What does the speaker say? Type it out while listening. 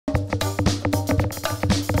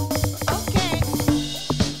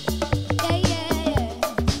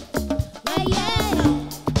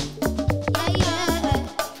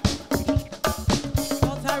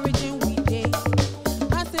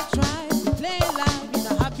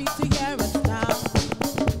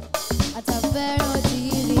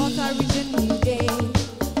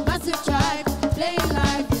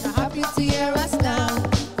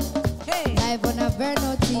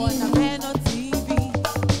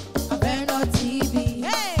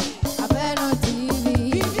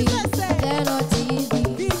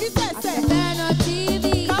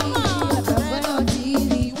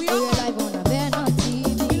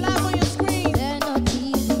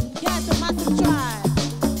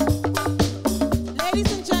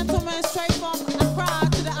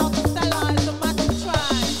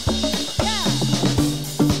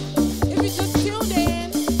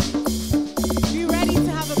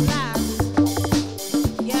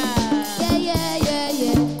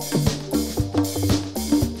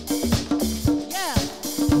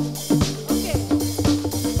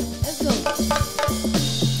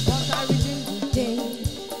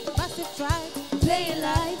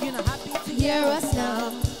hear us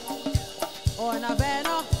now. On a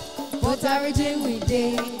banner, What origin we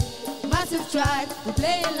did. Massive tribe, we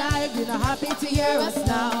playing live. You're not happy to hear us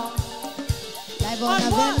now. Live on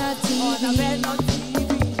Avena TV. On Avena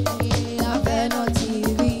TV. Yeah, Avena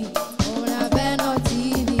TV. On Avena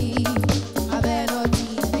TV. Avena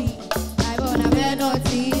TV. Live on Avena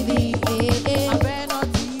TV. Avena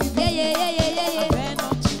TV. Yeah. Avena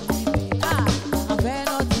TV.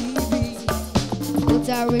 Avena TV. What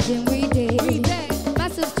origin we did. We did.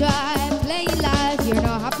 Massive tribe, playing live. You're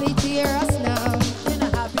not happy to hear us now. You're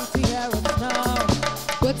not happy to hear us now.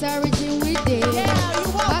 What origin we did. Yeah,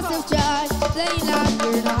 you welcome. Massive tribe, playing live.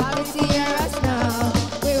 You're not happy to hear us now.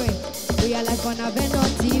 Wait. We are live on Avena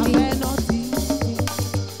TV. Avena TV.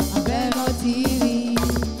 Avena TV.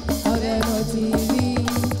 Avena TV.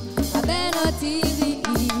 Avena TV.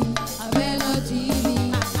 Avena TV.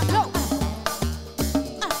 No.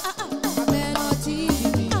 Avena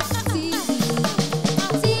TV.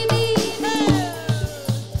 TV.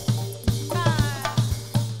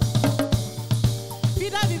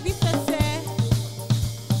 Fida Vivisese.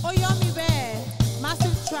 Oh, yummy bear.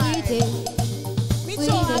 Massive We tribe. did. Me We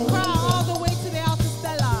too. did. Accra all the way to the Alta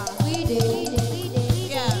Stella. We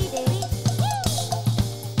did. Yeah.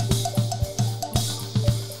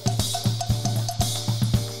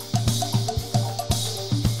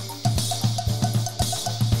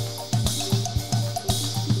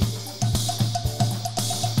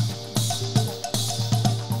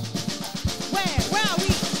 Where are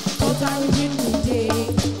we? What origin we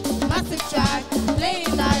did. Massive track,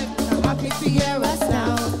 playing live. I'm happy to hear us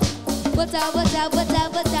now. What origin?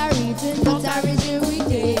 What origin we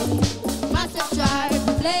did. Massive track,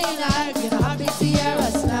 playing live. You're not happy to hear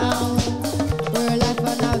us now. We're live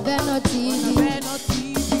on Avena TV. Avena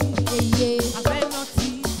TV. Yeah. Avena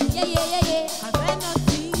TV. Yeah. Avena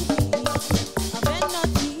TV. Avena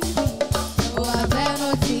TV. Oh, Avena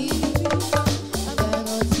TV.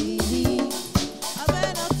 Avena TV.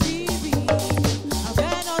 Avena TV.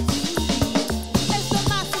 Avena TV. It's the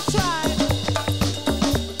massive tribe.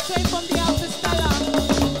 Straight from the Alta Stella.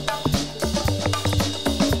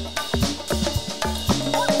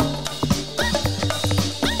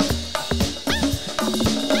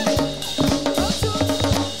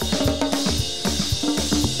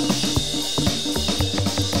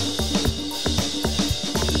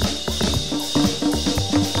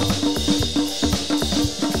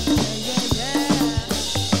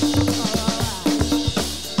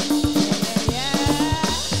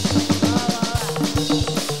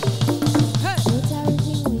 What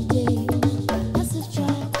origin we did. Massive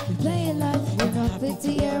track, we playing live. You're not happy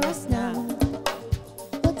to hear us now.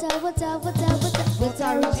 What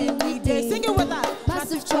origin we did. Sing it with us.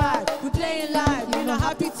 Massive tribe, we playing live. You're not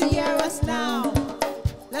happy to hear us now.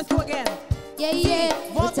 Let's go again. Yeah.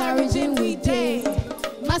 What origin we did.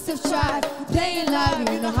 Massive tribe, we playing live.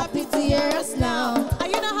 You're not happy to hear us now. Are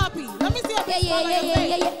you not happy? Let me see a big smile on your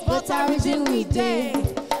face. Yeah. What origin we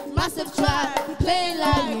did. Massive tribe, we playing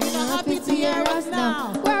live. You're not happy to hear us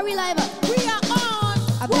now. Where are we live at? We are on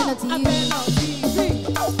Avena TV. Avena TV.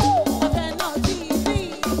 Avena TV.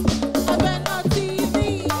 Avena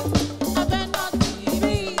TV. Avena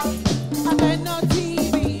TV. Avena TV. Avena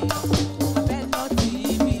TV. Avena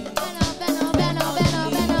TV.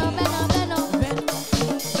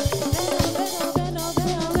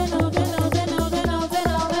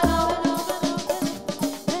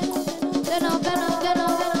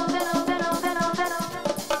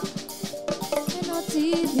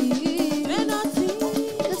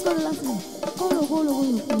 Let's go to the last one. Go.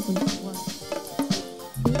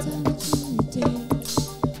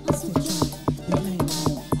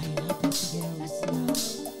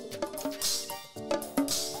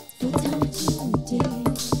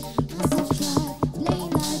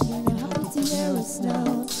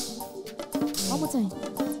 One more time.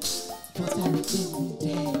 What origin we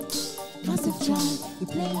did. Massive tribe. We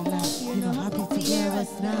playing live. You're not happy to hear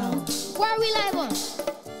us now. Where are we live on?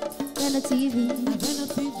 Avena TV. Avena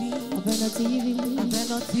TV. Avena TV.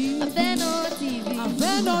 Avena TV. Avena TV.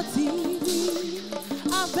 Avena TV.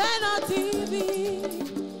 Avena TV.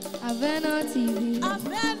 Avena TV.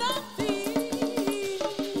 Avena TV.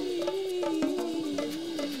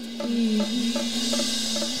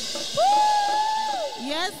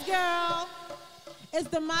 Yes, girl. It's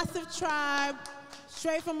the massive tribe,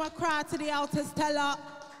 straight from Accra to the Alta Stella.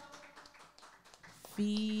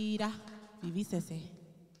 Fida Vivisese.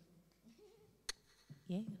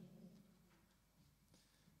 Yeah.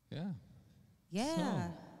 Yeah.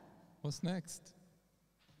 So, what's next?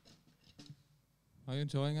 Are you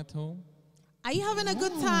enjoying at home? are you having a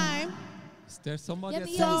good time? Is there somebody Yeah, that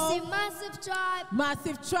me sings? say massive tribe.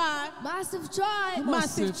 Massive tribe. Massive tribe.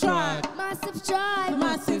 Massive tribe. Massive tribe.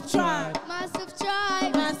 Massive tribe. Massive tribe. Massive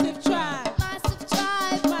tribe. Massive tribe.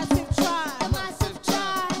 Massive tribe. Massive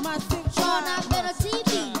tribe. Massive On tribe. Avena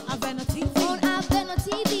TV. Avena TV. On Avena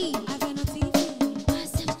TV. Avena TV.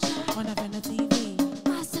 Massive tribe. On Avena TV.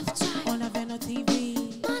 Massive tribe. On Avena TV.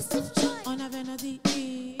 Massive tribe. On Avena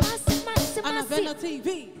TV. Massive, massive, On Avena massive.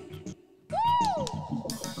 TV.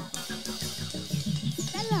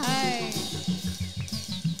 Bella. Hey.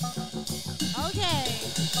 Okay.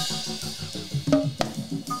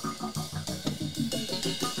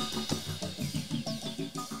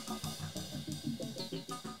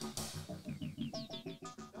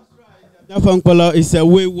 Nyafankolo is a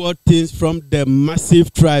wayward things from the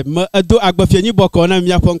massive tribe. Ma ado agbafiani boko na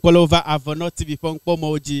Nyafankolo over Avena TV Funkpo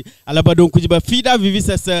Moji. Alabado kujiba Fida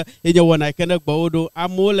Vivisese enye wana ikene gbaodo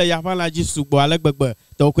amole yafala ji sugbo alegbegbe.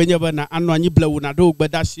 To kwenye ba na anu anyi blewu na do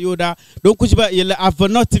gbeda shioda. Don kujiba yele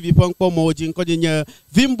Avena TV Funkpo Moji nkonye nye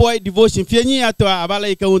Vimboy Devotion fienyi ato abala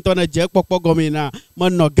ike unto na je pokpo gomina.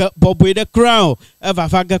 Mano ge Boboy the Crown. Eva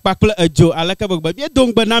vaga pakle ejo alekebegbe. Bie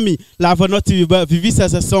don gbenami la Avena TV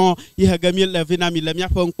Vivisese son Gamiel Levinami, Lemia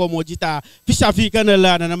Pongpo Mojita, Fishafi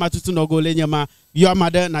Canela, and Amatutu Nogo Lenyama, your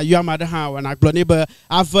mother, na your mother, how and a gloneba,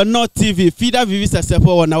 Avena TV, Fida Vivisese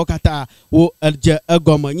Sepo, and Okata, wo a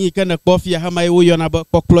goma, you can a coffee, Hamai, Yonaba,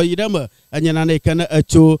 Pokloidama, and Yanane can a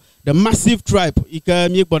cho, the massive tribe,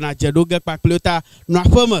 Ikami Bonajadoga Paklota,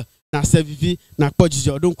 Nafoma. Na sevivi na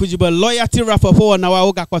pojijo don kujiba loyalty rafa for na wa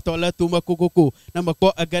oga kwatola to makokoko na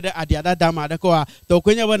makpo agada adiada dama da ko to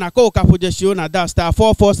kwenya ba na ko ka pojesio na da star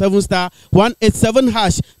 447 star 187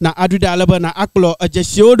 hash na aduda alaba na aklo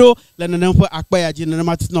ajesiodo le na nfo akpa ji na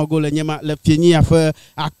matut no go le nyema le fienyi afa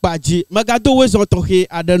akpaji magado wezon tohe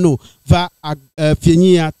adano va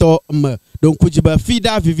fienyi ato m don kujiba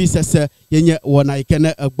Fida Vivisese yenye wona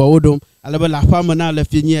ikene agbawodom alaba la femme na le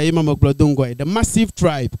fienyi yema maglodongo the massive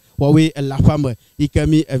tribe wawe la femme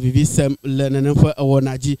ikami Vivisem le nanfa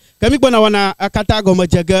wonaji kami bona wana akata go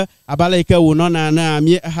majega abala ike wono na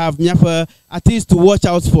mi have miafa artists to watch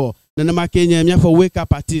out for Nanama Kenya miafa wake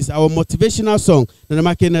up artists our motivational song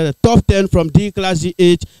Nanama Kenya the top 10 from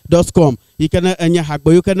dclassgh.com ikana anya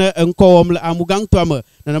hagbo yukana enko omla amugang twama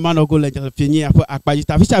Nanama no go le fienyi afa akpaji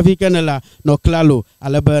tafisha vikana la no klalo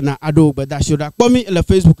alaba na ado bada shoda komi le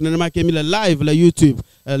Facebook Nanama Kenya le live le YouTube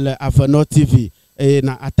le Avena TV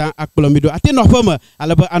na ata akpolomido ati no fama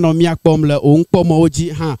alaba anomi akpom le onpomo oji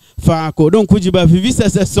ha fa ko don kujiba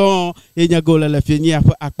Vivisese son enya go le fienyi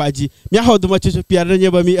afa akpaji mia hoduma chuchu piara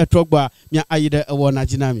nyeba mi etrogba mia ayide wona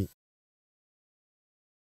jinami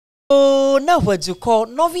na wajuko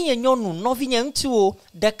novinye nyonu novinye ntuo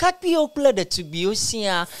de kakpio ple de tubio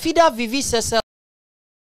sia Fida Vivisese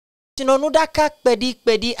tinonu da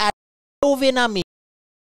kakpedi a ovenami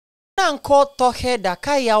na nko tohe da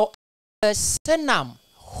kayao senam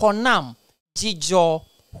honam jijo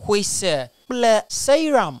huise ple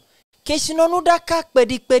seiram Keshinonu daka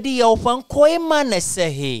kpedi ya ofan koema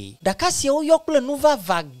nesehe. Daka si o yokle nuva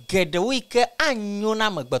va gede wike anyo na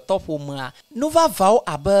megbetofo ma. Nuva vao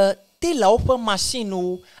abe te la ofe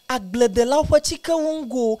machine agblede la ofe chike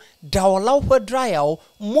wungo, dawa la ofe dryer,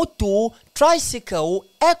 moto, tricycle,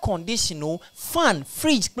 air conditioner, fan,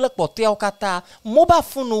 fridge, plek pote kata, mobile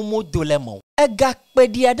phone mo dolemo. Ega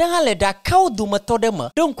kpedi adan le da kao do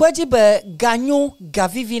metodema. Don kwaji be ganyo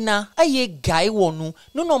gavivina aye gai wonu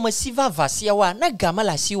no masiva vasiawa na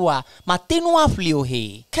gamala siwa matenu aflio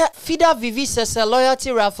he. Ka Fida Vivisese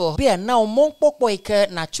loyalty raffle be na omon popo ike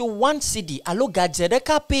na cho 1 CD alo gajede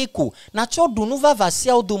ka peko na cho dunuva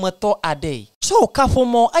vasia do meto ade. Cho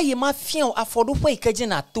kafomo aye ma fian afodo po ike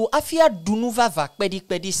na to afia dunuva va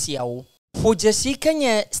kpedi siawo. Fojesi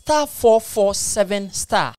kenye star 447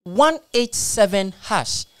 star 187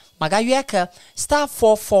 hash. Magayueka star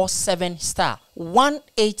 447 star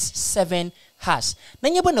 187 hash.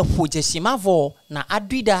 Nanyeba na fojesi mavo na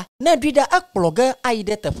adwida. Na adwida akploga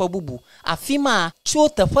aide tefa bubu. Afima cho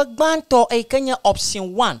tefa gbanto kenye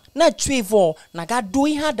option 1. Na trevo na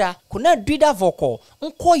gadui hada kuna adwida voko.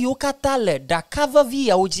 Nko yukata le da cover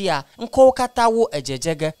via ujia. Nko kata wo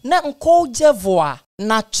ejejege. Na nko jevoa.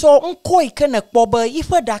 Na cho nko ikene kpobe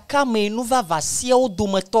ife daka me nuva vasia o do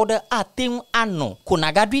metode atem ano.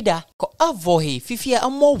 Kuna gadwida ko avohe fifia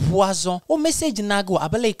amo huazo o message nago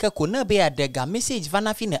abeleke ko na be adega message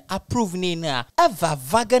vana fi ne approve ni na ava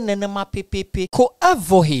vaga nenema ppp ko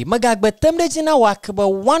avohe magagbe temde jina wakba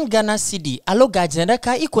 1 Ghana cedi alo gajenda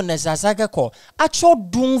ka iko na zazaga ko acho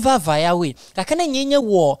dunva vayawe kakane nyenye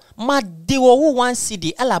wo ma de wo 1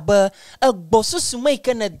 cedi alaba egbosusume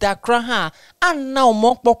ike ne dakra ha anna o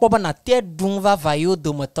mokpokpo bana te dunva vayo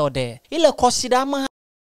do metode ile kosida ma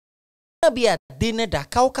bia dene da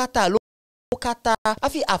kaukata lo kata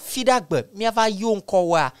afi afidagbe miava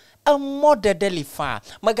yonkowa a model fa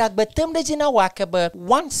magagbe temde jina wakebe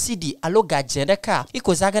 1 cedi alo gajendeka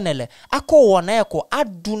iko zaganele ako wona eko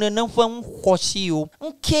adune na hwan khoshiyo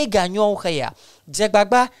nke ganyo haya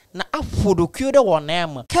jegbagba na afodo kyode wona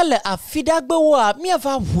em kele afidagbe wa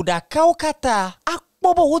miava huda kaukata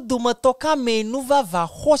bobo huduma toka menuva va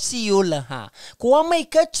hoshi la ha ko ma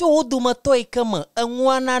ikachu huduma to ikama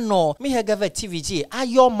anwana no mi hegava tvg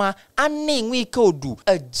ayoma anne nwi kodu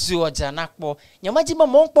ajoja nakpo nyamajiba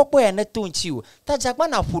monkpokpo ya na tonchiu tajagba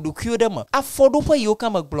na hudu dem afodo po yo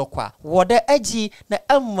kama blokwa woda aji na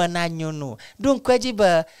amana nyono don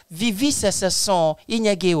kwajiba Vivisese son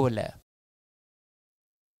inyage ola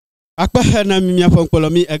akpa na mi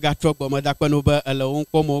afonkolomi egatro gbo mo dakpa no ba ele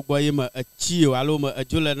wonko mo gbo yi ma achio alo ma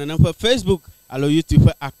ajula na Facebook alo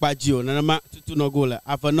YouTube akpajio na ma tutu no gola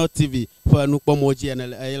Avano TV fa nu kpo mo ji na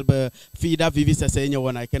elba Fida Vivisese nya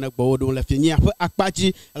wona kena gbo wodo la fini afa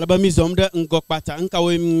akpaji alaba mi zomde ngokpata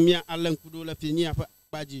nkawe mi alen kudo la fini afa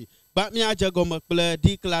akpaji ba mi aja go ma ple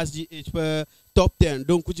D class GH per top 10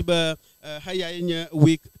 donc kujiba haya nya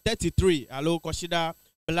week 33 alo koshida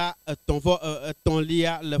bla ton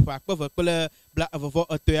lia le fa ko le bla vo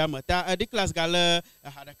toya mata di class gale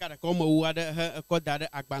hadaka ko mo wa de ko da de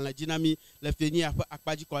agban la jinami le feni afa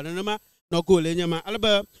akpaji ko na ma no go le nyama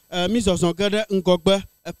alba mi zo zo gade ngogbe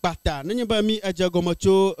pata na nyaba mi ajago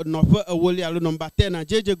mocho no fa woli alo number 10 na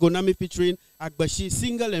jeje gonami featuring agbashi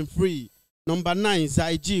single and free. Number 9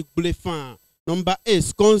 Zaiji Blefan. Number 8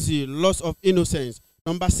 Skonzi Loss of Innocence.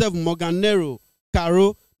 Number 7 Morganero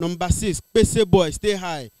Caro. Number 6, PC Boy, Stay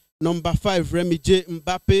High. Number 5, Remy J.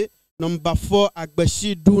 Mbappe. Number 4,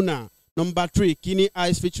 Agbeshi Duna. Number 3, Kini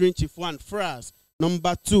Eyes featuring Chief 1, Fras.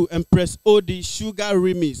 Number 2, Empress OD, Sugar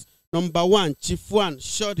Remix. Number 1, Chief 1,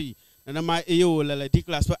 Shorty. Nana ma eyo la di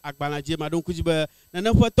class for Agbanaje madon kujiba.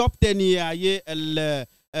 Nana for top 10 ye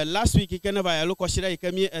last week ikena va yalo koshira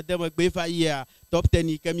ikemi edem gbefa ya top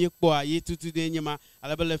 10 ikemi kpo aye tutu de nyama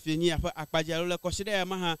alabele fini afa akpaja lo koshira ya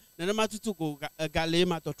ma na ma tutu ko gale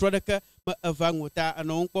ma to trodeka ma avangota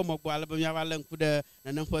no nko mo gbo alabele ya wala nkude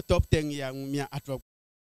na for top 10 ya mi atro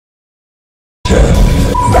 10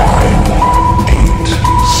 9 8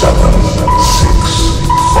 7 6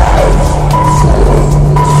 5 4 3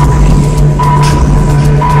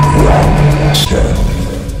 2 1 10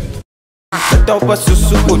 Topa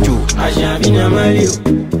susu koju ajavina malio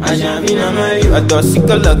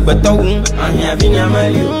adosika lagbata un ajavina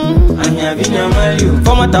malio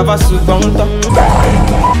foma tava su bonto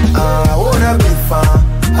I wanna be fun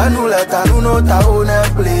I know like I know ta wanna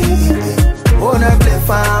play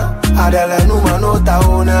fun adala no man no ta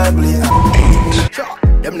wanna play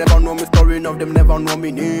them never know me story enough, them never know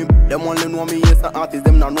me name. Them only know me yes, the artist,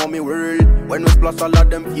 them not know me world. When we splash all of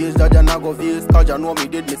them face, judge and I go face. Cause you know me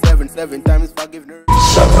did me 7 times forgiveness.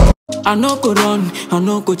 I no go run, I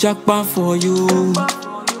no go jackpot for you.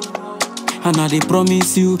 And I dey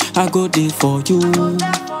promise you, I go there for you.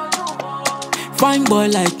 Fine boy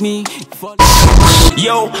like me.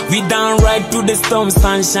 Yo, we down right through the storm,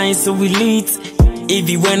 sunshine, so we lit.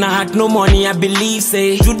 Even when I had no money, I believe,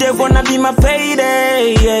 say, today gonna be my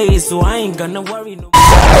payday, yeah, so I ain't gonna worry no.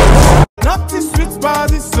 Nothing sweet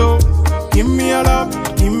body, so give me a love,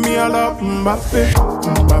 Mbappe,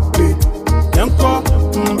 Yanko,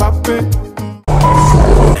 Mbappe.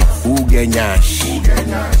 Who get nyash,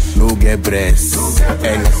 no get breast,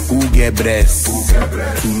 and who get breast,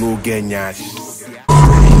 to no get nyash.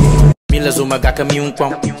 Mila zoma gaka mi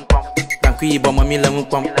unkwam, kankui boma mila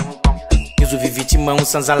unkwam. Yuzu viviti ma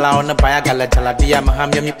unsanza lao na baya gala jalabia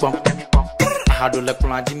mahamya mi kwam. Ahado le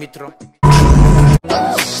kuna Dimitro.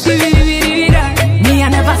 Me I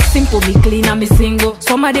never simple, me clean and me single.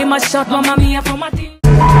 Some of them a shot, mama mia for my team.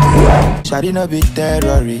 Shawty no be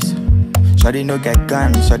terrorist. Shawty no get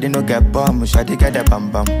gun, shawty no get bomb, shawty get the bam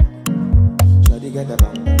bam. Shawty get the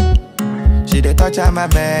bam bam. She dey touch on my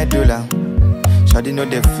medulla. Shawty no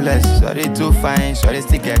the flesh, shawty too fine, shawty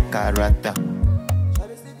still get character.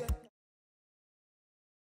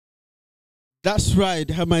 That's right.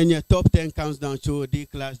 Hamanya top 10 counts down to D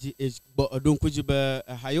class GH. But don't kujiba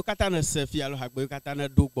hayokatana sefi alo hagbo yokatana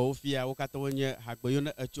do bo fia okatawanya hagbo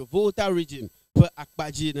yona Volta region fa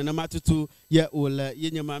akpaji na matutu ye ole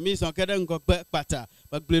ye nyama mi so kada ngokba kpata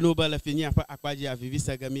ba gleno ba la fini fa akpaji a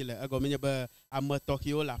Vivisese gamile agomenya ba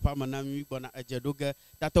amatokio la fa mana mi bona ajedoga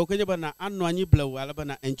tato kenya bana anu anyi blow ala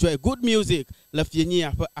bana enjoy good music la fini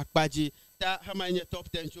fa akpaji ta hamanya top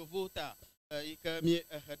 10 chovota ika mi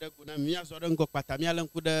hada kuna mi aso da ngokpata mi ala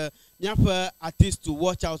nkuda mi fa artist to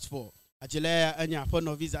watch out for ajele anya fa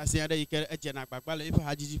novice asiada ika ejena gbagbala ifa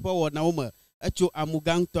hajiji po wona uma echo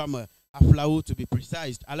amugang to ama aflawo to be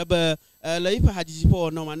precise alaba la ifa hajiji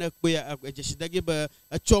po no mana kwe ejesidage ba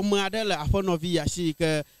echo ma ada la afa novi ya shi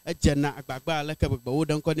ika ejena gbagbala ka gba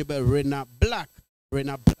wodan ko ni ba Rena Black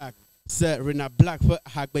sir Rena Black fa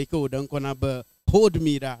hagba ika wodan ko na ba hold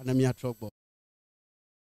me da na mi atrogbo.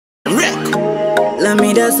 Let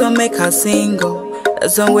me that song make her single.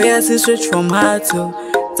 That song where I see straight from her to.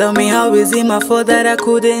 Tell me how is it my fault that I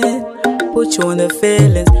couldn't put you on the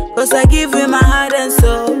feelings. Cause I give you my heart and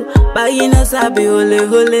soul. But you know sabi hole.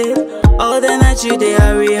 All the night you dey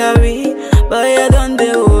hurry. But you don't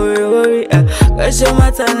dey worry. Cause your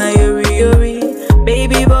matter na yori.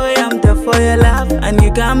 Baby boy, I'm there for your love. And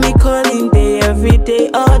you got me calling day every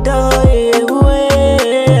day. All day.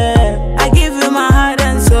 I give you my heart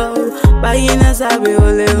and soul. But you know sabi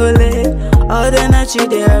hole. All the night you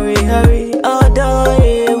dey hurry. All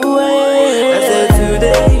day. I said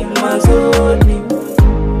today you must hold me.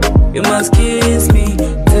 You must kiss me.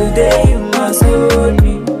 Today you must hold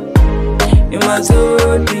me. You must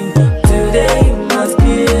hold me. Today you must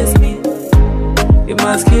kiss me. You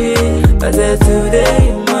must kiss. I said today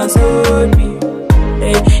you must hold me.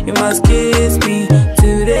 Hey, you must kiss me.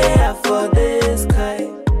 Today I for this sky.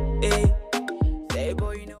 Hey, hey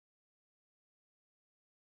boy, you know.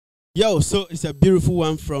 Yo, so it's a beautiful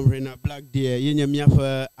one from Rena Black there. Yenya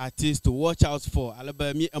miafa artist to watch out for.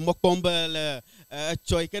 Alaba mi amokpomba le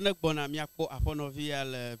choi kenak bona miakpo aponovia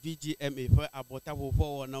le VGMA for abota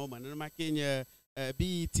for na ma na makenya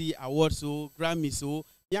BET Awards so Grammy so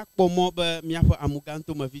miakpo moba miafa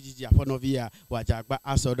amuganto ma VGG aponovia wajagba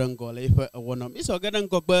asodongo le for wonom. Iso gadan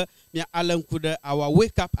gogba mi alan kuda our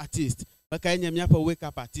wake up artist. Bakanya miafa wake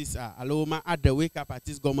up artist alo ma ada wake up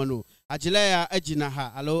artist gomano ajilaya ajina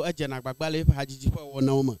ha alo ajana gbagbala ifa hajiji fa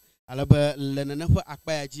wona uma alaba lenana fa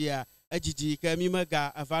akpa ajia ajiji ka mi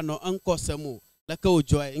maga avano ankosamo laka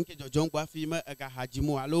ojoy nke jojon gba fi ma aga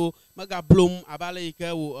hajimu alo maga blom abala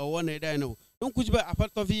ika wo wona dano don kujiba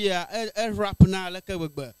apato via rap na laka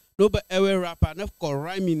gbagba no ba ewe rapper na ko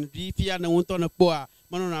rhyming di fi na wonto na poa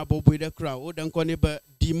mano na bobo de crowd o dan ko ne ba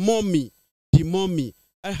the mommy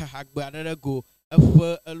hagba da go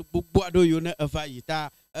afa gbogbo ado yo na afa yita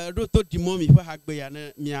do to di mommy fa hagba ya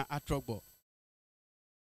na mia atrogbo.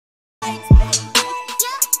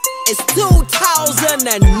 It's 2000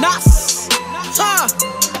 and nuts.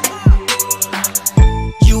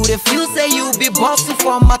 You the feel say you be bossy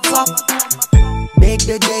from my top. Make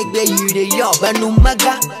the day be you the yob and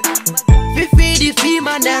umaga. Fifi the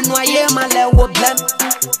fima na noye ma lewo blem.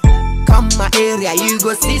 Come my area, you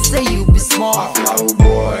go see say you be small.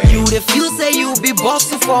 You the feel say you be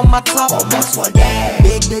bossy from my top.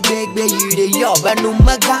 Big the be you the yob and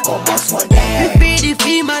umaga. Fifi the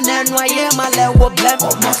fima na noye ma lewo blem.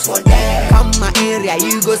 Come my area,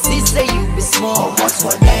 you go see say you be small.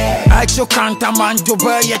 Acho kanta man to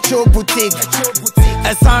buy a cho boutique.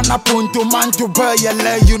 Esana punto man to buy a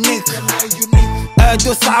le unique.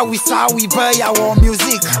 Do sawi buy our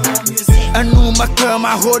music. And no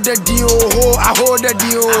makama hold the deal, I hold the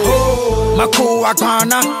deal. Mako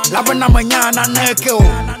akana, labana manyana neko.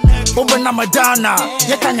 Obana madana,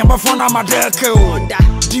 yetanya bafona madeko.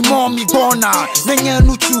 The mommy gonna, nenya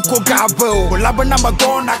nuchuko gabo. Labana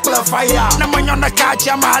magona clear fire, namanyana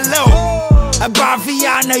kacha malo.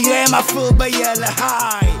 Abaviana yema fuba yele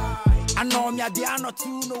high. I know me diano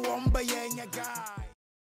tu no womba yenya guy.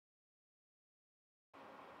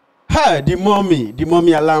 Ha, the mommy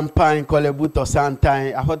alampine kolebuto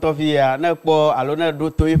santai afotovia na po alona do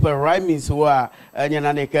to if rhyming so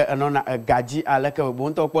nyana neke anona gaji aleke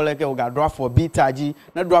bonto poleke o ga draw for bitaji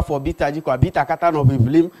na draw for bitaji kwa bita kata no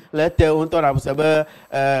biblim lete onto na busebe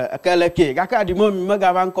keleke kaka the mommy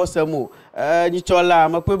maga van kosemo nichola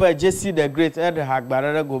makwe Jesse the Great ed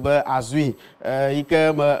hagbara go be azui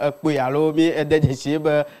ike ma pe alo mi edeje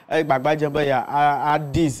shebe gbagbaje be ya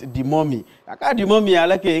adis the mommy kaka the mommy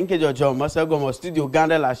aleke nke jojo masagomo studio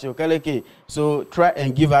Ganda la show keleke so try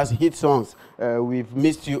and give us hit songs. We've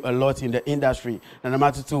missed you a lot in the industry. na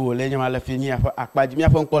matutu le nyama le fini akpaji mi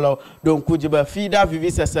afon kolo don kujiba Fida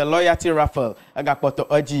Vivisese loyalty raffle aga poto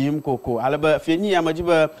oji im koko alaba fini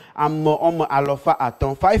amajiba am alofa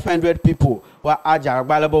aton 500 people wa aja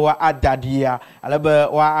agbalabo wa adadia alaba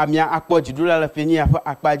wa amia akpoji dula le fini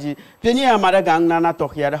akpaji fini amada gang na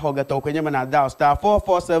tokia de hoga to kwenye na dial star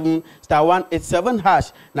 447 star 187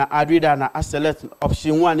 hash na adrida na select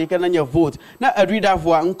option 1 ikana nya vote na adrida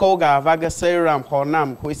voa nko ga vaga serum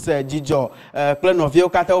honam hoise jijo plan of yo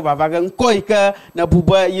kata over vaga nko ika na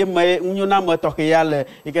buba yema nyuna mo tokia le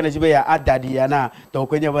ikana jibe ya adadia na to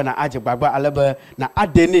kwenye na aje gbagba alaba na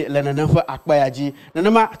adene le na fa akpayaji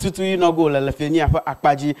na ma tutu yi no go le feni afa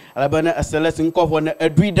akpaji alaba na select nko vo na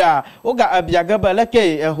adrida oga abiaga ba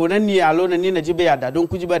leke honani alo na ni na jibe ya da don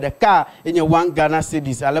kujiba de ka enye 1 Ghana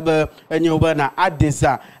cedis alaba enye oba na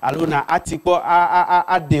adesa alo na atikpo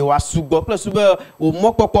ade wa sugbo plus oba o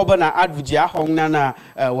mokpokpo ba na advuji ahonna na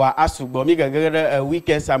wa asugbo mi gagere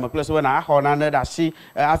weekend sama plus oba na ahonna na da shi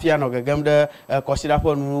afia no gagam de koshira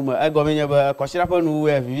po nu ma egomenye ba koshira po nu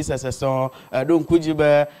Vivisese son don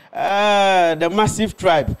kujiba the massive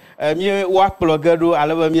tribe mi wa plugado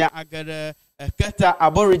alaba mi agade kata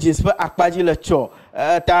aborigines pa akpaji le cho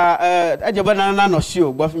ta ajaba na no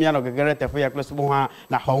show gbo fimi na gegere te ya plus bo ha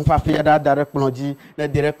na hon fa fi da direct plonji na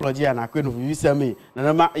direct plonji na kwenu Vivisese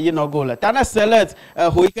na ma yi no go le ta na select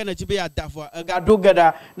ho ike na jibe ya dafo ga do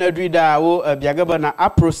gada na duida wo biagaba na a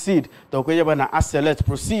proceed to ko yaba na a select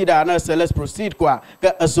proceed na select proceed kwa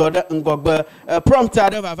ka azoda ngogba prompter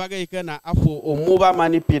da va ga ike na afo o mobile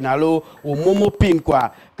money pin alo o momo pin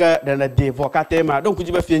kwa ka da na de vocatema donc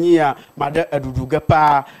jibe fieni ya mada aduduga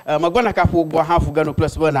pa magona ka fo gbo ha fu ga no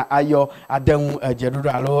plus na ayo adan jedudu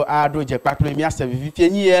alo ado je pakle mi asa vivi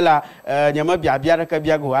fieni yela nyama bia ka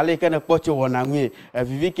biago ale ka na pocho wona nwe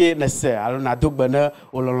vivike na se alo na dogba na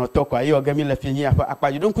olono toko ayo ga mi la fieni afa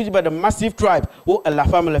akpaji donc jibe the massive tribe o la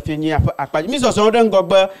femme la fieni afa akpaji mi so so den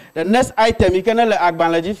gogba the next item ikana le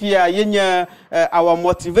agbanlaji fia yenya our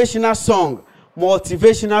motivational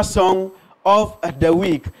song of the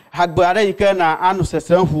week hagbara ikana anu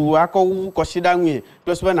sesenhu akowu koshida nwe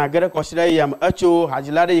plus na gere koshida yam acho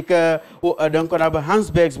hajilade ika o adan kona ba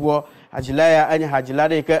handsbags wo hajilaya anya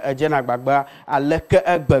hajilade ika ajena gbagba aleke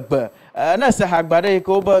agbagba na se hagbara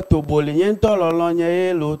ika oba toboli yento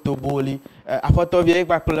lolonye lo toboli afoto vie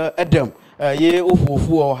gbaple edem ye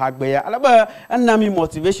ofufu o hagbeya alaba anami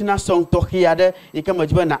motivational song to hiade ikama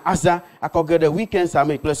jiba na aza akogede weekends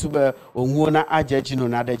am plus be onwo na ajejino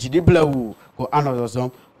na de jidiblawu ko anozozom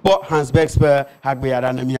po handsbags per hagbeya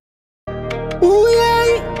na mi Ooh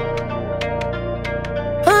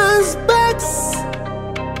Handsbags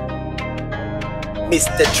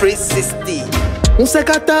Mr. 360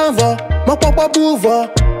 Unsekatavo mopopo buvo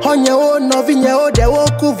honye o novinye o de wo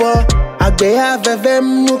kuvo agbe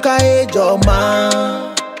avevem nuka ejoma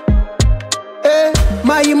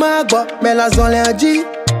mayi magbo melazon le aji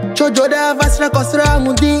chojo da vasra kosra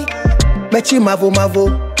ngundi mechi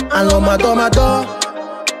mavo alo mado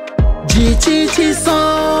chi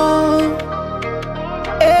song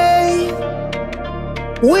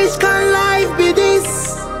which can life be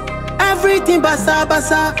this everything basa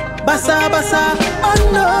oh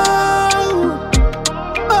no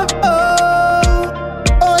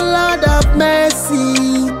oh Lord of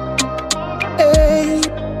mercy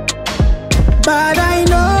but I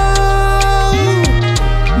know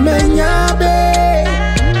menyabe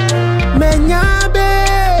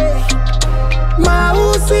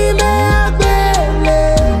mausi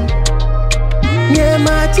meagbele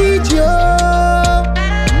nyema chijo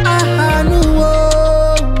ahanuwo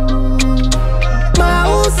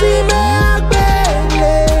mausi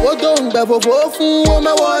meagbele odongbe vovo fun o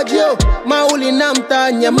mewodio mauli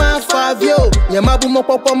namta nyema favio nyema bumo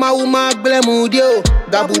popo mau maglemudio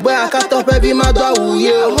gabuba akatope bi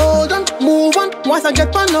madawuye hold on move on once I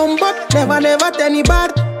get my number never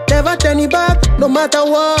turn it back no matter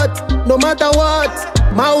what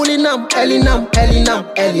maulinam elinam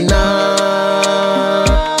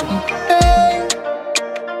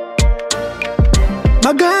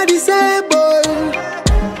my God is able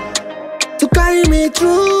to carry me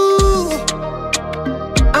through.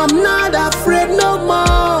 I'm not afraid no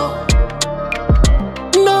more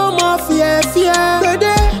fear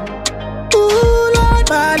ooh Lord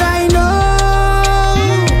but I know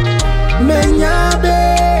menyabe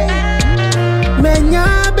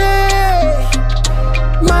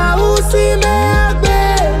mausi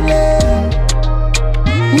meagbele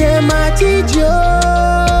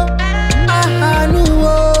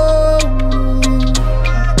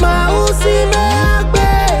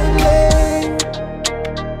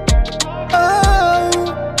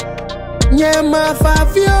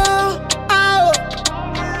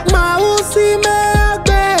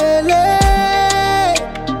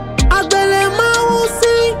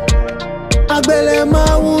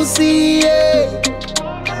Mausi,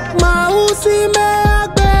 Mausi me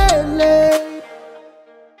agbele.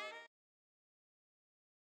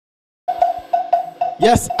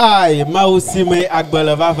 Yes, I Mausi me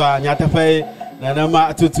agbele vava nyatafe na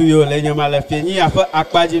ma tutu yo le nyama le fieni afa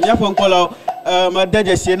akpaji mi afon kolo ma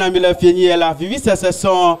deje sie na mi le fieni la Vivisese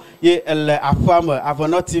son ye le afam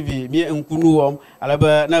Avono TV mi nkunu wom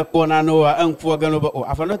alaba na kona no anfo gano ba o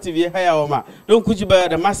Avono TV haya woma don kujiba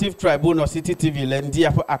the massive tribe no city TV le ndi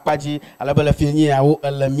afa akpaji alaba le fieni awo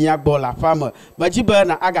le mi agbo la fam majiba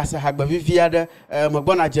na agase hagba viviade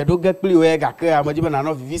magbona jedo gakpli we gaka majiba na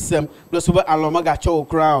no Vivisem plus ba aloma ga cho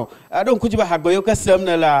crown don kujiba hagba yo kasem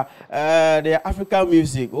na la the African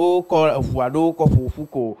music o call afuado ko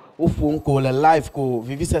fufuko ufunko le live ko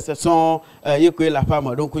Vivisese son yeko la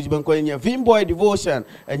femme donc kujiba ko nye Vimboy Devotion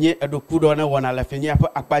nye edokudo na wona la fenya pa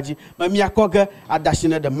akpaji mami akoga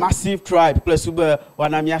adashine the massive tribe plus ube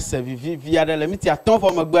wana mi aservi via de limiti aton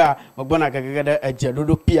for magba magbona gagada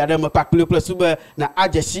ejedodo pia de mapakle plus ube na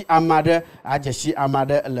ajeshi amade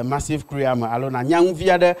le massive cream alo na nyang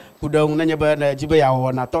via de kudon na nyeba na jibe ya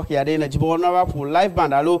wona to ya de na jibe wona wa pour live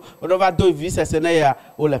band alo odova do Vivisese na ya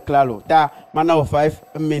o le klalo ta mana o 5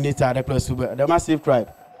 minutes at the plus ube the massive tribe.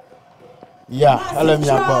 Yeah, hello me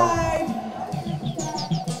about.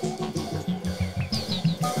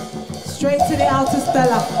 Straight to the outer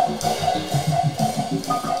Stella.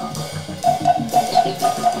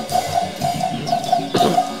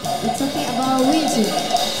 We're talking about region.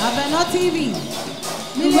 Avono TV.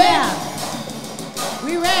 We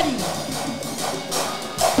ready.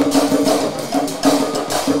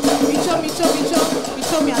 Micho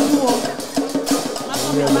me aduo.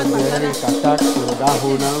 Katak da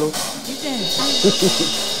hona lo.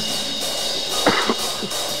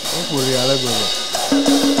 Puri ala go.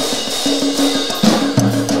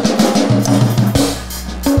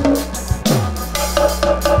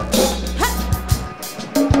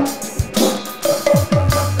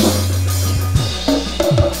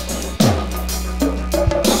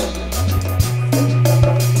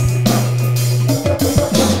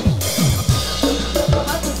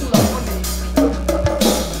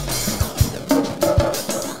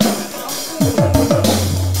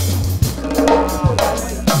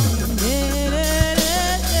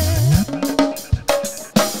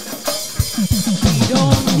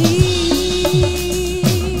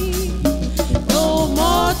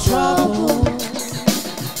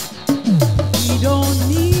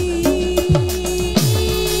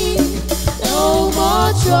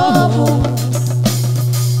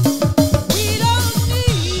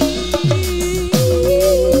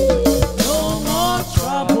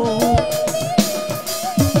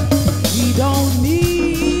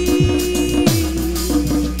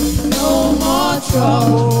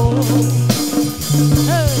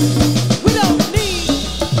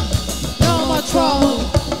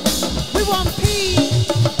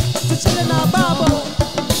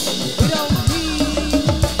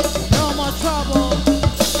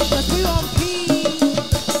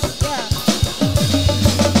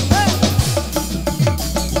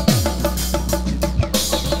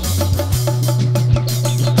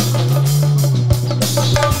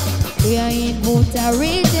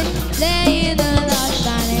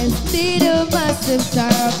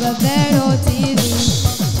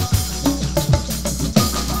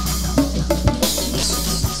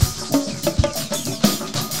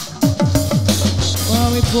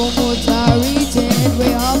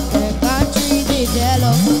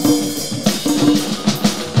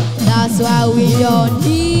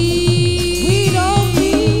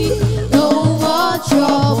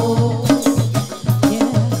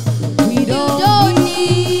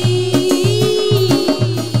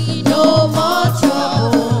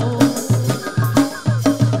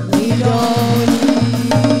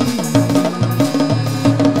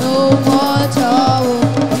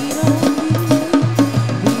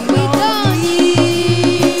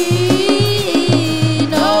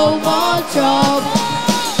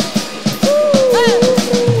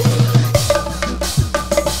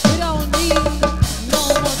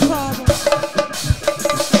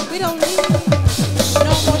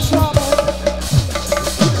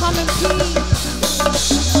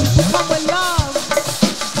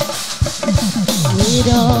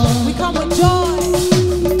 We come with joy.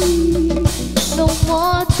 No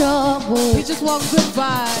more trouble. We just want good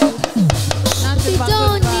vibes. We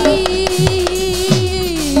don't need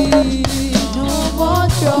no more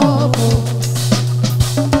trouble.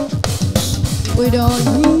 We don't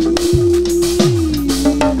need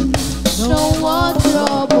no more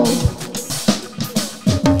trouble.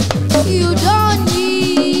 You don't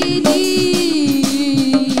need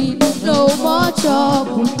no more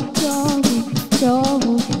trouble.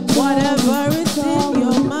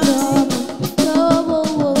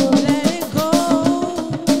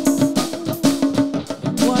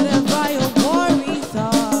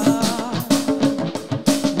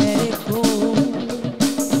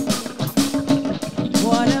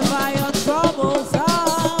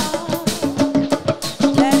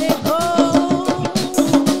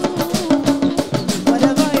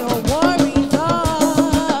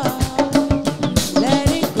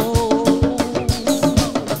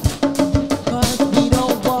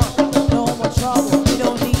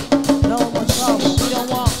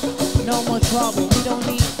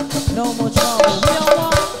 no more trouble. We don't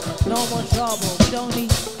want no more trouble. We don't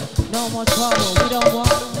need no more trouble. We don't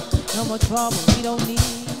want no more trouble. We don't need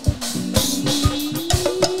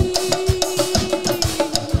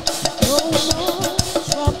no more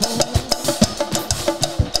trouble.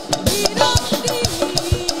 We don't need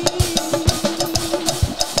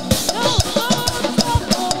no more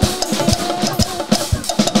trouble.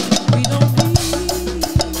 We don't need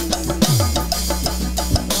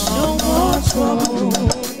no more trouble.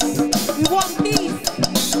 We want peace.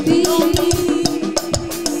 We don't need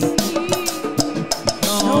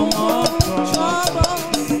no more trouble.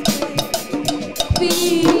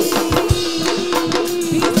 Peace.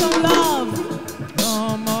 Peace and love. No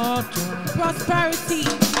more trouble. Prosperity.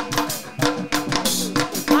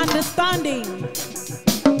 Understanding.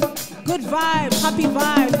 Good vibes. Happy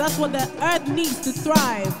vibes. That's what the earth needs to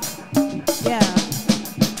thrive.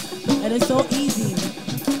 Yeah. And it's so easy.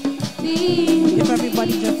 If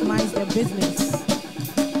everybody just minds their business.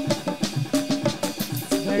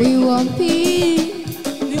 We want peace.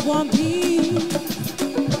 We want peace.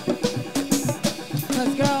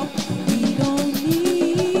 Cause girl, we don't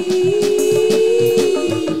need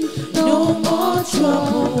no more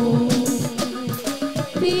trouble.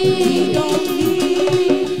 We don't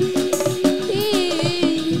need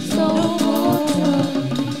peace.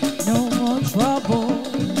 No more trouble.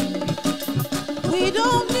 We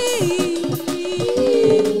don't need.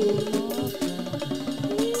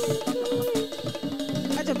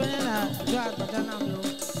 Aja banana, drag banana blow.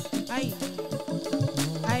 Ay,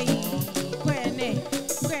 ay, kwene.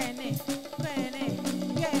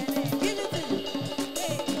 Give it to me.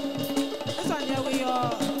 Hey, this one there with your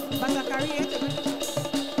basakari.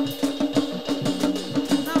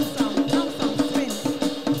 Nam some spin.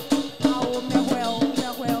 Oh, me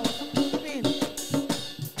well, spin.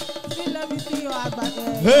 Spin, let me see your agbada.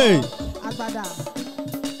 Hey. Agbada.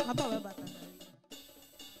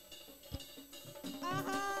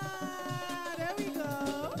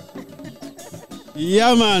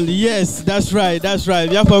 Yeah, man. Yes, that's right.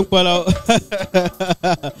 Yeah, Polo.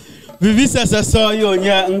 Vivisese so yo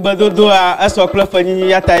nya ngbadodo a asokla fanyi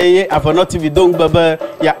yata ye Avono TV don baba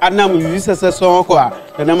ya anam Vivisese so ko a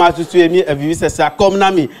na ma tutu emi Vivisese akom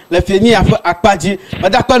na mi la fieni afa akpaji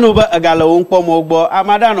madakpa no ba agala won pom ogbo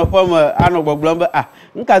amada no pom anogbogbo ba ah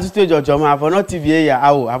nka tutu jojo ma Avono TV ya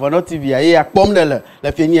awo Avono TV ya akpom de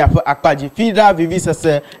la fieni afa akpaji Fida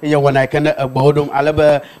Vivisese ye wona kana agbodom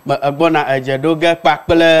alaba agbona ajedoga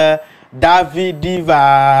pakpele David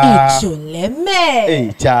Diva.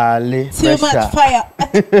 Hey, Charlie. Too much fire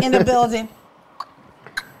in the building.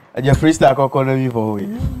 Your freestyle economy for we.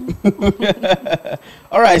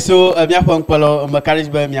 All right, so mi apon polo ma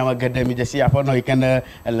carriage ba mi amagada mi just apon no ikana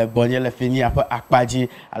le bonye le fini apon akpaji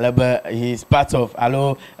alaba he's part of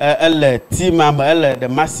allo team member the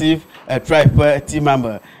massive tribe team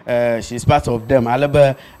member she's part of them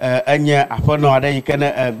alaba anya apon no ada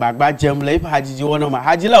ikana gbagba jam le hajiji wono ma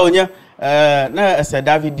hajila onya na se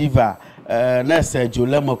David Diva na se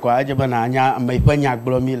Jolemo ko ajeba na anya ma ipanya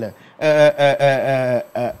agbro mi le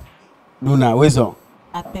Luna wezo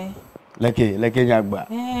Ape leke nyagba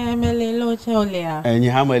mele lo cholea enyi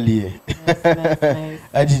hamali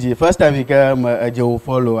ajiji first time you come ajo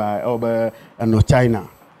follow over no China.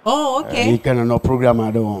 Oh, okay. You can no program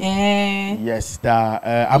ado. Yes, that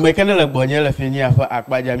American le bonye le fini afa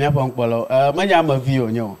akpaja mi afa nkpolo manya ma view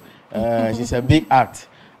nyo. She's a big act.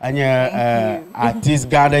 Anya artist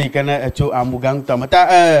Ghana you can echo amugang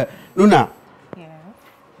tamata Luna.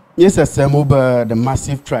 Yes, the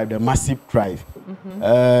massive tribe,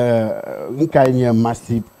 Nkanya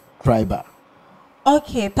massive tribe.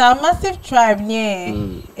 Okay, the massive tribe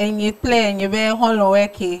and you play and you be hollow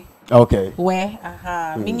worky. Okay. Where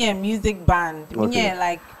me music band, me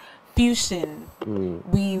like fusion.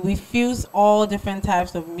 We fuse all different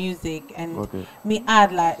types of music and me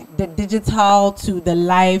add like the digital to the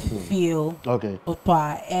live feel. Okay.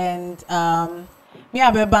 And me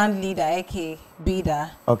have a band leader, aka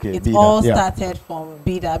Bida. Okay, it Bida, all started from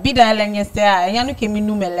Bida. Bida lenye say, "Yanu kemi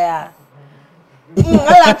numelea." He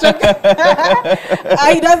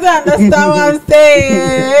doesn't understand what I'm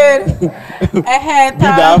saying. Bida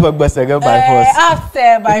have a besega by force.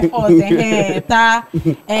 After by force,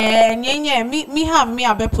 me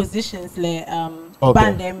have positions le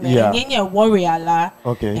band them. Warrior la.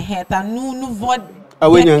 Okay. Nu vod.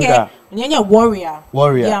 Warrior.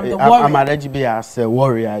 Yeah, I'm the warrior. I'm already be as a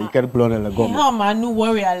warrior. You can blow on the go. How my new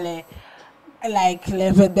warrior like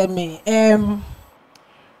level them and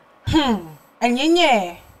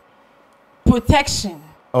protection.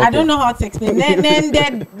 I don't know how to explain. Then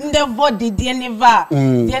the body Dieneva,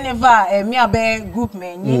 me abe group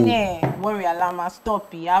man. Worry alama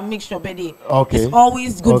stop. I'll make sure beddy. Okay. It's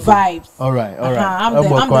always good vibes. All right. I'm the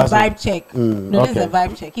vibe check. No, this is the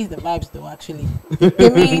vibe check. He's the vibes though actually. You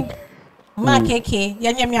mean, ma keke.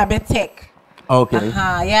 Me abe tech. Okay.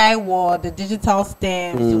 Yeah, I wore the digital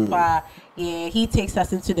stem. Super. Yeah, he takes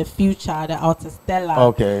us into the future, the outer stellar.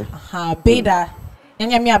 Okay. Beta.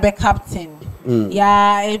 Me abe captain.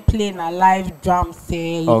 Yeah, I play a live drum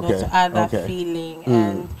say, you know, to add that feeling.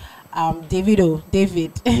 And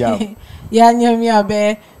David. Yeah. Yeah, me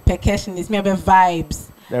abe percussionist, me abe vibes.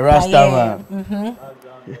 The Rasta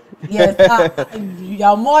Yes,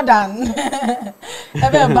 you're more than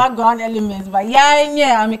background elements, but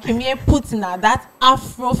I'm making me put in that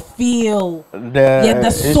Afro feel,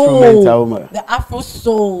 the soul, the Afro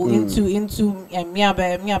soul into me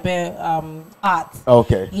art.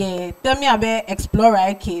 Okay. Yeah, tell me about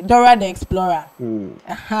Explorer, Dora the Explorer.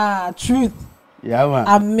 Truth. Yeah, man.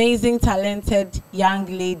 Amazing, talented young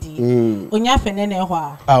lady. Onya fenene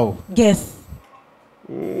hwa. Oh. Guess.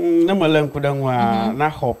 Na malam kudangwa na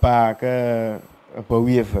hopa ka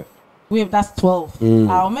wave. Wave, that's 12.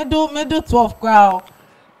 Me do 12 crowd.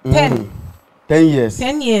 10 years.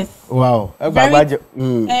 10 years. Wow. Very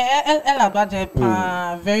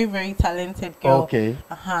very talented girl. Okay.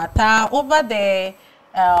 Ta over the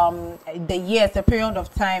years, the period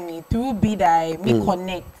of time through Bida me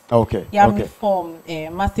connect. Okay. Yeah, we form a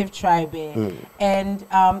massive tribe, and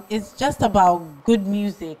it's just about good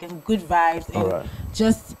music and good vibes and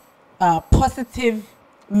just positive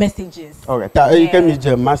messages. Okay, you can use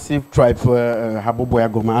a massive tribe for Haboboya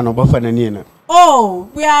Goma and Obafanina. Oh,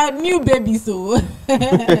 we are new babies, so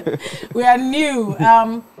we are new.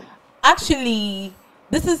 Actually,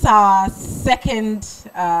 this is our second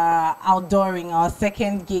outdooring, our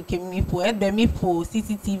second gig in Mipo. Mipo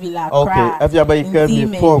CCTV la cry. Okay, if you have a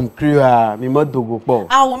form, crew, me dogo po.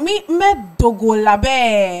 Me dogo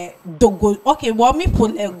labe dogo. Okay, well me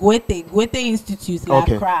put a Goethe Institute la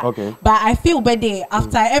cry. Okay. But I feel better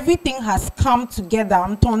after everything has come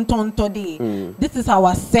together. Today. This is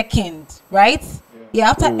our second, right? Yeah,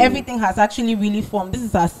 after everything has actually really formed, this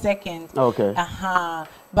is our second. Okay.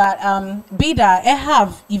 But Bida, I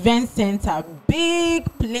have event center, big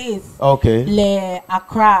place. Okay. Le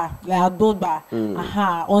Accra, le Adoba.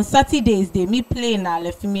 On Saturdays they me play na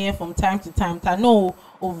le female from time to time. I know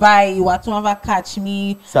Ovai, what ever catch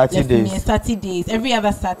me. Saturdays, every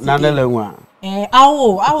other Saturday.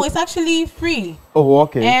 It's actually free. Oh,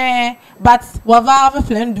 okay. But whatever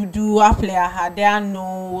friend do I play there are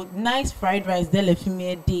no nice fried rice there le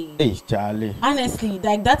female day. Hey, Charlie. Honestly,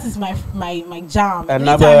 like that is my jam.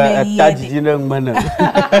 Another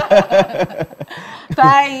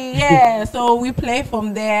yeah, so we play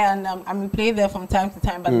from there and we play there from time to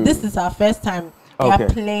time. But this is our first time we are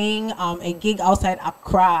playing a gig outside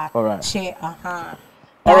Accra. All right.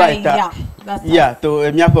 All right. Yeah.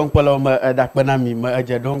 To mi apon polo dakpana mi ma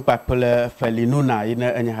ajedon pakpole felinuna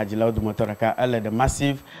ina anya hajila do motoraka ala the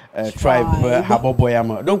massive tribe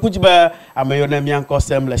haboboyama. Donc kujiba amayona mi anko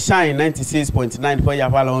sem le shine 96.9 for ya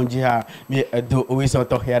wala onji ha mi do we so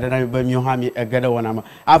to here na mi mi ha mi agada wonama.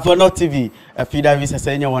 Avono TV Fida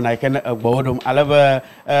Vivisese nya wona ken agbodom alaba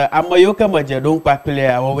amayoka majedon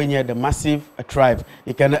pakpele awenye the massive tribe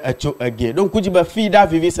ikana achu again. Donc kujiba Fida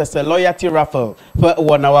Vivisese loyalty raffle for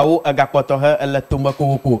wanawawo agapoto ha ele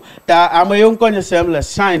tumbako ta amayon konye sem le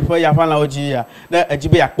shine for ya fala ojiya na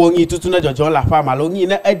ajibe yakpongi tutu na jojo la fama lo ngi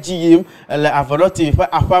na ajiyim le avodoti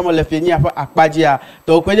fa afama le feni afa akpajia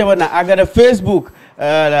to kwenye na agada Facebook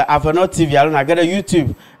Avono TV alo na gada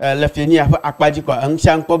YouTube le feni afa akpaji ko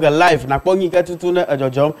anshan ko ga live na kpongi ka tutu na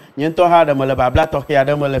jojo nyento ha da mo le babla to ya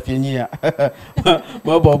da mo le feni ya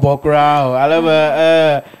mo bobo kra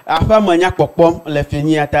alaba afa manya kokpom le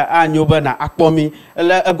feni ata anyoba na akpomi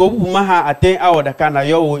le gobu maha aten awoda kana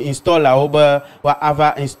yo install oba wa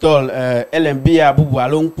ava install LMB abubu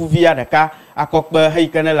alo nkuvia daka akokpe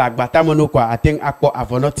haikane la gbata mono kwa aten akpo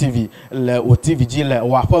Avono TV le o TV ji le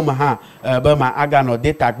wa fama ha ba ma aga no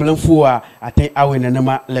data glenfu a aten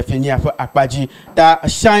awenenema le feni afa akpaji ta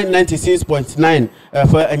shine 96.9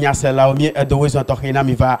 for anyasela o mi edowezo to hina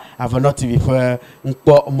mi va Avono TV for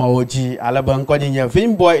nkpo maoji alaba nkonye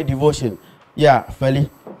Vim Boy Devotion yeah fali.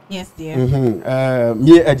 Yes, dear.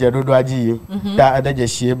 Me ajedodo aji ta adaje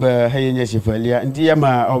shebe hayenye shifalia ndiye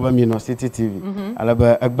ma oba mi no City TV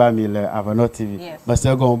alaba agba mi le Avono TV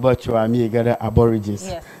basago ba chwa mi gada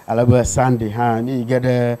Aborigines alaba Sunday ha mi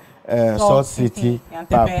gada Salt City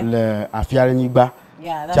pap le afiare nigba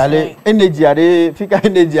Chale energy ade fika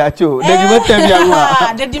energy acho de di metemi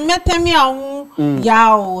anwa de di metemi anwu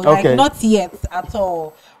yao, like not yet at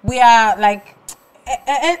all. We are like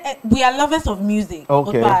we are lovers of music.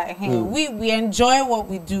 Okay. We enjoy what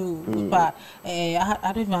we do. But I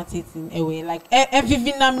don't even want it in a way like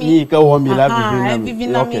everything me a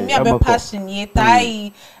passion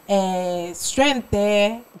strength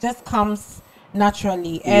there just comes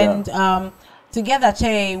naturally. And together,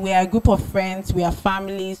 we are a group of friends, we are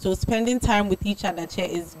family, so spending time with each other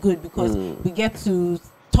is good because we get to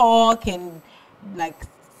talk and like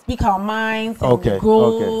speak our minds and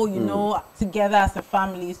grow, you know, together as a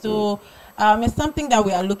family. So it's something that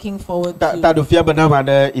we are looking forward to. That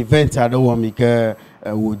the event I don't want to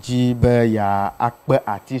Wujibe ya akpe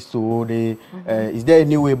artist is there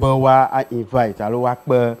any way I invite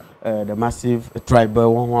the massive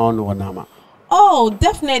tribal one? Oh,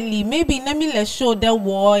 definitely. Maybe let's show the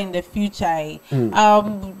war in the future.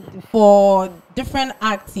 For different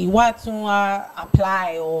acts, what to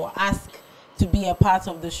apply or ask to be a part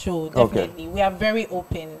of the show. Definitely, we are very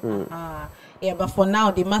open. Yeah, but for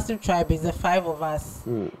now, the massive tribe is the 5 of us.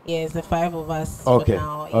 Yeah, it's the 5 of us. Okay, for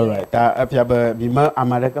now. All right. But learn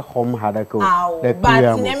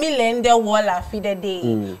the wall Fida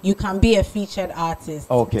Day. You can be a featured artist.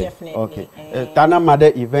 Okay, definitely. Okay. Tana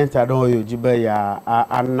mother event I don't you jibe ya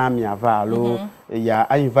anamia valo. Yeah,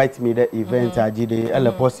 I invite me the event ajide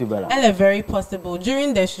possible. Very possible.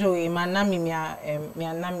 During the show, manami mi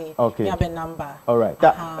okay. Mi number. All right.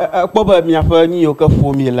 Boba mi afa ni yoka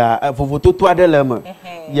formula vovoto to adelema.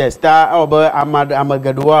 Yes, ta oba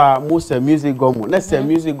amagadwa musa music gomo. Na se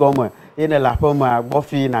music gomo. Ina la fama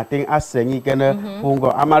bofi na thing asenyi kena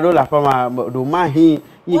pongo amado la fama do mahi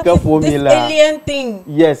yika formula. This alien thing.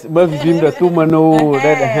 Yes, but between the two mano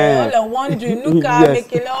that all wondering nuka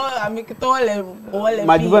make it all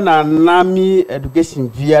Majibana nami education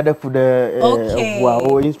via the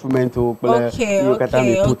kude instrumental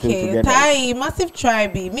okay. Tai massive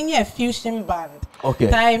tribe me a fusion band. Okay.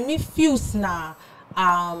 Tai me fuse na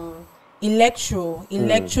electro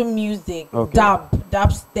music,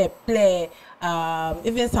 dub step play,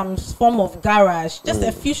 even some form of garage, just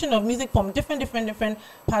a fusion of music from different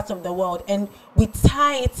parts of the world, and we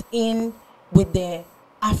tie it in with the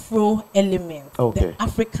Afro element, the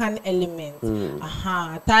African element.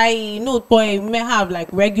 Tai no boy may have like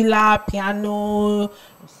regular piano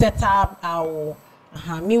setup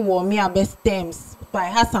me best stems, but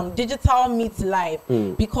it has some digital meets live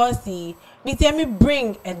because me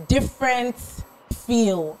bring a different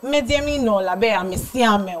feel. Me no labe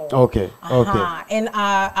amesiame. Okay. And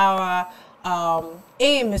our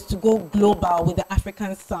aim is to go global with the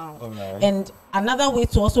African sound. And another way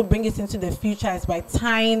to also bring it into the future is by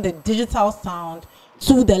tying the digital sound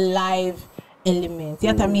to the live elements.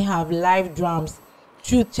 Yet me have live drums.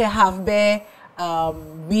 Truth have be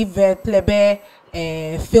reverb, plebe,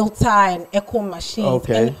 filter and echo machines.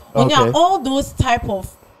 And all those type of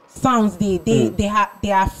sounds they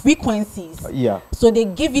are frequencies. So they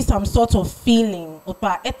give you some sort of feeling.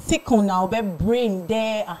 Ethical now be brain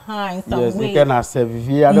there in some way. Yes,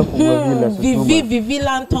 Vivi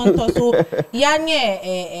lantonto so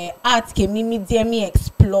yanye art ke me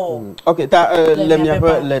explore. Okay, let me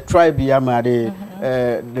have le tribe yamade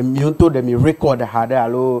the mionto de me record had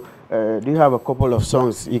allo. Do you have a couple of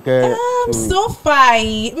songs? So far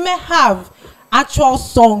may have actual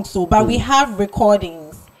songs but we have recordings.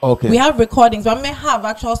 We have recordings, but may have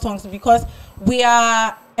actual songs because we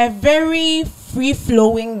are a very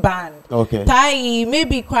free-flowing band. Tai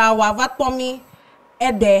maybe crowd wavatomi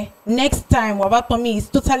next time wavatomi is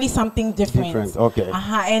totally something different.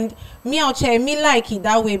 And me like it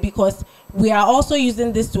that way because we are also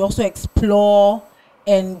using this to also explore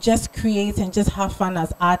and just create and just have fun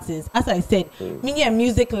as artists. As I said, me a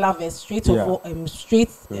music lover straight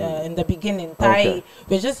in the beginning.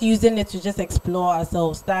 We're just using it to just explore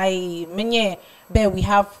ourselves. We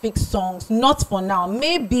have fixed songs, not for now.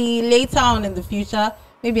 Maybe later on in the future,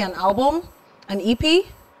 maybe an album, an EP.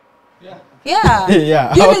 Yeah. Do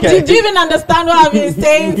you even understand what I've been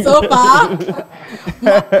saying so far?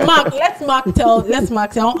 Mark, let's Mark tell. I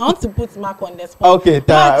want to put Mark on the spot. Okay,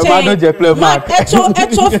 Mark. Echo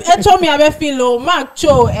me abe filo. Mark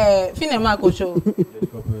cho fine Mark cho.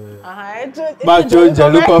 Mark cho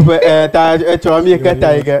look up echo me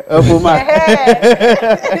kata Mark.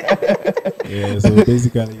 Yeah, so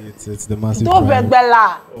basically it's the massive. Do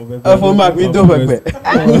begbela. Mark we do begbe.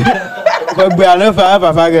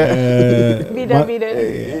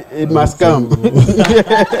 It must come.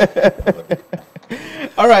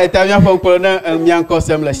 All right. right, I'm your phone young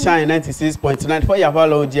custom le shine 96.9 for your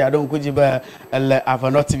follow ji adon kujiba le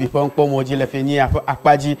avano TV phone pomoji le feni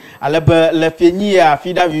akpaji alebe le feni a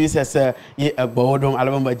Fida Vivisese ye agbodon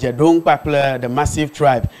alebe jedon paple the massive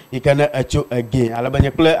tribe you can acho again alebe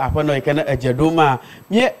nyekle apono you can jedoma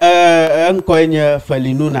me enkoenye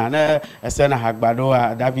falinuna na esena hagbado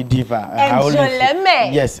David Diva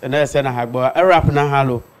yes na esena hagbo rap na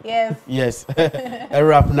halo. Yes. A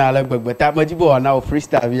rap na like but that majibo now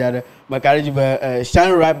freestyle via the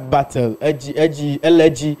shine rap battle edgy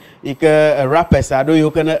ika rappers ado you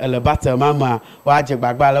can a battle mama waje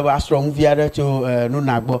bagbala wa strong via the to no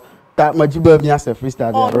nagbo that majibo me as a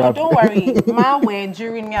freestyle no, don't worry ma when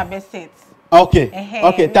during me abeset. Okay.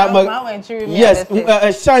 That yes.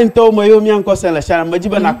 Shine to my yomi anko sell shine.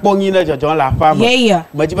 Majiba na pongi na jojon la fama. Yeah.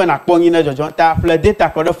 Majiba na pongi na jojon. Ta fle data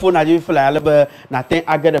ko the phone aji fle alebe na ten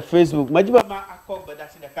aga the Facebook. Majiba ma akok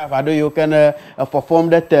bedasi the cover. Do you can perform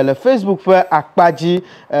the tele Facebook for akpaji.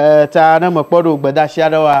 Ta na makpodo bedasi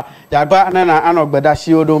adawa. Jagba na anok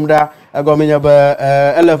bedasi odomda. Agomenya be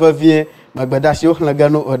eleve vie. Magbedasi o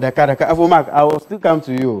lagano o the karaka. Mark, I will still come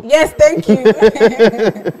to you. Yes, thank you.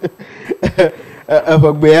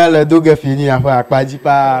 All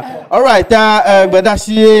right,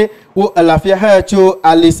 Gbedasi wo alafia ha cho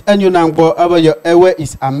Alice Enyonangbo aba your ewe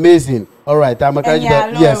is amazing. All right,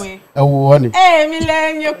 yes.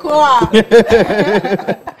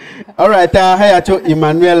 All right, ha cho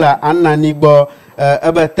Emmanuela Ananigbo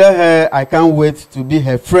tell her I can't wait to be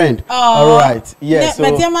her friend. All right. Yes. So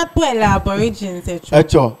Aborigines.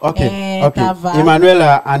 Okay.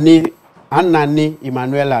 Emmanuela Anani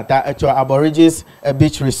Emmanuela that Aborigines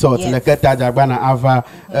beach resort leketa Jagbana ava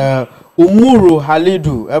Umuru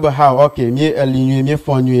Halidu how okay me elinwe me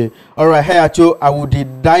fonwe. All right, hey acho I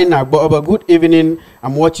would dine but good evening.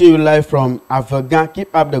 I'm watching you live from Avagan.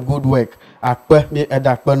 Keep up the good work. Akpe me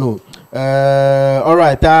edakpano. All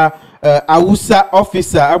right, Awusa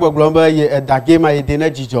officer agboglomba ye dagema ye dena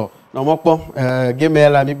jijo. No mokpo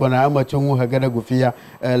gemela mi bona amachungu hagada gufia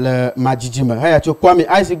le majijima. Hey acho Kwame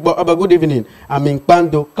Isaac good evening. I'm in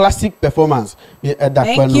Pando classic performance.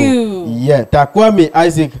 Thank you. Yeah, ta Kwame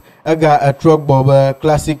Isaac aga a truck bob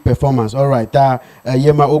classic performance. All right,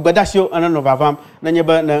 yema ogbadasho ananovavam na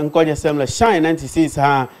nyeba na nkonye semle shine 96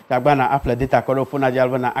 ha tagbana apple data kodo fona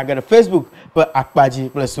jalva na aga Facebook per akpaji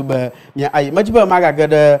plus sube nya ai majiba maga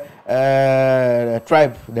gada the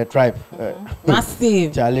tribe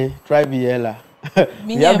massive Charlie tribe yela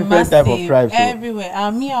we have different type of tribes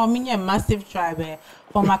everywhere me a massive tribe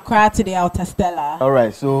from Accra to the Outer Stella. All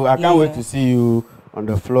right, so I can't wait to see you on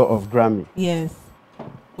the floor of Grammy. Yes.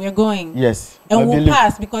 We're going. Yes. And we'll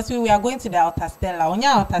pass because we are going to the Outer Stella. On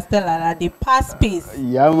your Outer Stella, the pass space.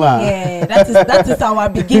 Yeah, man. Yeah, that is our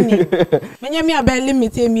beginning. Me a be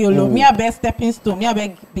limit me alone. Me a be stepping stone. Me a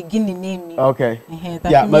be beginning name. Okay.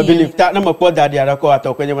 Yeah, I believe that number code that the other call at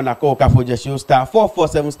when you na call Kafo just star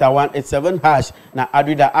 447 star 187 hash na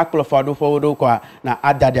adida aklo fado forward kwa na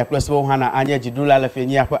adda dia plus 100 anya jidula le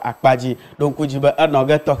fenyi akpaji don kujiba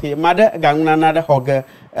anoga toki made gangna na de hoge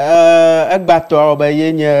egbato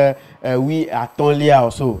obayenye we atonlia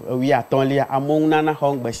also we atonlia among nana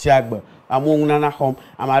hong besiagbe among nana home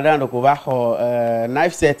amadan ko va ho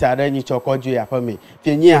knife set ada nyi chokoju ya for me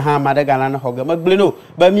fenyi ha madaga na hoge magleno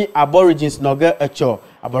ba mi aborigines noga echo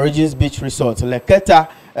aborigines beach resort le keta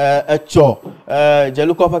echo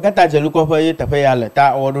jelukofa keta jelukofa ye tape ya le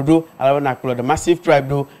ta ododo alana klo the massive tribe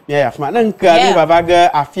do me ya fama na nka ni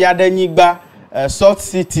babaga afiada nyigba Salt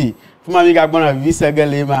City fuma mi gagbona visa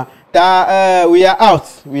gelema ta we are out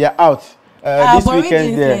this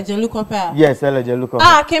weekend there. Yes,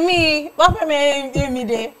 Jelukopa. Kemi, what me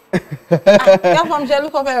de? You're from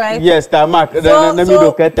Jelukopa, right? Yes, Tamak. Let me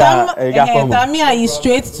look at Tamia is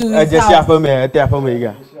straight to just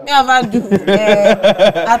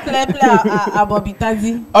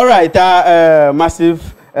me. All right,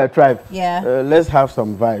 massive tribe. Yeah. Let's have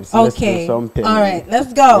some vibes. Okay. Let's do something. All right,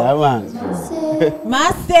 let's go. Yeah, man.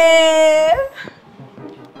 Massive.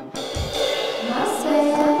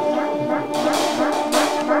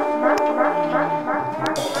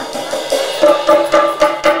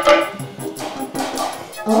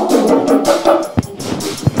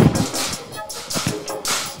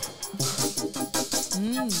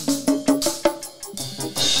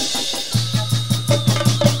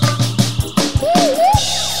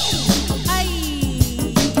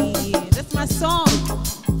 That's my song.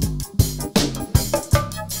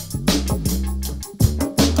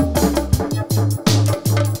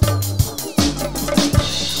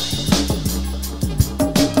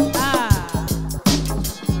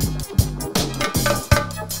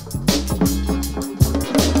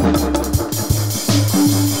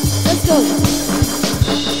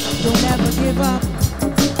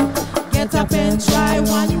 up and try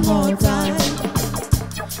one more time.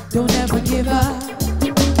 Don't ever give up.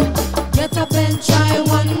 Get up and try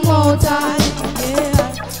one more time.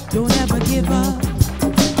 Yeah, don't ever give up.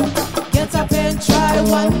 Get up and try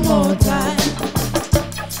one more time.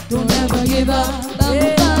 Don't ever give up.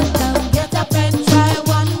 Yeah. Get up and try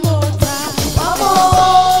one more time. One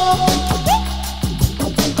more.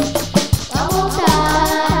 One more time.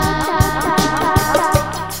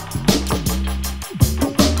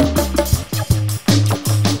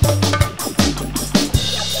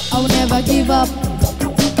 I'll never give up.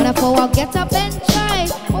 When I fall, I'll get up and try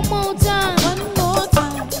one more time. One more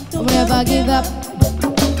time. I'll never give up.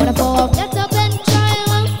 When I fall, I'll get up and try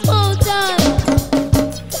one more time.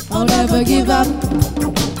 I'll never give up.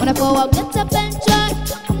 When I fall, I'll get up and try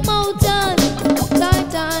one more time.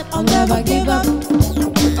 Time. I'll never give up.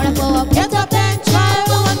 When I fall, I'll get up and try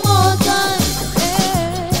one more time.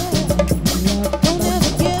 Don't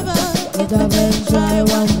ever give up. Get up and try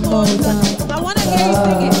one more time. I wanna hear you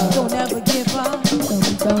sing it. Don't ever give up.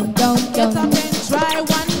 Don't Get up and try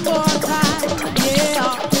one more time. Yeah,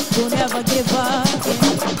 don't ever give up.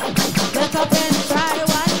 Yeah. Get up and try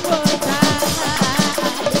one more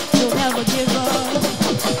time. Don't ever give up.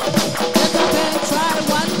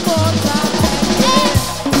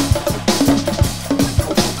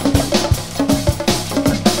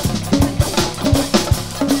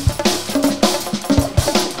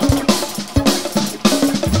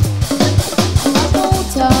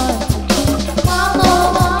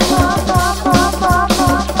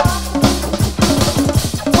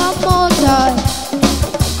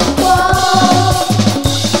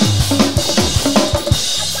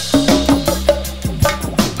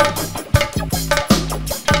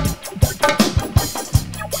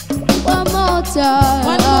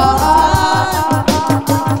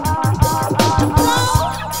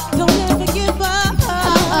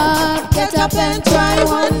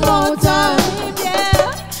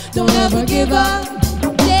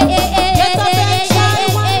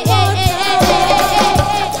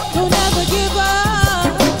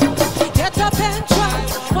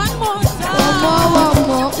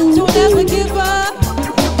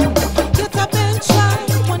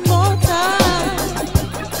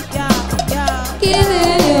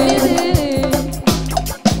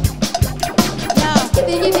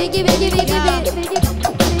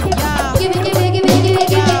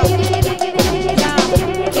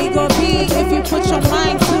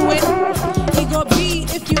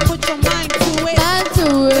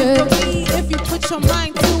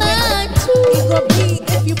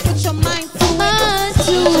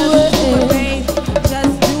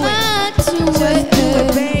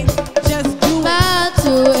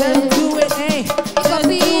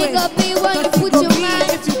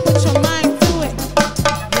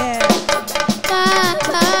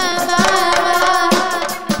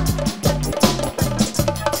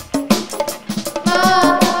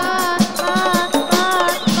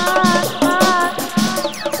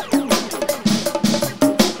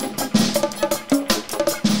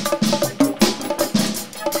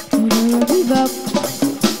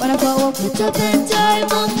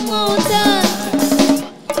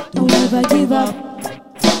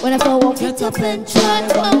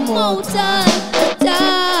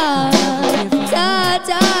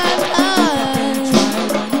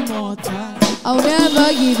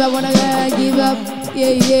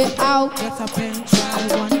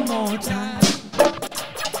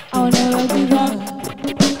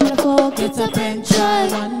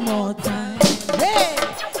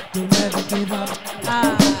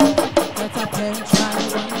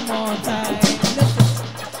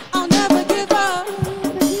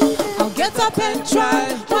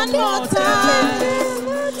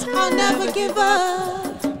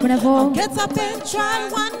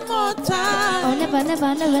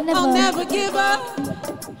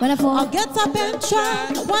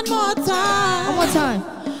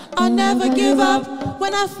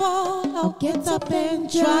 Get up and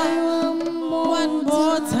try one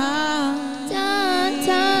more time.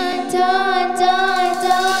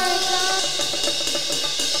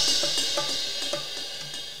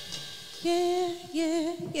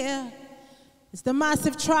 Yeah. It's the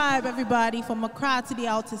massive tribe, everybody, from Accra to the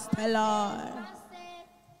Outer Stellar.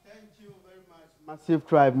 Massive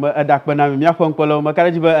tribe, dakbana mi afonkolo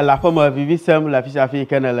makarajiba la fama vivisem la ficha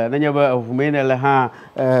africaine la nanyaba vumene la ha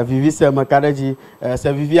vivisem makaraji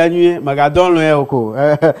se vivianu magadon lo eko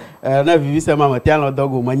na vivisem amatian lo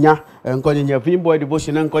dogo manya nkonye nya Vimboy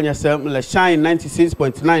devotion nkonye sem la shine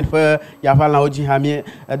 96.9 fa ya fa la oji hami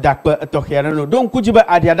dakpa tokhera no donc kujiba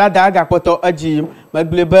adiada daga poto aji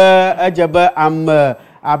magleba ajaba am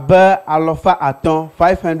abe alofa aton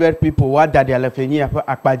 500 people wa dadi alefenyi afa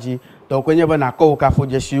akpaji to kwenye ba na ko ka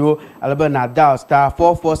fojeshiwo alaba na dial star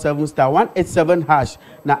 447 star 187 hash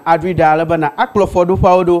na adrida alaba na aklofodo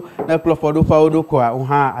faudo na aklofodo faudo ko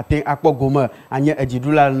ha atin akpogoma anye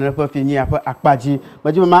ajidula na fenyi afa akpaji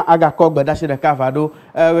majiba ma aga ko gbadashi de kafado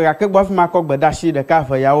ga ke gbof ma ko gbadashi de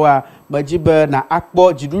kafa yawa majiba na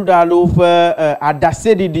akpo jidula lo fa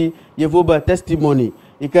adasedidi yevoba testimony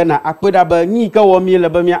ikena akpeda ba ni ka wo mi le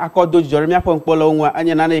ba mi akodo jore mi afon polo nwa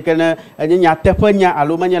anya na ikena anya nya tefanya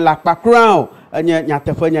alo manya lakpa crown anya nya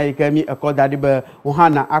tefanya ikemi akoda de ba wo ha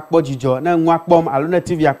na akpo jijo na nwa akpom alo na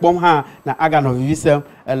tv akpom ha na aga no vivise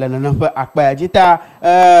ele na fa akpa ajita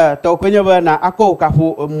to kwenye ba na akko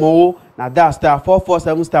kafu mo na da star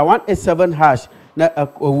 447 star 187 hash na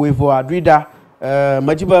wevo adrida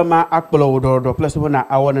majiba ma akplo do plus na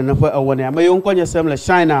awon na fa awon ya mayon konye semle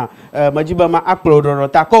shine majiba ma akplo do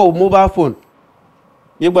ta ko mobile phone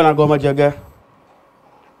yegba na go majaga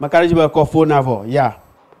makarijiba ko phone avo ya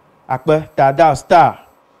akpe ta da star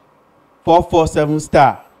 447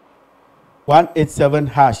 star 187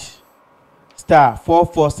 hash star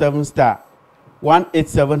 447 star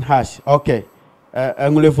 187 hash okay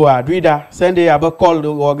ngulefo adrida send ya ba call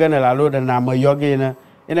do organela lo na mayoge na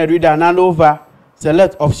ina adrida na over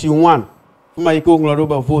select option 1. Fuma iko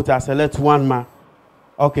ngloba vote select 1 ma.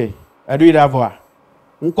 Okay. Read avoir.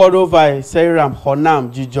 Nkodo vai seram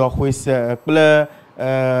honam jijo kwes ple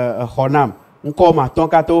honam. Nkoma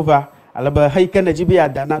tonka tova alaba haika na jibi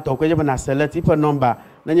adana to kweje na select ipa number.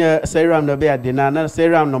 Nanya seram no be adina na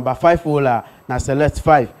seram number 5 ola na select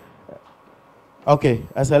 5. Okay.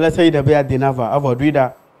 Select ida be adina va avo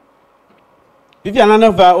reader. Bibi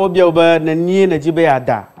anana va obia oba na nie na jibe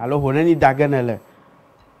ada. Alo honani daganele.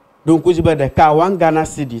 Donc kujiba de ka wan Ghana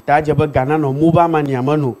city ta jaba Ghana no mobile money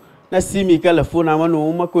amanu na simi kala phone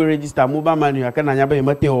amanu ma ko register mobile money aka na nyaba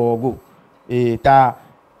mate ogo ta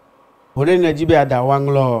hore na jibe ada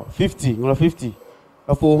wanglo 50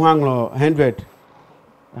 afo wanglo 100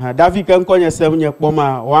 davi kan konya 7 nye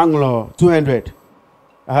kpoma wanglo 200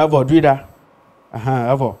 avo drida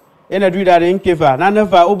avo ena drida de nkeva na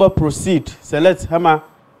never over proceed select hama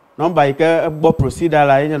number ika bo proceed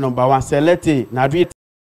ala ina number 1 select na drida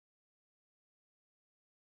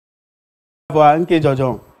nke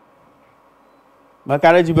jojo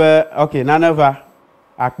makare jibe okay na never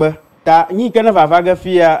akpe ta nyi kana vavaga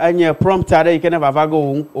fia anya prompt are ikana vavaga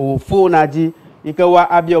o phone aji ikawa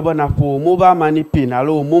abia oba na po mobile money pin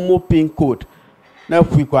alo momo pin code na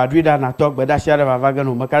fui kwa adrida na talk beda share vavaga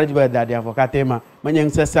no makare jibe dadi avocate ma manya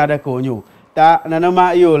nsesada ka onyo ta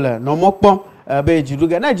nanama yole no mokpom be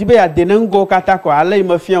jiduga na jibe ya denengo kata kwa ale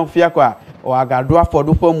mafia kwa o agado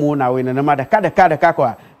afodo famu na we nanama de kada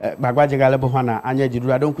kwa gbagbaje gale bo hana anya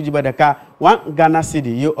jidura don kujiba de ka wan Ghana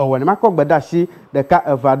city yo owone makogbeda shi de ka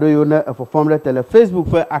evado yo na perform le tele Facebook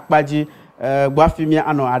fe akpaji gbafimia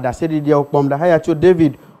ano ada city dia okpom da haya cho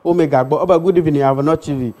David Omega gbo oba good evening have not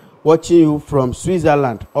TV watching you from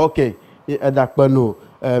Switzerland okay edakpano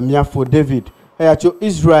miafo David haya cho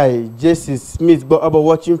Israel Jesse Smith gbo oba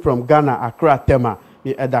watching from Ghana Accra Tema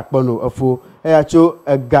edakpano afo haya cho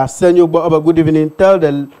gasenyo gbo oba good evening tell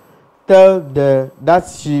the that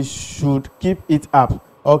she should keep it up.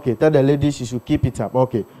 Okay, tell the lady she should keep it up.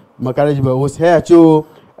 Okay. Makarijiba was here to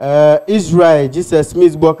Israel Jesus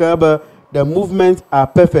Smith Boka the movements are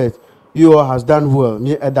perfect. You all has done well.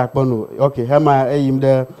 Me edakbono. Okay, Hema aim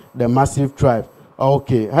the massive tribe.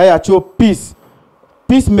 Okay. Here to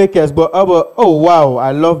peacemakers but oh wow,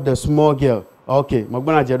 I love the small girl. Okay,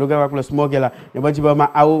 magbona jedoga wakle small girl. Nyabajiba ma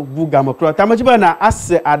au buga makro. Tamajiba na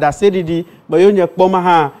ase ada sedidi bayonye kpoma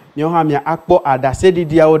ha nyoha mia akpo ada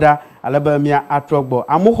sedidi aoda alaba mia atrogbo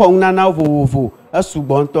amuho nana vovovo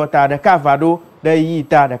asugbo nto ta de kavado de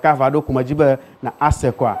yita de kavado kumajiba na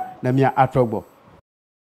ase kwa na mia atrogbo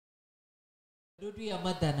dodu ya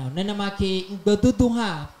madana nana make ngbedudu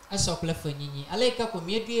ha asokle fanyinyi aleka ko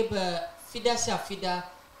miedue ba fida sha fida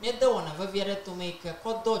meda wona vaviere to make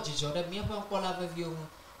kodo jijore mi pa nkola vavio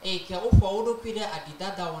hu ke ofo wodo kwida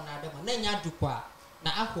adidada wona de na nya dukwa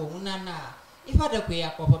na aho nana ifada kwe ya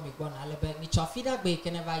papa migona alebe ni chafida gbe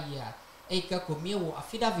keneva ya eka komie wo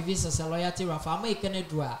Fida Vivisese loyalty rafa ma ekene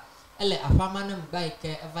dua ele afama na mba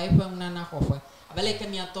eke vibe nana hofo abele ke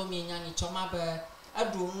mi atomi nya ni choma be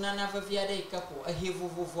adu nana vavia de eka ko ahevu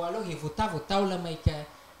vovo alo hevu tavo taula ma eke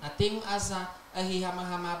na ting aza ahi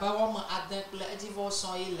hama ba wo ma adeple divorce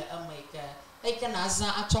ile ama eke na aza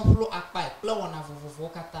achoplo akpa plo wona vovo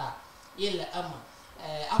kata ile ama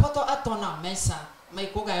apoto atona mesa my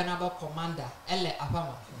koga yana ba commander ele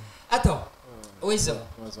apama ato oizo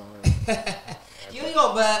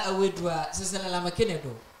yo ba awedua sesela la makene do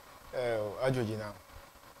ajoji na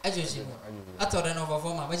Ajoji. Atore no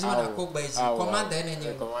performer, but you na ko gba eji. Commander na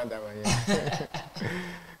nyi. Commander man.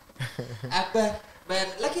 Akpa, ben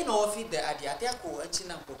lucky no fit the ati ako anchi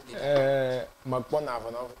na ko play. Makpon na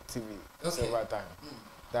for TV several time.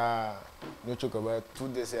 Da no choke about 2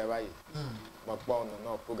 days away. Makpon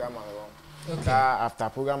no program along. After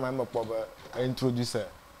program I'm up introducer.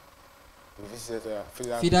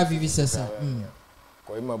 Fida Vivisese.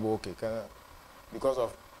 Ko ima bo okay because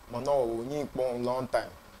of no we need long time.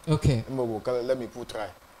 Okay. Let me put try.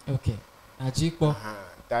 Okay. Ajikpo.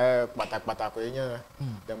 Da pata ko yen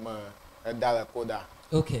dem dala koda.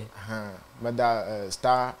 Okay. Mada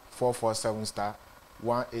star 447 star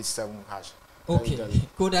 187 hash. Okay.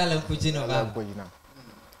 Koda la kujino ba.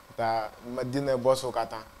 Da madina boss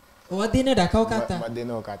okata. Wadina da kaukata.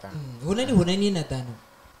 Madina okata. Hunani na tano.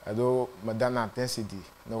 Ado madana 10 CD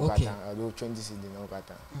no okata. Ado 20 CD no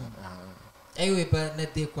okata. Ewe ba na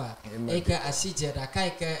de kwa. Eka asije da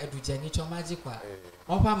kaika edujani chomaji kwa.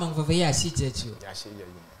 Opa mangove ya asije ju. Ya asije.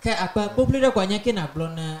 Ka akpa popular kwa nyake na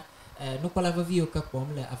blona nukola vavio ka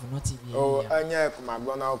pomle Avono TV. Oh anya kuma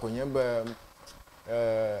blona ko nyemba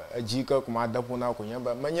ajika kuma dapo na ko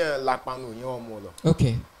nyemba manya lapanu nyomo lo.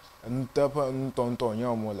 Okay. Ntapa ntonto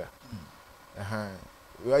nyomo lo.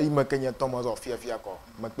 Wa ima kenya tomo zo fia ko.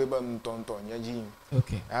 Makpeba ntonto nyaji.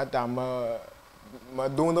 Okay. Ata ma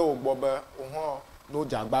donda ogboba oho no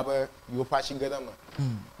jagba ba yo pashi gada ma.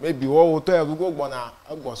 Maybe wo to e rugo gbona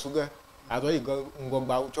agbosuga. Ado igo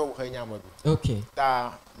ngogba ucho ho nya madu. Okay.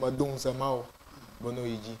 Ta ma don sama o bono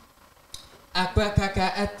yiji. Akpa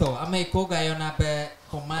kaka eto ameko ga yona be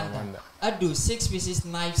commander. Ado 6 pieces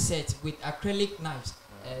knife set with acrylic knives.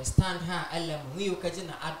 Stand ha elam wi okaji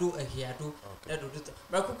na ado ahiado. Ado duto.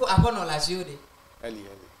 Brakuko apono la jiode. Ali.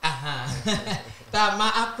 Aha. Ta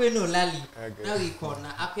ma akweno lali. Na wi ko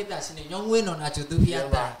na akweda sine nyonwe no na jodo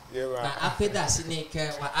hiata. Na akweda sine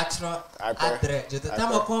ke wa atro adre jodo. Ta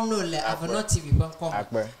ma kom no le Avono TV pon kom.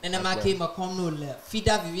 Na ma ke ma kom no le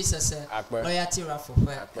Fida Vivisese loyalty raffle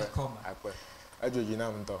for kom. Ajoji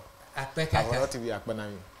na mto. Akpe kaka. Avono TV akpe na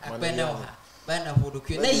mi. Akpe na ha. Ba na hodo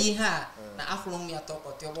kwe. Na yi ha na afro mi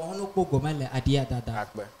atokoti obo hono pogo male adia dada.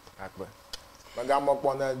 Akpe. Magamo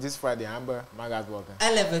pona this Friday amber magazwoka.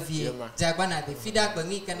 Elevavie. Jagwana de Fida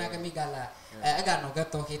gbangi kana kamigala. Aga no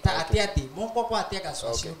gato hita atiati. Mon popo atiaka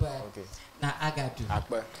so super. Na agadu.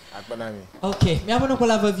 Akpe na mi. Okay, mi abono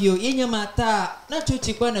kola vavio. Yenye mata na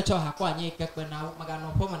chuchi kwa na cho hakwa nye kekwe na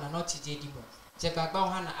magano poma na no tije dimo. Jagba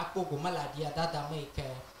ha na apogo mala dia dada make.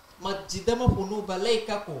 Majidemo punu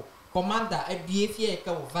baleka ko. Commander edie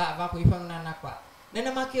ka va ko ifang na kwa.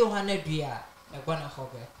 Nena make o hana dua. Egwana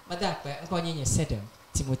hoge. Madakpe nkonyenye sedem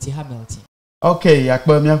Timothy Hamilton. Okay,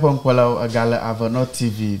 akpa mi akwa nkwala agala Avono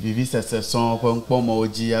TV Vivisese son kwa nkpomo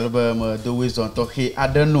oji alba ma do wezon to he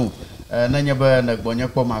adenu na nyeba na gbonye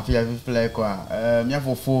kpo mafia fifle kwa mi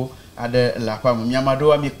afofo ade la kwa mi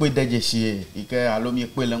amado mi pe dejeshie ike alo mi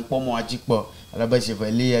pe le nkpomo ajipo alaba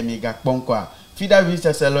chevalier mi ga kpon kwa Fida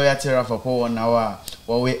Vivisese loyalty raffle for 1 hour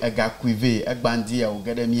we aga quive egbandi ya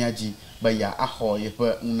ogede mi aji ba ya aho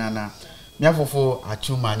yepe nana mi afofo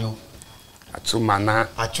achumanyo Achumana.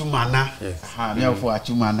 Yes. Ha, mi afofo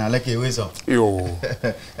achumana leke wezo. Yo.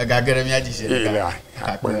 Aga gere mi aji se.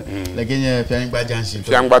 Akpe. Leke nye fiangba jansi.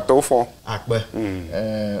 Fiangba tofo. Akpe.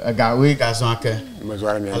 Aga we ka son ake.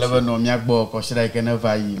 Mezwara mi. Alebe no mi agbo ko shira ike na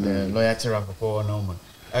va yi le loyalty raffle ko no mo.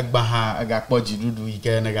 Agba ha aga kpoji dudu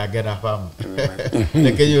ike na ga gera fam.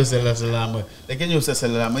 Leke yo selasela. Leke yo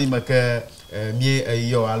selasela ma imake mi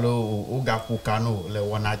yo alo o ga ku kanu le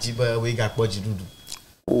wonaji ba we ga kpoji dudu.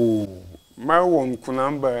 Oh. Ma won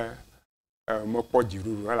kunamba mo kpoji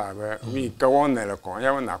dudu ala ba mi ka won na le kon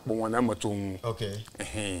ya na kpo won na mo tun. Okay.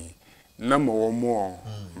 Na mo wo mo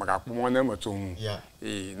ma ga kpo won na mo tun.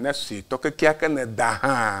 Na si to ke kia ka na da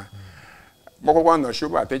ha. Mo ko na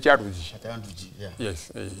shuba te charuji.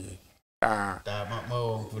 Yes.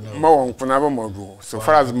 Ma won kunamba mo go. So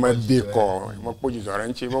far as ma de ko mo kpoji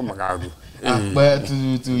zoranchi bo ma ga do. Akpa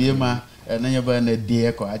tu yema na nyeba na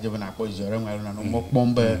de ko aje na kpoji zoran na no mo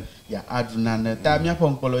pombe ya aduna na ta mi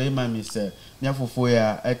afon kpolo yema mi se mi afofo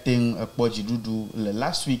ya etin kpoji dudu le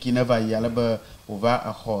last week never ya leba over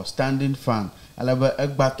a horse standing fan alaba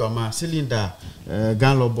egbato ma cylinder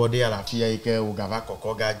ganlo body ala fia ike ugava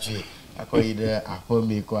kokko gaji akoide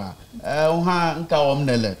apome kwa ha nka wom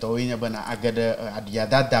nele to nyeba na agade adia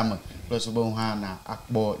dadam plus bo ha na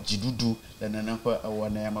akpo jidudu le nana fa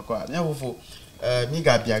wona ya makwa mi afofo mi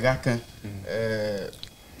ga biaga kan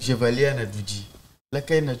chevalier na duji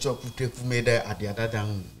leke na chop tefu mede adiada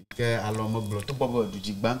dan ke alomo glo to bobo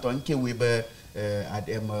duji gbanto nke we be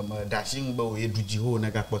adem dashing bo we duji ho na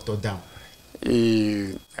ga poto dam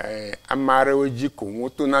amare oji ko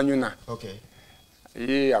moto na nyuna. Okay.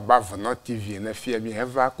 Above not TV na fie bi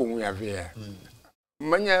eva ko mu ya ve.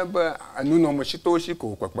 Manya ba anu no mo shito shi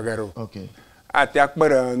ko kwakpagaro. Okay. Ati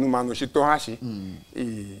akpara nu ma no shito ha shi.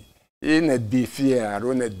 Na di fie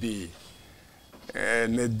aro na di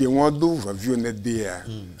won do view na di a.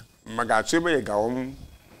 Maga tsebe ga won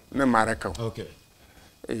na maraka. Okay.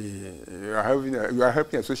 You are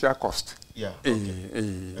helping a social cost. Yeah.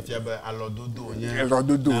 If you have a lot of do, yeah.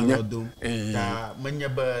 Many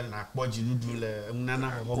na kwaji nudule, nana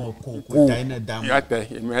homo ko dine dam.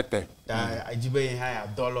 Yate. I jibe high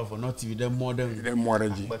 $1 for not TV more than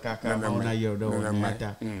bakaka na year do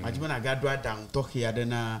matter. Ajibana gadwa down talk here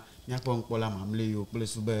then nyakon kola mamle yo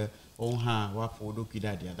place ube onha wa fodo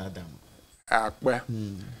kida dia dadam. Akpa.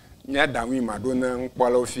 Nya dawi madona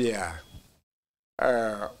nkwala ofia.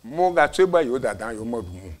 Mo ga tweba yo dadan yo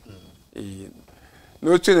madumu.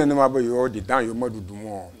 No tune no mabo yo di dan yo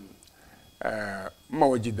madudumu. Ma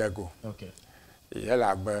waji dago. Okay.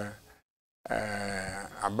 Yela ba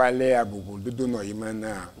abale abubu dudu no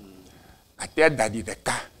yimana. Ate dadi de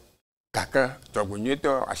kaka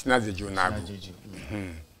togunyeto asina zeju na abu.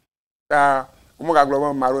 Ta mo ga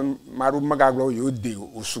glo maru maga glo yo de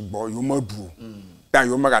osugbo yo madu. Dan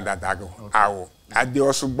yo maga dadago. Awo. Ade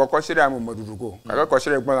osugbo ko sire amu madudugo. Kaka ko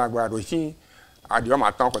sire gbon agba ro hin. Ade o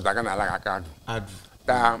ma tan ko daga na la ka adu.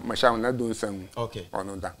 Ta masha na do nsan. Okay.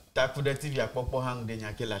 Onu da. Ta Fuda TV akpopo hang de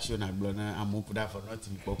nyake la show na glo na amu Fuda for not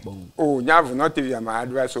TV popo. Oh, nya for not TV ma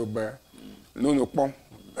advice oba. No pon.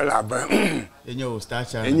 La ba. Enyo Star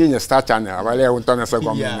Channel. Enyo Star Channel. Abale won ton se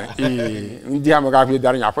go me. Ndi am ga fi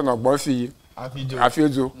dar nya fo no gbo fi.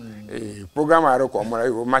 Afiojo. Program aro ko mo ra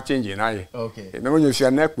ma change na ye. Okay. Na mo nyo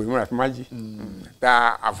fi na pe mo ra fi maji.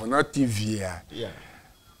 Ta Avono TV a. Yeah.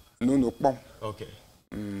 No pon. Okay.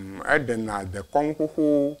 Eden na de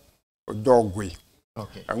konhuhu dogwe.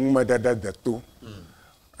 Okay. Anuma dada de to.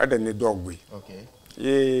 Eden ni dogwe. Okay.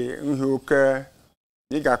 Ye nhuka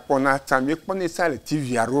ni ga pona tam ye pona sale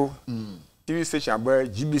TV aro. TV station ba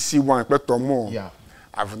GBC 1 pe to mo. Yeah.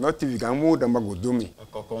 Avono TV ga mo da magodomi.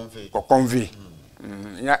 Kokonve.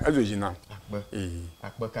 Ya azojina.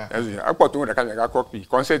 Akbaka. Azo akpoto mo da ka ga copy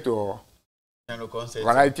concert o.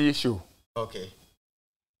 Variety show. Okay.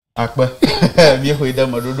 Akba mi ho ida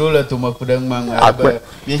madudo la to mapudang mang akba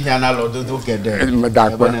mi nyana lo do gede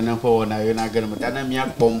bana na ko na yo na gele mata mi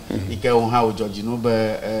akpom ike on ha o George no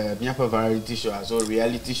be mi afa variety show so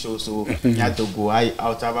reality show so nya to go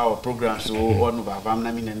out of our program so on baba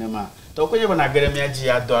na mi nenema to ko nyeba na gele mi agi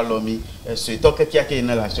ado alo mi so to ke kia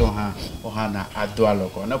na la so ha o ha na ado alo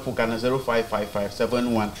ko na puka na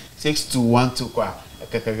 0555716212 kwa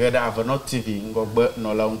kakagada Avono TV ngogbe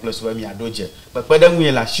no la plus ba mi adoje pepeda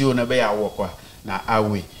nwie la show na be ya wo kwa na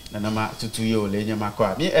awe na ma tutu ye ole nyama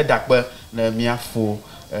kwa mi edakpe na mi afo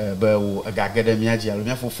be wo agagada mi aji alo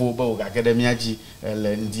mi afofo be wo agagada mi aji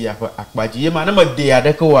le ndi akpaji ye ma na ma de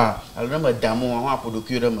adeke wa alo na ma damu ho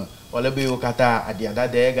apodokio de ma wala be wo kata adiada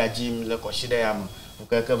de gaji le koshide ya ma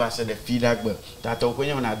ukeke va se de feedback ta to ko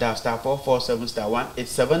nyama na da star 447 star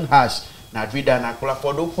 187 hash na dwida na kula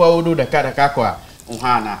podo podo de kada kwa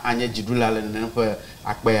uhana anya jidula le npe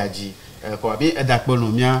akpayaji ko bi edakpo no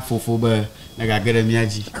mia fofo be na gagere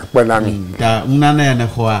miaji akpana mi ta unana ya na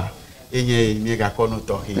ho a enye mi ga kono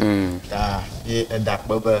tohi ta bi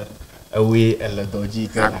edakpo be ewe eledoji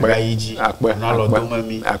ka akpayaji na lo do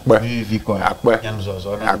mami vi ko yan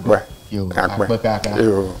zozo na yo akpa ka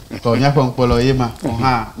yo to nya fon polo yema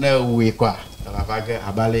ha na ewe kwa ba vaga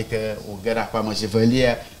abale ke o gera kwa mo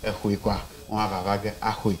chevalier ewe kwa on va vaga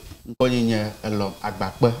ahoy nkonye elom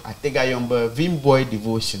agbakpe atega yombe Vimboy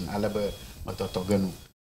devotion alabe matotogenu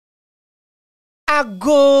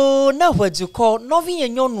ago na waduko novinye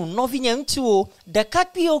nyonu novinye ntuo de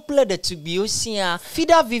kakpio ple de tugbio sia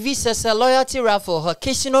Fida Vivisese loyalty raffle her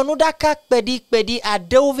kishino no daka kpedi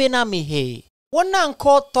adove na mihe wona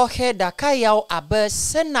nko tohe daka yaw abe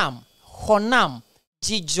senam honam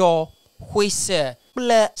jijo huise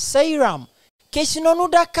ple seiram Keshino no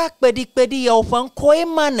daka kpedi ya ofan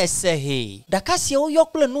koema nesehe. Daka si o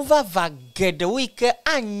yokple nuva va gede wike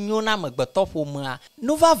anyo na megbetofo ma.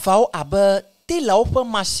 Nuva va abe te la ofe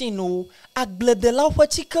machine agblede la ofe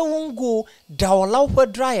chike wongo, da la ofe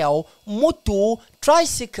dryer, moto,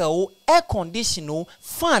 tricycle, air conditioner,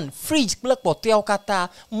 fan, fridge kple kpote kata,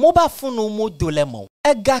 mobile phone mo dolemo.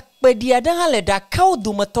 Ega kpedi adan le da kaw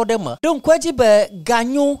do metode ma don kwaji be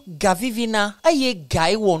ganyo gavivina aye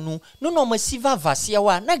gai wonu no no masiva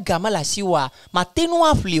vasiawa na gamala siwa matenu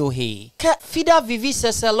aflio he ka Fida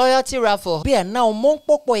Vivisese loyalty raffle be na o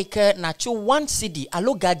monpopo ike na cho 1 cedi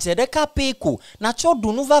alo gajede ka peko na cho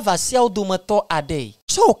dunu va vasia do meto ade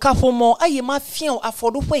cho kafomo aye ma fian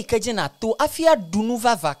afodo fo ikaje na to afia dunu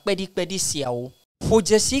vava kpedi siawo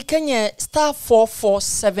fojesi kenye star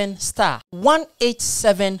 447 star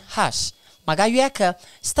 187 hash magayeka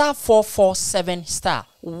star 447 star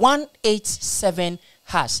 187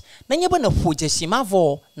 hash na nyebe na fojesi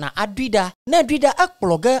mavo na adwida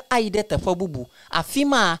akploga aide tefa bubu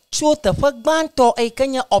afima cho tefa gbanto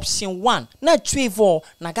ekenya option 1 na twevo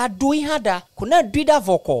na ga do ihada kuna adwida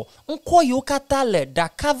voko nko yokata le da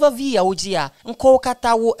cover via ojia nko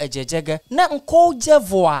kata wo ejejege na nko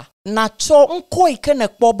jevoa na cho nko ikene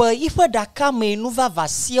kpoba ife daka menu vava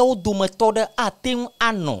siel dumetode atem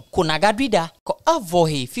ano kuna gadwida ko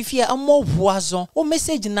avohe fifia amo vuazo o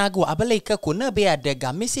message nago abeleka ko na be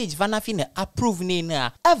adega message vana fi ne approve ni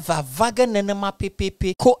na ava vaga nene ma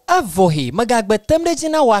ppp ko avohe magagbe temde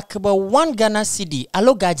jina wakba 1 Ghana cedi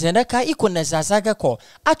alo gajenda ka ikone zazaga ko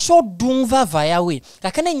acho dun vava yawe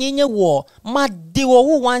kakane nyenye wo ma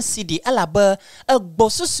dewo 1 cedi alaba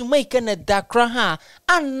egbosusu ma ikene dakra ha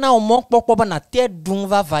anna omok pokpo na te dun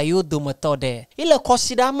vava yo do metode ile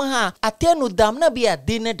kosida ma ha atenu dam na bia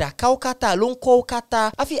dene da kaukata lonko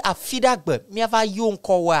kata afi afida gbe miava yo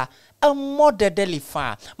nko wa a model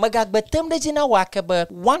fa magagbe temde jina wakebe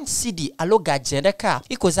 1 cedi alo gajendeka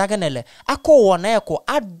ikozaganele ako wona eko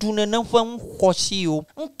adune na fam khoshiyo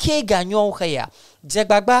nke ganyo khaya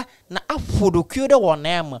jegbagba na afudu kyode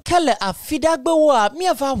wona am kale afida gbe wa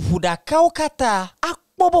miava vuda kaukata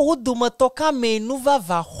bobo huduma toka menu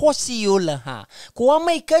vava hosi yola ha kwa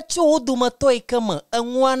maika chu huduma to ikama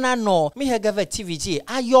anwana no mi hegava tvg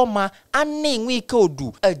ayoma ane nwi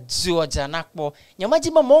kodu ajoja nakpo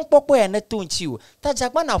nyamajima monkpopo ya na tonchiu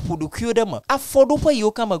tajagba na fudu kyode ma afodu fa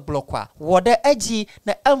yoka ma blokwa woda aji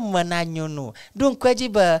na amma na nyono don kwaji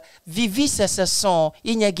ba Vivisese son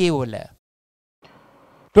inyage wala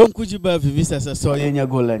Tom kujiba Vivisese so yenya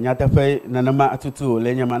gola nyata fe nanama atutu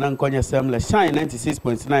le nyama na nkonya sem le shine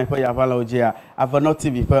 96.9 fa ya vala ojia Avano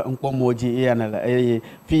TV fa nkpomoji ya na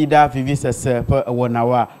Fida Vivisese fa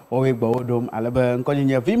wonawa owegba odom alaba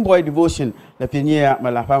nkonya Vimboy Devotion le pinia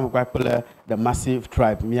malafa mkwakula the Massive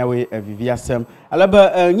Tribe miawe Vivisese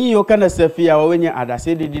alaba nyi yokana sefia wawenya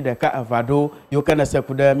adase didi de ka avado yokana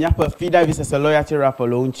sekuda miapa Fida Vivisese loyalty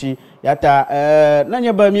raffle onchi yata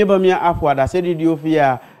nanya ba mia afu adase didi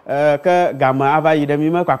ofia ka gama ava yide mi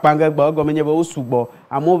ma kwakpanga gbo go menye bo sugbo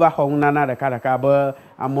amova hona na de ka ba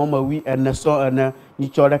amoma wi ene so ene ni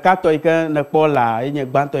chode ka to ike na pola enye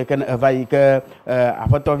gbanto ike na ava ike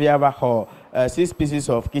afotovia ba ho 6 pieces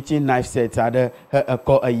of kitchen knife sets ade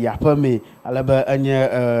ko ayapa me alaba enye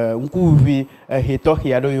nkuvi heto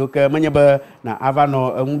hia do yoke menye ba na ava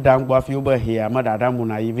no ndangbo afi oba hia ma dada mu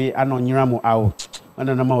na yivi ano nyira mu awo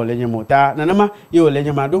ana nama olenye mota na nama yo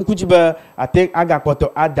olenye ma don kujiba atek aga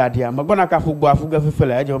kpoto adadia magbona ka fugbo afuga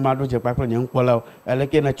fefele aje ma do je papro nyen kpola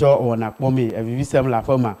eleke na cho wona kpomi Vivisese la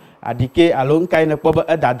fama adike alon kai na kpoba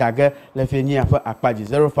adadaga le feni afa akpaji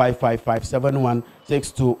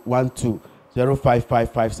 0555716212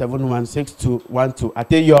 0555716212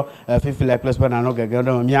 ateyo fefele plus bana no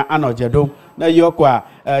gagando mia anojedom na yo kwa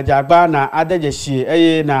jagba na adeje shi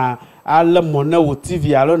eye na alamo na wo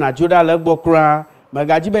TV alo na joda le gbokra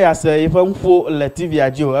magajibe ya se ifamfo le TV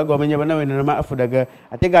ajo agomenye bana we na afudaga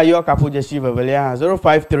atega yo kapo je shiva velia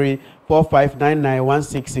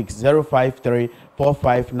 0534599166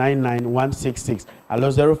 0534599166 alo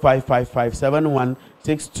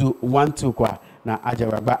 0555716212 kwa na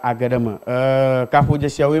ajagba agadama kapo je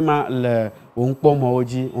shawema le wonkpomo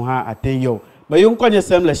oji oha ateyo mayonkonye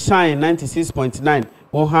sem le shine 96.9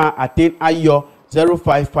 oha aten ayo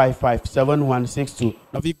 05557162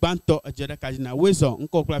 Novi Banto Ajeda Kajina Wezo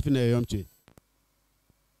Nko Klafina Yomche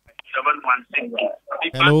 716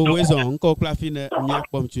 Hello Wezo Nko Klafina Nyak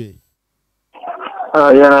Bomche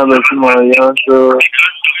Yana Besimo Yanso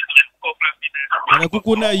Ana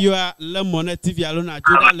kukuna yua le mona TV alona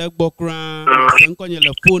Ajeda le gbokran Senko nye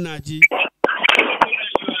le phone aji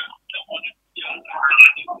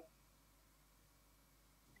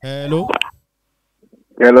Hello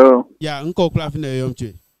Hello. Yeah, Nko Klafina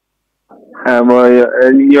Yomche.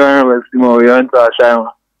 Yana Besimo Yanso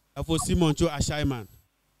Ashaiman. Afo Simon Cho Ashaiman.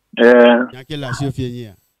 Yeah. Yake la chef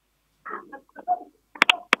yenye.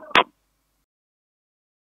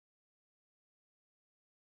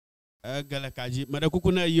 Galakaji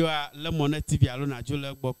madakukuna yua le mona TV alona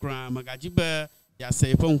jole gbokran magaji be ya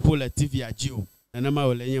se fon fo le TV ajio. Nanama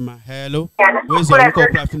olenye ma. Hello. Wezo Nko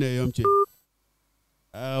Klafina Yomche.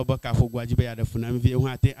 Baka fogwaji be ya da funa mvi hu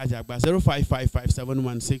ate ajagba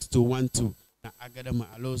 0555716212 na agadama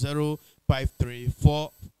alo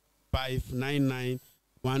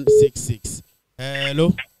 0534599166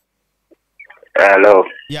 hello Hello.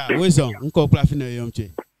 Yeah, where's on? Uncle Plafina Yomche.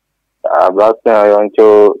 Blackstone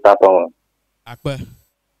Yoncho Tapon. Akpa.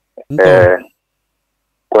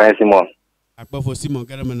 Kwen Simon. Akpa for Simon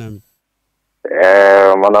Garamanami.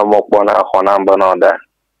 Mana Mokbona Honam Bononda.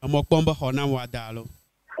 A Mokbomba Honam Wadalo.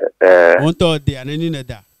 One thought they are in a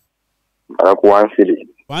da. One city.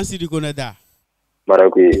 One city gonna da.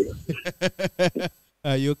 Marakui.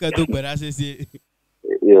 You can do better, I say.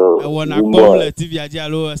 I want to call the TV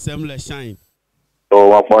Ajalo assembly shine. Oh,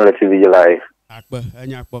 one point the TV live. Akpa,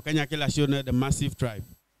 and Yakpo, can you kill a show the massive tribe?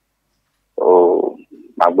 Oh,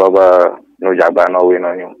 my brother, no job, no win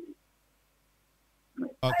on you.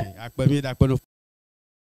 Okay, Akpa, me that kind of.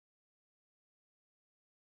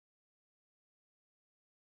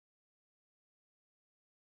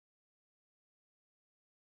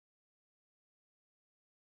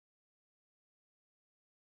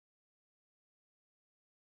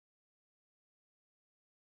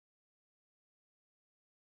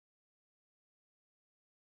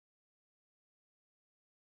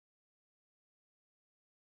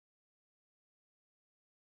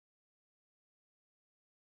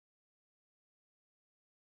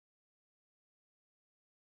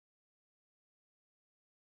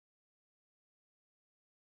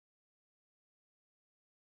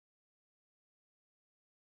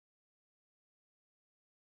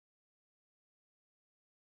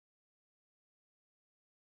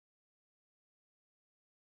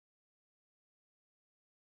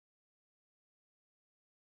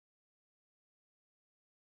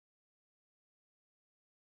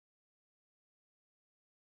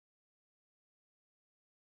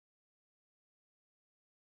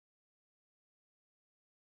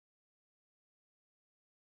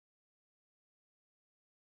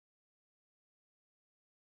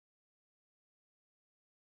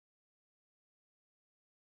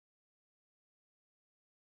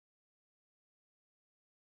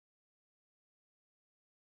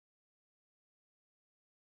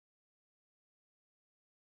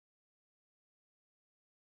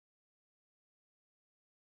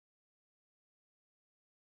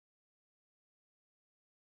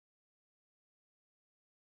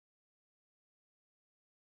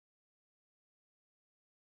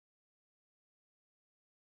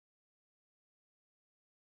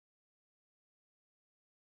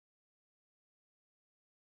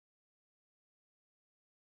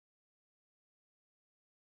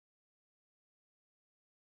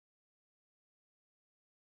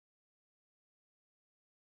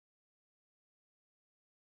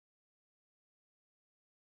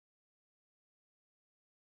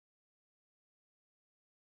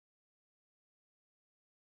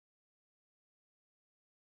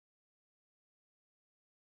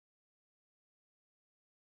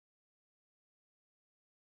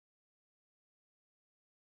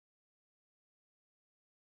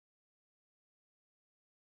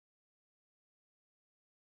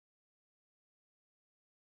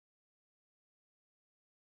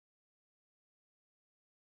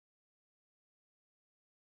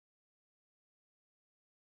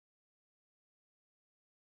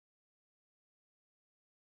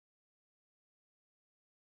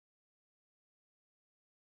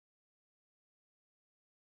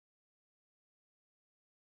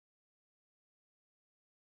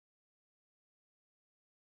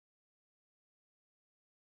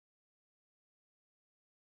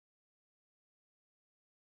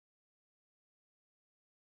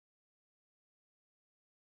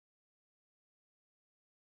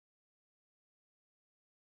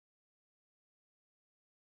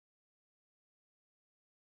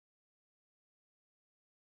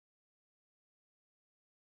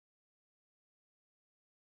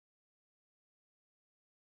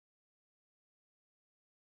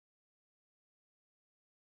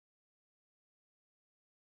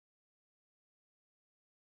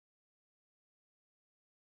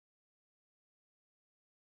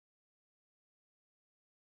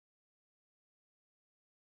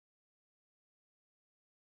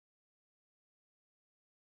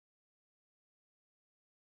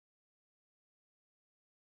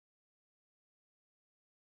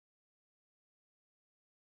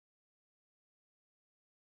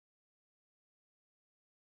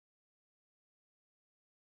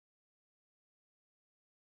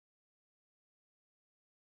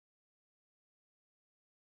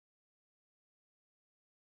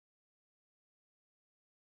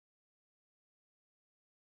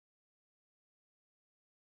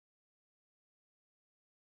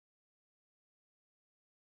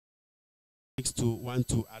 To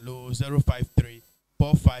 12 allo 053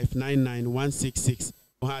 4599 166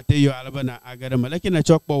 Oha te yo alabana agara malaki na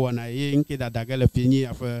chokpo wana ye inki da dagala fini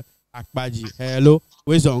afa Akpaji. Hello.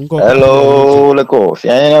 Wezo nko. Hello, leko.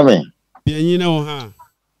 Fianya me. Bienina o ha.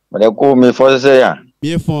 Leko me fo se ya.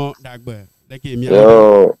 Me fo dagbe. Leki mi.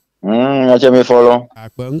 Yo. Acha me follow.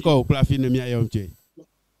 Akpa nko kula fi na mi ayomche.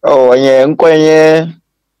 Oh, enye nko enye.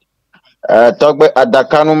 Togbe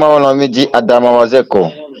adakanu ma wala mi ji adama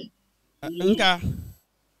wazeko. Nka.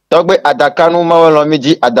 Togbe adakanu ma wala mi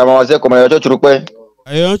ji adama wazeko ma yo churukpe.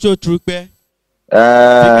 Ayo churukpe.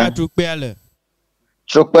 Fika churukpe ale.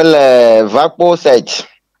 Churukpe le vapo set.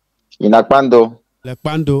 Inakpando. Le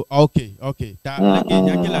pando. Okay. Ta leki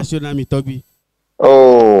nyake la shona mi tobi.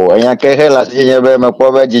 Oh, enye ke la sinye be me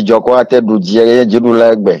po be jijoko ate du je jidu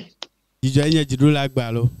legbe. Jijo enye jidu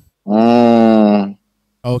lagba lo.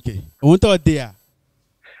 Okay. On to dia.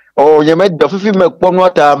 Oh, you made the fifi me pono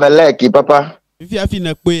ta me like papa. Fifi afi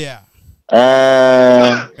na pe ya.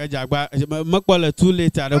 Kajagba makpo le too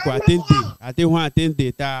late are ko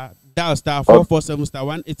attend ta dial star 447 star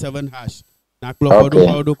 187 hash. Na clock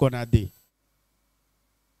odo ko na de.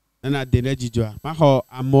 Na de na jijwa. Ma ho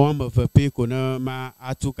amo ma fe pe ko na ma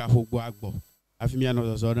atu ka fogbo agbo. Afi mi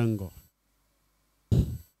ano zo ngo.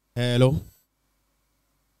 Hello.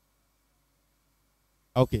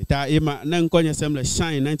 Okay, ta ima na nkonye semle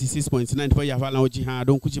shine 96.9 for ya vala oji ha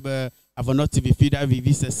don kuchi be Avono TV Fida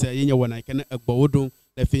Vivisese yenye wana kene egbo wodon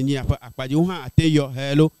le fini afa akpaji hu ha ateyo.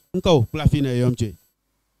 Hello nko kula fi na yomche.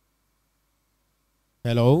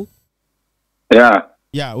 Hello.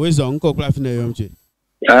 Yeah, wezo nko kula fi na yomche.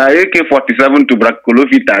 AK-47 to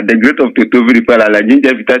Brakolofita, the great of Totovi Repel, la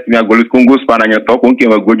Ginger Vitas Mia Golis Congo Spania, talk on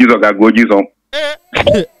Kima Gojis or Gagojis on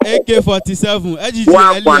AK-47,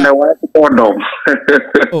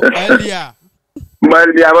 Elia.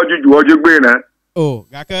 Malia, what you been? Oh,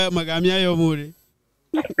 Gaka Magamia Yomuri.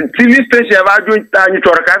 TV station about you, Tiny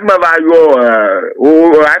Torcasma,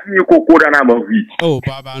 oh, I think you could put a number of it. Oh,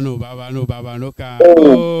 Baba no.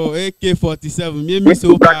 Oh, AK-47, me so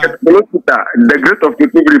the great of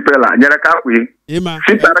Totovi Repel, Yarakawi. Yema.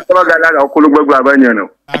 Sit at a Galaga or Kuluba.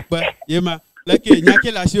 Akpa, Yema. Leke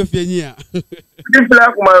nyake la show fenya. If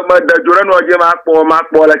black my the Jorano Jema for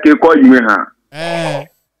Mark Bola ke call you ha.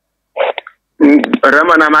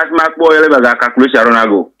 Ramana Mark Bola ga calculation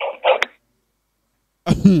ronago.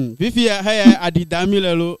 Vivi haya adi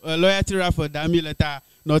damile lo loyalty raffle damile ta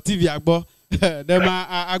no TV agbo. Dem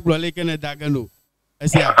agbo leke na dagano.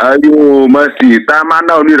 Esia. Ayo mercy ta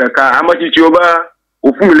mana oni reka amachichi oba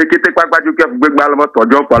ofu leke te papa ju ke gbegba lo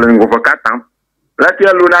tojo palo ngo for katam. Lati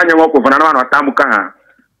ya luna nyamo ko fana na tamuka ha.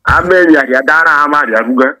 Amenya ya dana amari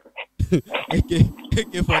aruga. Eke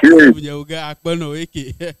 47 ya uga akpano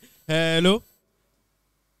eke. Hello.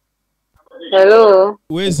 Hello.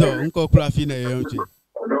 Wezo nko kula fi na yomche.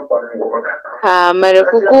 Mere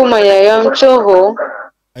kuku ma ya yomcho ho.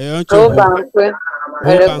 Ayoncho. Bankwe.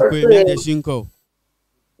 Bankwe mi de shinko.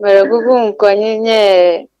 Mere kuku nko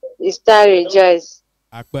nye Sister Rejoice.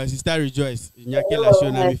 Akpa Sister Rejoice nyake la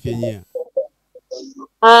show na mi fenya.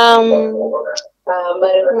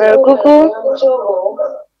 Mere kuku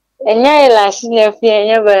enya ila sinye fi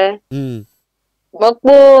enya ba.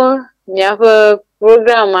 Makpo nyafa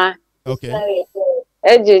programa. Okay.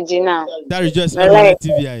 Ejojina. That Rejoice na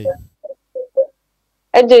TV ai.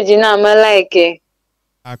 Ejojina ma like.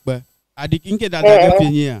 Akpa adikinke dada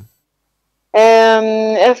fenya.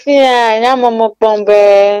 Efia nyama mo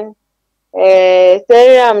pombe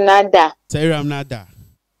serum nada.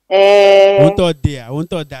 Won't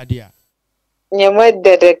dia. Nyama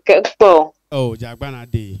dede kpo. Oh, jagba na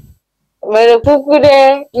de. Mere kuku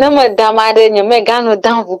de na madamade nyama gano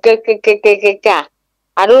danfu kekekekeka.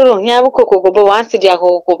 Adoro hia bukoko bo wansi dia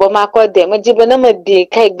kokoko bo makode majibe na made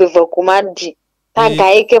kai gbevo kumadi.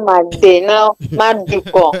 Taga ike made na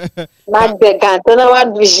maduko. Made ganto na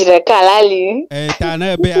wadujire kalali. Ta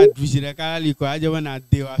na be adujire kalali ko aje wana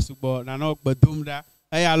de wasubo na no gbedumda.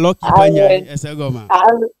 Aya lucky panya esegoma.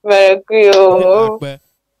 Mere kuyo.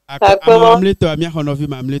 Akpa mamleto amia honovi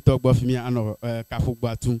mamleto gbo fi mi ano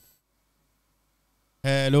kafugbatun.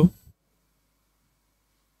 Hello.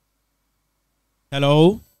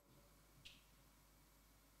 Hello.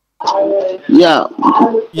 Yeah,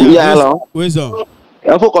 hello. Wezo.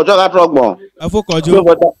 Afokojo ka trogbo. Afokojo.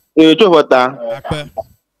 Chofota. Akpa.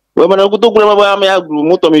 We mana kutu kule mabo am ya gru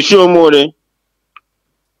moto mi show mo re.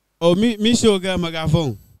 Oh, mi show ga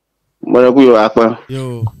magafon. Mana ku yo akpa.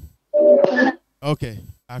 Yo. Okay.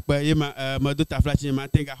 Akpa yema madu taflachi ma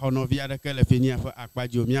tenga hono via de kele fini afa akpa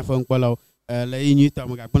jo mi afa nkola le yinyu ta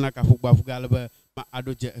mo ga pona ka fugba fuga le ma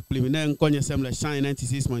adoje eklimine nkonye semle shine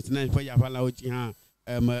 96.9 for ya fala oji ha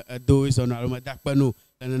ma do is on alma dakpa no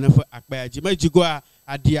na fa akpa ya ji ma jigo a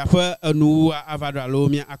adia fa anu avado alo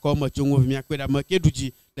mi akoma chungu mi akpeda ma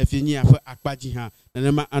keduji le fini afa akpaji ha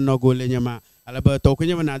nenema anogo le nyama alaba to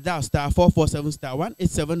kunyama na dial star 447 star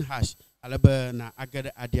 187 hash alaba na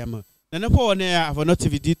agada adiama nenepo one ya avono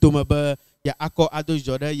TV di to maba ya akọ ado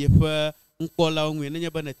joda ye fa nkpola onwe ne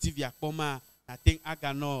nyaba na TV akpoma na think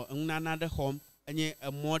aga no nana de home enye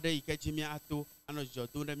mode ikejimi ato ano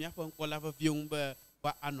jodo na mia fa nkpola fa viun ba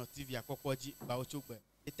wa ano TV akọkọji ba ochugbe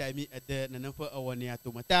itami ede nenepo awone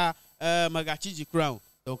ato mata magachi crown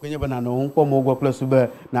to kwenye bana no nkpo mogwo plus be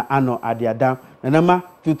na ano adiada nanama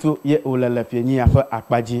tutu ye olele fienyi afa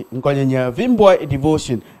akpaji nkonye Vimboy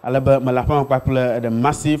Devotion alaba malafa papula the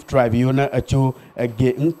massive tribune acho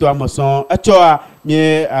age nto amoson acho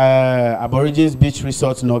mi Aborigines Beach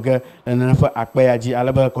Resort noge nanafa akpayaji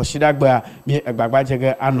alaba koshidagba mi agbagba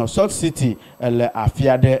jege ano Salt City le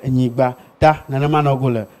afiade nyigba ta nanama no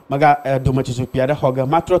gole maga domachisu piada hoga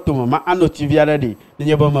matro tuma ma ano TV already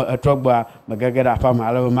nyeba ma trogba magagada fama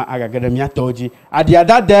alaba ma agagada miatoji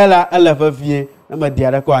adiada dela eleva vie na ma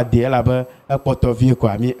diada ko adela ba poto vie ko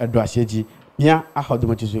ami edo asheji mia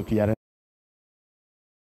ahodomachisu piada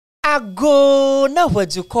ago na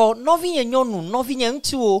wajuko novinye nyonu novinye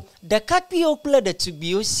ntuo de kakpio ple de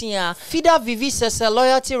tugbio sia Fida Vivisese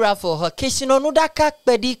loyalty raffle her kishino no daka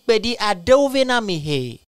kpedi adove na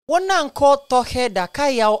mihe wona nko tohe daka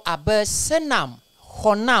yaw abe senam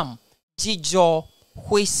honam jijo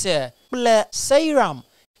huise ple seiram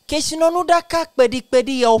kishino no daka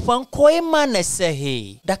kpedi yaw fanko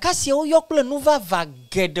emanesehe daka si o yokple nuva va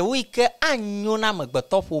gede wike anyo na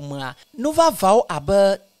magbetofo ma nuva va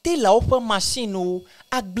abe te la ope machine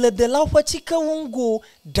agblede la ope chike wongo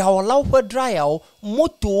daw la ope dryer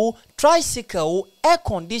moto tricycle air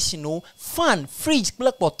conditioner fan fridge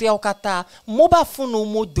plek potel kata mobile phone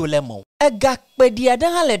mo dolemo ega kpedi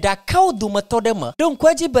adan le da kaw do metodema don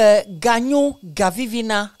kwaji be ganyo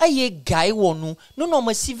gavivina aye gai wonu no no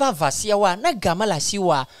masiva vasiawa na gamala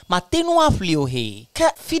siwa matenu aflio he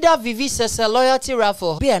ka Fida Vivisese loyalty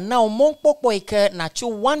raffle be na omonpopo ike na cho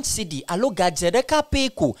 1 cd aloga jedeka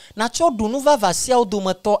peko na cho dunuva vasia do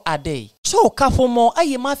meto ade cho kafomo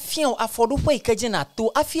aye ma fian afodo po ike na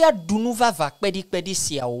to afia dunuva va kpedi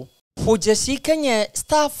siawo Fojesi Kenya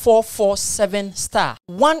star 447 star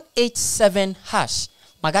 187 hash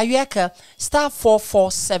magayaka star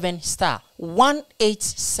 447 star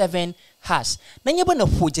 187 hash nanyeba na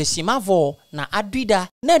fojesi mavo na adwida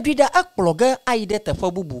akploga aide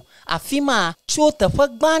tefa bubu afima cho tefa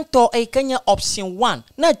gbanto e Kenya option 1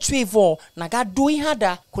 na twevo na ga doi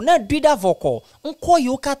hada kuna adwida voko nko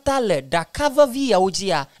yokata le da cover via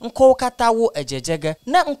ojia nko kata wo ejejege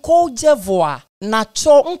na nko jevoa na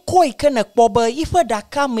cho nko ikene kpoba ife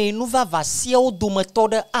daka menuva vasia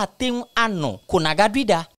odumetode atem ano kuna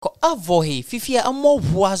gadwida ko avohe fifia amo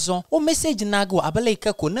vuazo o message nago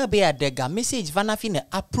abeleka ko na be adega message vanafi na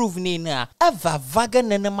approve ni na ava vaga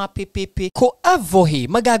nenema ppp ko avohe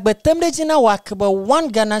magagbe temde jina wakba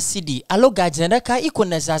 1 Ghana cedi aloga jendeka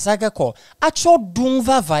ikona zazaga ko acho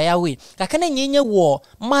dunva vayawe kakane nyenye wo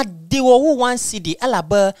madewo 1 cedi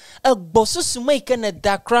alaba egbosusuma ikene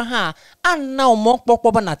dakra ha anna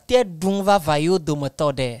mokpokpo na te dunva vayo do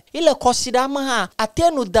metode ile kosida ma ha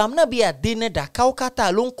atenu dam na bia dine da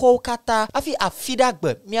kaukata lonko kata afi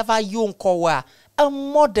afidagbe miava yonko wa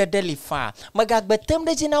model fa magagbe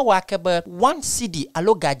temde jina wakebe 1 cd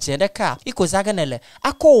aloga jedeka ikozaganele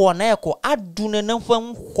ako wona eko adune na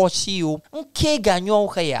fam khoshiyo nke ganyo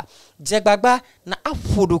khaya jegbagba na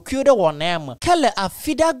afodo kyode wona em kele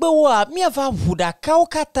afidagbe wa miava huda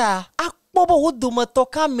kaukata bobo uduma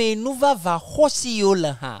toka menuva va hosi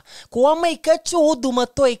la ha ko ma ikachu uduma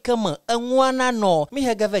to ikama anwana no mi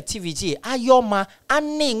hegave tvg ayoma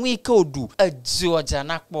anne nwi ka odu ajuoja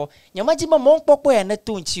nakpo nyamajima monpopo ya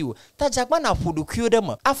netonchiu tajagba na fodu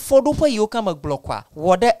kyodema afodu po yoka maglokwa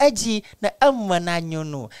woda aji na amana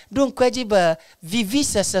nyono don kwaji ba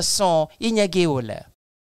Vivisese son inyage ole.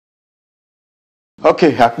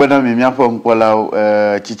 Okay, akpena mi miafo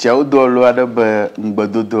nkpola chicha udolo adabe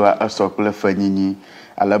ngbedodo asokle fanyinyi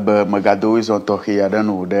alebe magado wizon tohi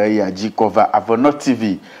adanu de ya ji cover Avono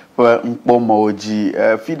TV for nkpomo oji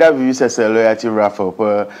Fida Vivisese loyalty raffle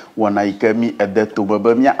for wona ikemi edeto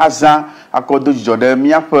bebe mia azan akodo jode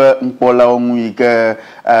mia for nkpola onwu ike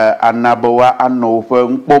anabowa ano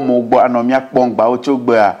for nkpomo ugbo ano mia kpongba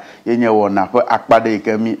ochogbe a yenye wona for akpade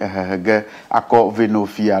ikemi hege akọ vino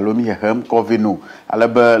fi alomi hem ko vino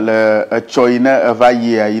alebe le choina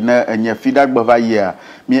avaye ina enye Fida gba vaye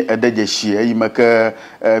mi edeje shie yimeke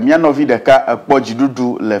mi anovi deka akpoji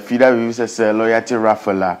dudu le Fida Vivisese loyalty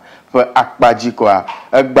raffle for akpaji kwa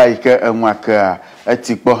egba ike enwaka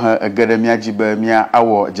etikpo ha egedemia jibe mia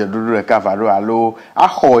awo jedudu deka varo alo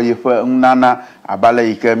ahoye for nana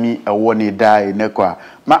abale ike mi ewoni dai ne kwa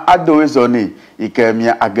ma ado ezoni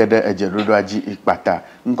ikemia agade ejedodo aji ikpata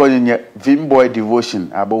nkonye Vimboy Devotion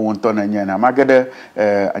abo wonto na nya na magade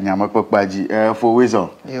anyamakpaji for wezo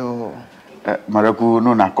yo maraku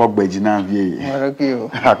no na kogbeji na vie maraku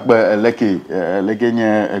yo akpa leke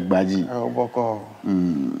nye egbaji oboko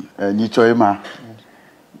nichoima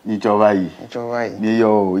nichowai ni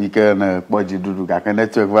yo ike na kpoji dudu ka kan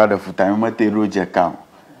network va da futa me te roje kan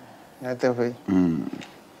na tefe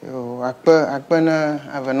yo akpa na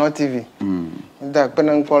Aveno TV da akpa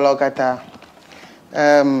na nkola kata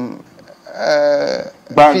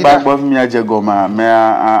Ba mi aje goma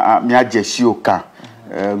mi aje sioka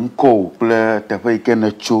nko ple tefe ike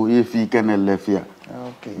na cho yefi ike na lefia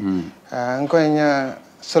okay nkonya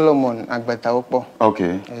Solomon agbata opo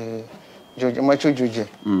okay Jojo macho Joje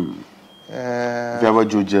Fiaba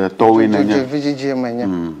Joje towe na nya Joje vijije manya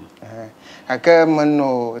aka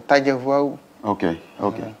mano tajewa okay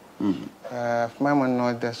mama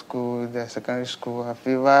no the school the secondary school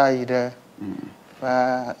afiva ida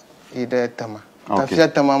fa ida tama tafia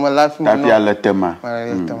tama ma lafi mano tafia la tama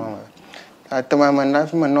tama ma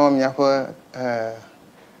lafi mano mi afa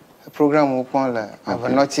programme upon la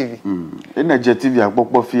Aveno TV ina je TV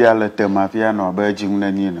akpokpo fia la tema fia no ba ji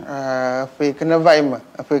na ni na fe kana vai ma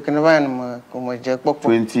ko mo je kpokpo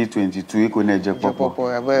 2022 ko na je kpokpo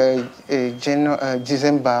ba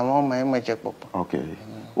December ma je kpokpo okay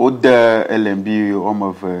o de LMB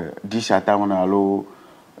of dishata mona lo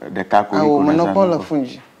de kako ko na mo la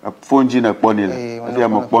funji na poni la fia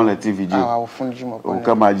mo pon la TV ji funji mo pon o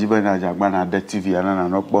kama ji ba na jagba na de TV ana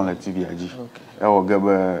na pon la TV aji o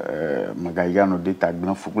gebe magaiga no data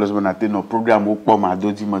gna fukles na te no program o pom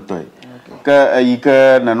adodi moto ka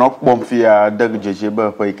yika na no pom fia dag jeje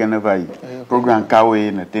ba fa yika na vai program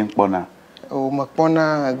kawe na te pona o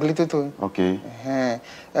makpona glito to okay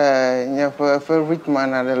nya favorite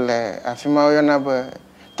man adele afima yo na ba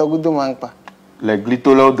togudo manpa le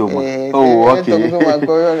glito lo do oh okay togudo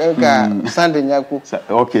manko yo ka sande nyaku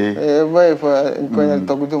okay ba fa konya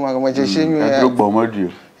togudo manko ma je shenu ya drogbo modio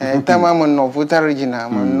tama mo no voter original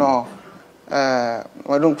mo no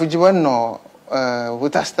wadon kujiba no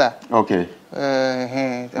voter star okay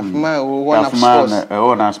afima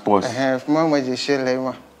one sports afima ma je shele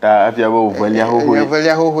ma ta afia bo valia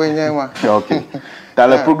ho nyama okay ta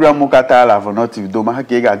le programme kata la Aveno TV do ma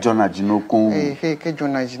ke ga John Ajinoko ke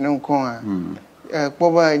John Ajinoko po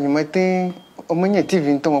ba nyimate o menye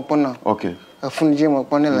TV nto mo pona okay afunje mo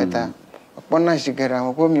pona leta pona shigera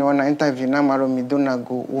mo po mi wana interview na maro mi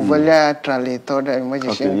donago o valia traletor da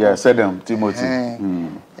imagine okay yeah said them Timothy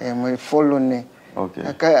mo follow ne okay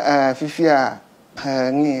aka fifia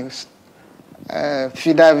ni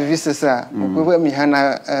Fida Vivisese ko mi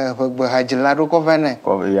hana bagba hajilaro ko vane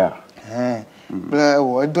ko yeah bla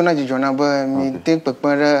wo dona jona ba mi te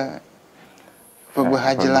pepara bagba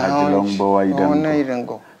hajila ona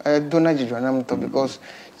irengo dona jona mto because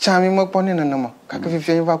chami mo pone na nama ka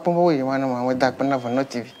fifia va pombo we wana ma da pa na Aveno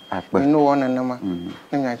TV mi no wona nama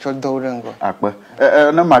na nya cho do rengo akpa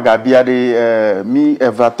na magabia de mi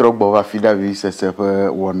eva trogbo va Fida Vivisese pe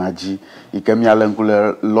wonaji ikemi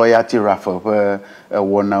alenkule loyalty raffle pe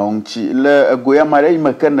wona onchi le goya mare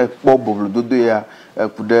imekene kpobo dodo ya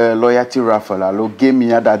kude loyalty raffle alo game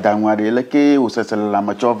ya dada nware le ke osesele la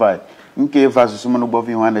machova nke va susumano gbo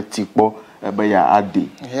fi wana tikpo ebe ya ade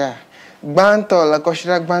yeah gbanto la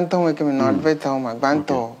koshira gbanto we kemi no advert ma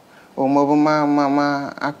gbanto o mo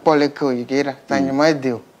ma akpole ko yigera tanya ma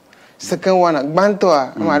deo second one gbanto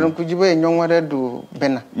ma don kujibe nyonware do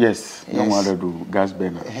bena yes nyonware do gas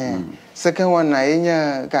burner second one na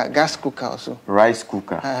enya gas cooker also rice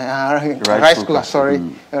cooker rice cooker sorry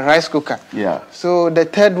rice cooker yeah so the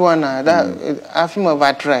third one that afima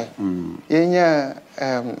va try enya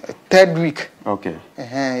third week okay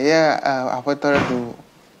yeah apotora do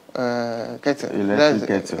kettle electric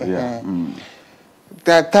kettle yeah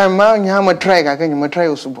that time ma nyama try ka nyama try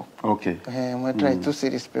usubo okay ma try 2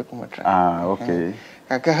 series pe ko ma try okay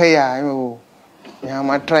ka haya yo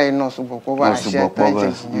nyama try no subo ko ba sha ta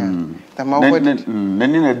ta ma ko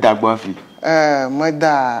nani na dagba fi ma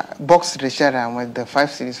da box reshara ma da 5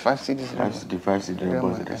 series 5 series box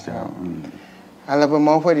reshara ala ba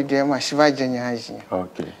ma ko di ma shiva janya haji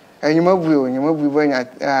okay nyama bu ba nya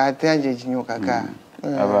atanje jinyo kaka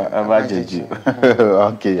aba jeji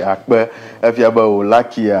okay akpe afia ba o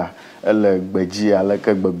lakia ele gbeji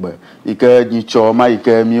aleke gbegbe ike nyicho ma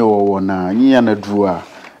ike mi wo na nya na drua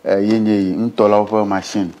yenye ntola of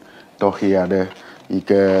machine to here de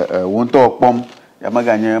ike wonto pom ya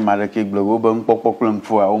maganye mareke globo be nkpokpoklo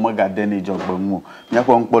mfu a o maga de ni jogbo mu nya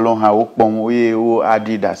ko nkpolo ha o pom oye o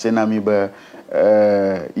adida se na mi be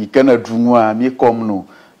ike na dunwu a mi kom no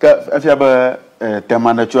ka afia ba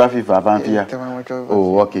tema na chua fi vavia.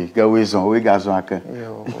 Oh, okay. Ga wezon, we gazon ake.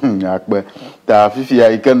 Akbe. Ta fifi ya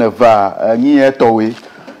ike ne va nyi etowe.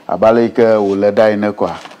 Abale ike o leda ine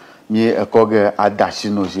kwa. Nyi ekoge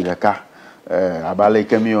adashino jireka. Abale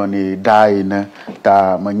ike mi oni da ine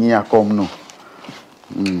ta manyi akom no.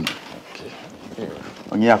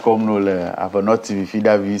 Onye akom no le Avenot TV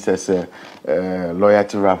Fida Vivisese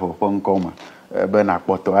loyalty raffle ponkoma be na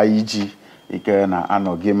kpoto ayiji ike na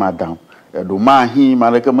anogi madam do mahi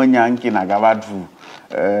maleke manya nki na gabadru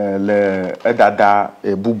le edada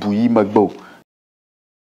ebubu yi magbo.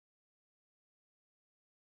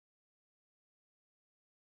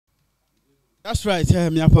 That's right.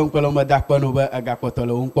 Mi apon kwelo ma dakpano ba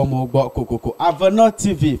agakotolo unkomo gbo kokoko. Avenot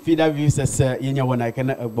TV Fida Vivisese yenya wona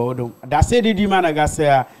ikene egbodo. Da se di mana ga se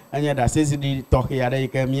anya da se di toki ya de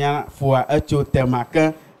ke mia fua echo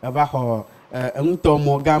temaka eva ho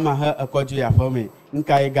ntomo gama ha akoju ya fome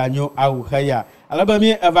nkai ganyo au haya. Alaba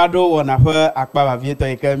mi evado wona fa akpa ba vieto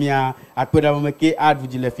ke mia akpeda mo ke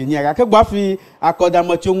advugile fini aga ke gbafi akoda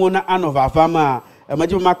mo chungu na anova fama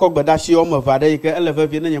maji mako gbada shi o mo vade ke eleve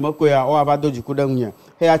vi na nyama ko ya o avado jikuda nya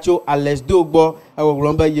he acho Alex Dogbo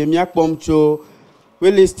awoglomba yemi akpomcho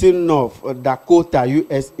we listing of Dakota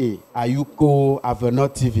USA Ayuko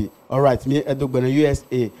Avenot TV. All right, me Edogbena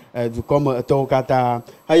USA to come to kata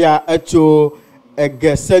haya acho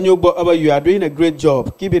egesenyo bo you are doing a great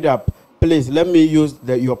job. Keep it up. Please let me use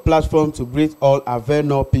your platform to greet all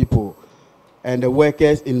Avenot people and the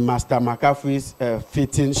workers in Master McCaffrey's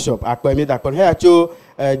fitting shop. Akwemi dakon he acho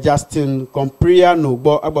Justin Compria no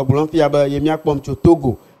bo agbabulon fiaba yemi akpomcho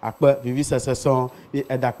Togo akpa Vivisese son bi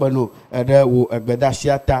edakpano ede wo egbeda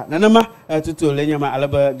shiata nanama tutu lenyama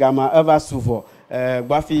alaba gama eva suvo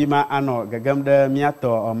gbafi ma ano gagam de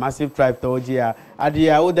miato massive tribe to jia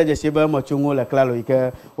adia o de sheba mo chungu le klalo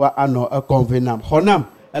ike wa ano convenam honam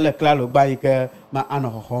ele klalo gba ike ma ano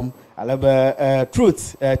hom alaba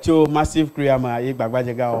truth cho massive kriama yi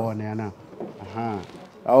gbagbaje ga o ne na aha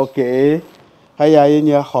okay haya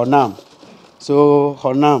yenya honam so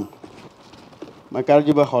honam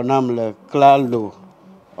makarji ba honam le klalo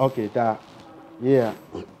okay ta yeah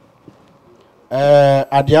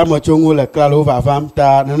adia mo chungu le klalo va vam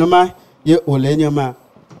ta nanama ye olenyama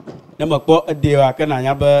na makpo dewa kana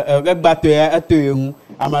nya ba gbato ya atoyu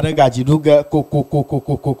amade gaji duga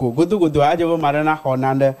kokokokokoko godo aje bo mare na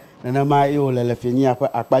honande nanama ye olele fini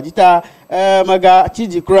akpajita maga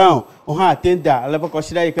chiji crown o ha tenda le ko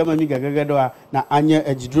shira ye kama mi gagaga do na anya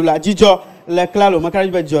ejidula jijo le klalo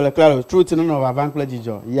makarji ba jijo le klalo truth no va vam kla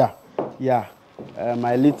jijo yeah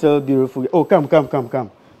my little beautiful oh come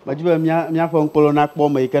majiba mia fon polo na kpo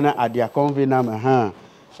me ikena adia convenam ha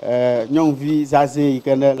nyong vi zaze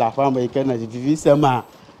ikena la femme ikena Vivisese ma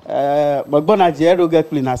magbona jero ga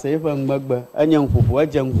clean ase fa magba anyang fufu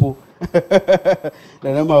ajangfu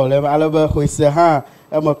na ma ole alaba khoise ha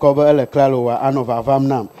amakoba ele klalo wa anova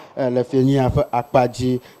vamnam le feni afa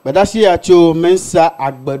akpaji badashi acho mensa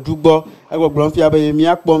agbadugbo agbogbon fi abaye mi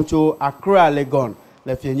akpomcho Accra Legon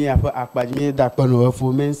le feni afa akpaji mi dakpano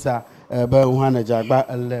fu mensa ba uhana jagba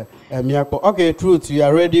le miako. Okay, truth, you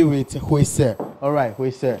are ready with Huise. All right,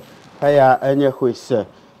 Huise. Haya enye Huise.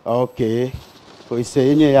 Okay.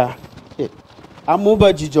 Huise enye ya.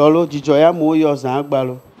 Amuba jijolo ya mu yo zan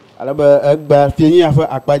agbalo. Alaba agba fienyi afa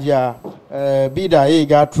akpaja bida e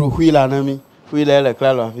ga through wheeler na mi. Wheeler le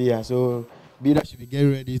klalo afia. So bida should be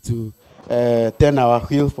getting ready to turn our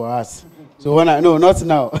wheel for us. So when not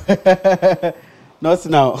now. Not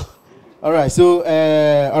now. All right, so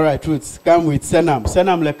all right, truth. Come with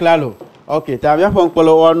Senam le klalo. Okay, tabia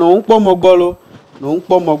fonkpolo no nkpo mogbolo, no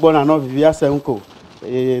nkpo mogbo na no Vivisese nko.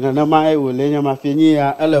 Na na ma e wole nya ma fenyi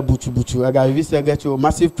ya ele buchu aga Vivisese get you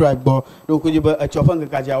massive tribe bo. Do ko jiba a chofan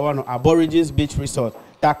ka ja wano Aborigines Beach Resort.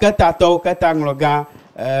 Takata to kata ngloga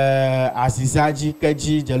Azizaji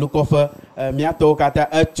keji jelukofa miato kata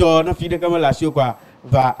echo na fide kama la shio kwa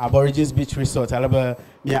va Aborigines Beach Resort alaba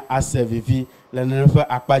mia asevivi le nefa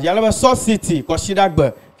akpaji alaba South City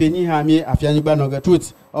koshidagbe fenyi ha mi afianyi gba no get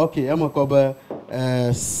truth. Okay, amakoba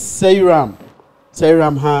Seiram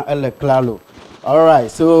ha ele klalo. All right,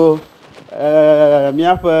 so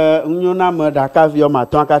miafa unyona ma daka vio ma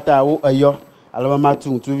tonkata wo ayo alaba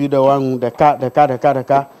matu tu video wangu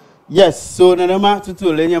deka. Yes, so nanama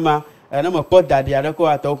tutu lenyama na makpo dadi adako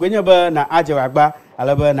ato kwenye ba na aje wagba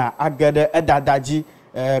alaba na agade edadaji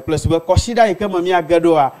plus be koshida ikema mi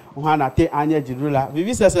agado a ho na te anya jidula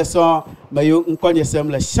Vivisese so mayo nkonye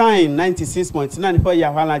semle shine 96.9 for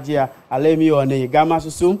ya hala jia alemi one gama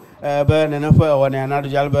susum be na for one another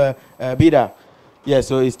jalba bida. Yes,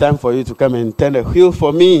 so it's time for you to come and turn the wheel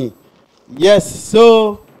for me. Yes,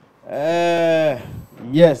 so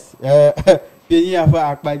yes Fini afa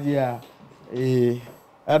akpajia.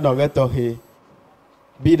 Anogetohe.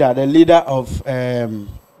 Bida, the leader of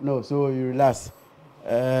no, so you relax.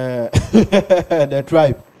 The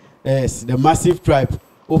tribe. Yes, the massive tribe.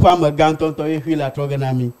 Opa Maganton to wheel at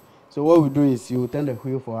Roganami. So what we do is you turn the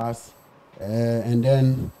wheel for us, and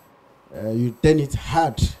then you turn it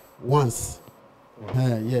hard once.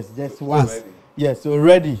 Yes, just once. So yes, so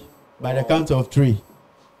ready by the count of 3.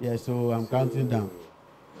 Yes, so I'm counting down.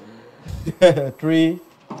 3.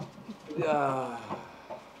 Yeah.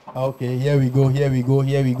 Okay, here we go.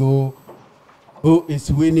 Who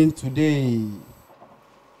is winning today?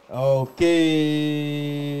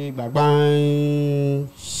 Okay, bye bye.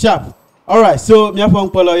 Sharp. All right, so my phone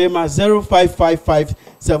call is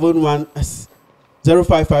 055571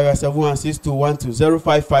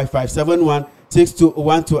 0555716212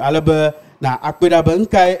 0555716212 alaba na akweda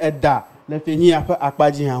bankai eda le fenyi afa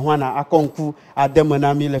akpaji han wana akonku adem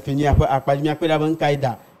na mi le fenyi afa akpaji mi akweda bankai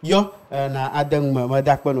da yo na adem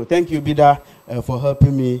madakpono. Thank you Bida for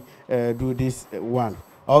helping me do this one.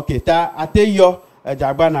 Okay, ta ate yo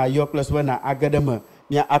jagba na yo plus 1 na agadema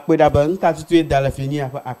mi akweda banka tutu da le fenyi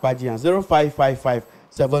afa akpaji han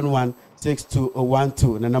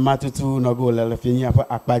 0555716212 na namatutu no go le fenyi afa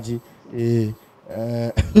akpaji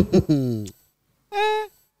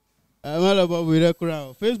Malabo we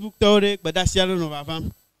crowd. Facebook tore, but that's yellow no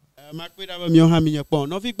fam. Makwida ba mi o ha mi yepon.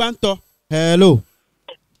 No fi gbanto. Hello.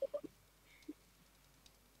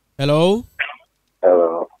 Hello.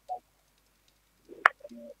 Hello.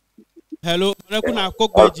 Hello. Reku na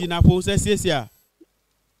kokbeji na po se sesia.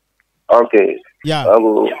 Okay. Yeah.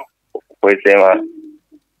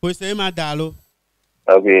 Pois tema dalo.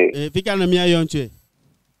 Okay. Fica na minha yonche.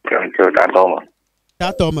 Yonche tatoma.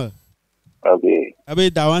 Tatoma. Okay. Abe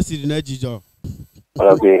da wan siri na jijo.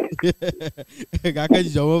 Okay. Gaka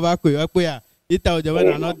jijo mo ba kwe ya. Ita o jaba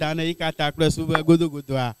na no da na ikata press uba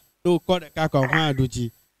godo a. No ko de ka ko han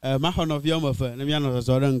aduji. Ma hono of yom of na mi ano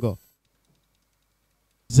so rengo.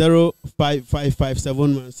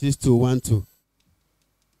 0555716212.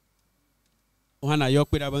 Wana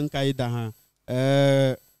yok da ban kai da ha.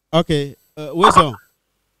 Okay. Wezo.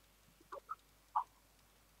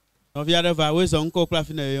 Of yada va wezo nko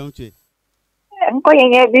klafi na yonche. Nko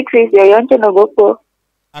yenye Beatrice yo yonche no gopo.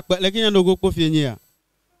 Akpa lekinya no gopo fienye ya.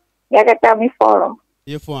 Ya kata mi foro.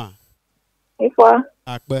 Ye fo.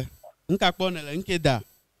 Akpa. Nka kpo na le nke da.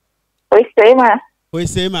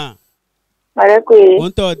 Oisema. Marekui.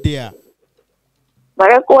 Wonto dia.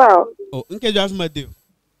 Marekua. Oh, nke jo afuma de.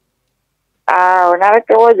 Nara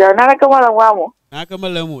kama wamo. Na kama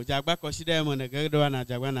lemu, jagba ko shida mo na gado na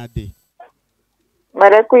jagba na de.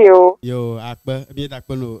 Marekuyo. Yo, akpa mi da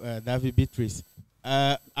kono David Beatrice.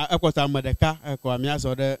 Akwata madeka ko amia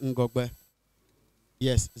so de ngogbe.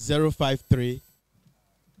 Yes, 053.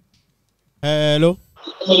 Hello.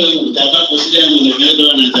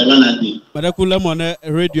 Madakula mo na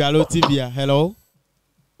radio alo TV ya. Hello.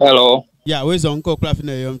 Hello. Yeah, where's uncle clapping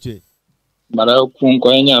na yomche? Madakun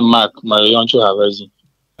ko enya Mark ma yoncho havaji.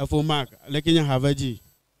 Afo Mark, lekinya havaji.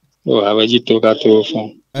 Oh, havaji to ka to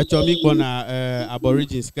fon. Chomi ko na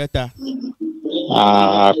aborigines keta.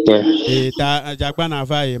 Akpe. Ta jagba na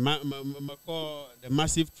va e ma ko the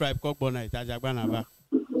massive tribe ko bona ta jagba na va.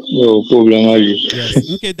 No problem ali. Yes,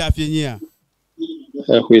 nke da fienia.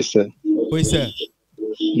 Huise.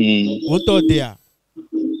 Wonto dia.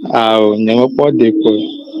 Nyama po de ko.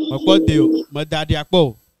 Mo de o, mo dadi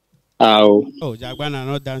apo. Oh, jagba na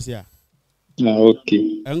no dance ya.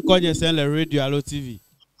 Okay. Enko je sen le radio alo TV.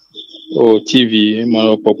 Oh, TV,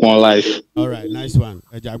 ma popon live. All right, nice one.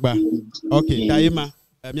 Jagba. Okay, taima.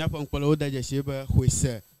 Mi apon ko lo da je shebe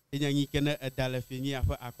huise. Enya nyi kene dale fini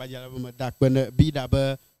afa akpajala ba dak ben Bida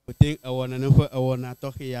ba puting awona no fa awona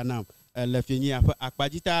to ya nam. Le fini afa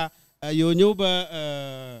akpajita yo nyoba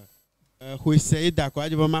huise da ko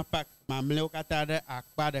ajiba ma pak ma mle kata de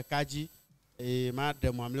akpa de kaji ma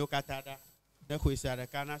de mo mle kata da de huise da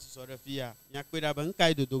kana so de fia nya kweda ban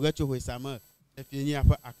kai do doga cho huise ma le fini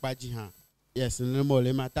afa akpaji ha. Yes, no mo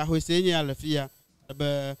le ma ta huise nya le fia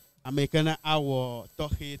ba americana awo to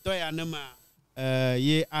ya na ma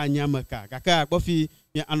ye anyamaka kaka akpofi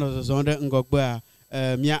mi anozonde ngogba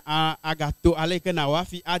mi agato aleke na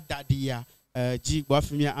wafi adadia ji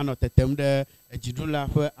gbofi mi anotetem de jidula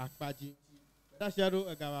fe akpaji dasharo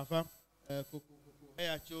agawafa koko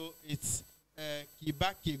eyacho it's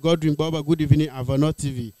Kibaki Godwin Baba. Good evening, Avano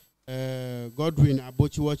TV. Godwin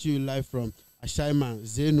Abochi watching you live from Ashaiman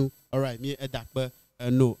Zenu. All right, me edakbe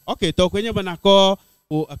no. Okay, to kwenye bana ko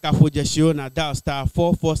o akafo jesio na dial star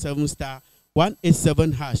 447 star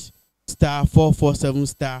 187 hash star 447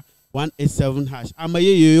 star 187 hash.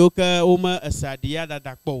 Amaye yoyoka oma asadia da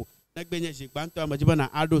dakpo na gbenye jigbanto amajiba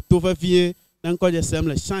na ado tovavie na nkoje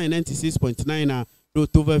semle shine 96.9 na do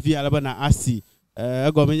tovavie alaba na asi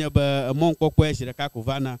agomenya ba monkokwo e shireka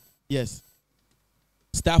kovana yes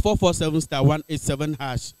star 447 star 187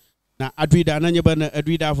 hash na adrida na nyeba na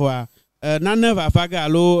adrida voa na never vaga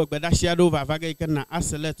alo gbedashia do vaga ikana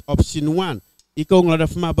select option 1 iko ngloda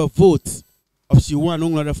fuma ba vote option 1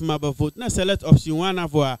 ngloda fuma ba vote na select option 1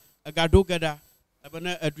 avoa agado gada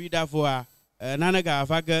abana adrida voa nana ga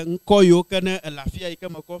vaga nkoyo kana lafia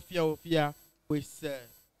ikama kofia ofia with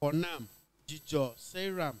onam jijo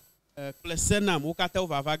seram klesenam ukata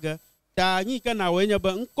vaga ta nyi kana wenya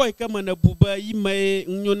ba nkoy kama na buba yime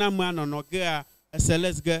nyona ma no ga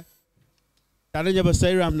select ga tananya ba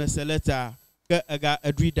seram na seleta ka aga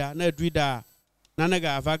adrida na adrida nana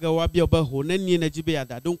ga vaga wabia ba ho na ni na jibe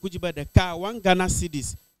ada don kujiba da ka wan Ghana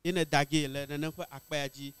cedis ina dage le na fa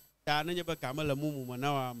akpayaji ta nanya ba kama la mumu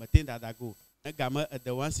na wa matinda dago na gama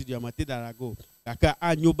da wan cedi matinda dago kaka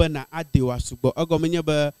anyoba na adewa sugbo ogomenya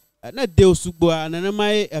ba na deu sugbo na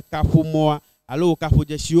mai kafumo alo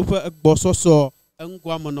kafuja shiofa gbososo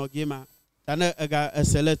ngwa monogema tana aga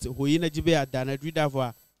select ho ina jibe ada na adrida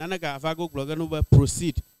vo nana ga vago bloga no ba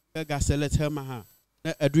proceed ka ga select hama ha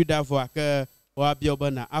na adrida vo ka wa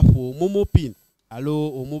bioba na afo momo pin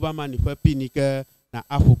alo o moba mani fa pin ka na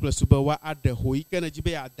afo plus ba wa ada ho ika na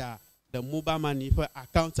jibe ada the moba mani fa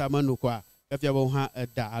account amano kwa ka fia bo ha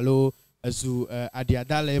ada alo azu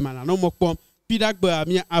adiada le mana no mokpom pidagba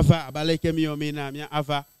mi ava abale ke mi o mi na mi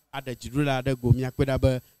ava ada jidula ada go mi akweda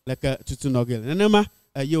ba leka tutu nogel nanama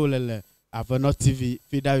yo lele Avonot TV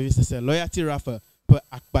Fida Vivisese loyalty raffle per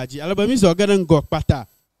akbaji alaba mi zo gadan go pata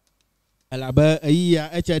alaba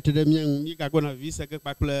iya eche tede mi ka gona visa ke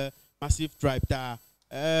pakle massive tribe ta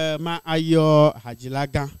ma ayo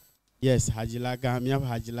hajilaga yes hajilaga mi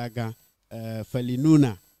hajilaga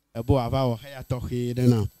falinuna bo ava o haya tohi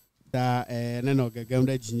dena ta neno gagam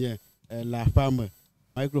da jinye la femme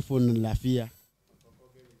microphone la fia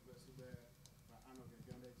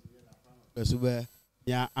sube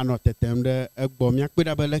ya anotetem de egbo mi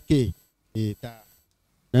akpeda beleke eta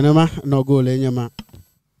nanama no go le nyama.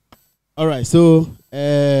 All right, so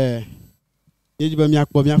yejiba mi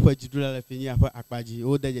akpo mi afa jidula le fini afa akpaji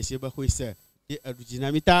o deje se ba ko ise e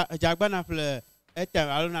adujina mita jagba na fle etem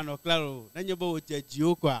alona no claro na nyebo o jeji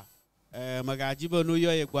o kwa magaji bo no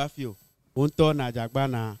yo ye gwafio onto na jagba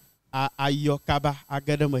na ayo kaba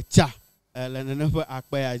agada ma cha le na fa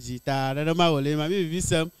akpaji ta nanama ole ma mi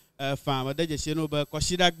visem fam deje se no ba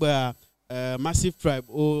koshida gba massive tribe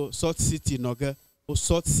o Salt City noge o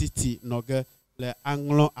Salt City noge le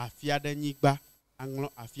anglo afiada nyigba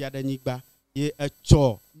ye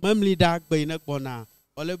echo memli da gbe ina gbona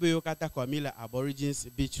olebe yo kata ko mi le Aborigines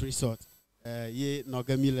Beach Resort ye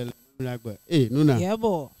noge mi le gbe nuna yeah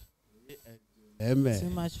bo eme too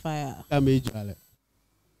much fire ameju ale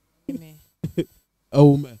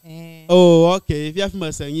oh me oh okay if you have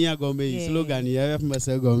masanyi agome slogan you have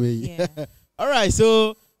masagome all right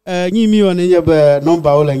so nyi mi on nye be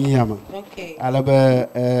number o la nyi ama okay alaba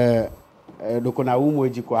doko na umo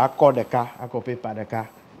ji ko akodeka akopepa deka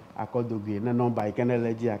akodoge na number ikene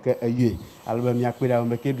leji ake aye alaba mi akpeda o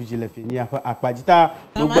meke duji le fini afa akpajita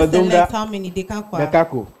no gbadonda how many deka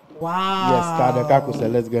ko wow yes ka deka ko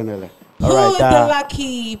select ganele all right the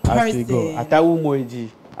lucky person ata umo ji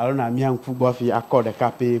alona mi anfu gbo fi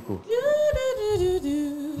akodeka pe ko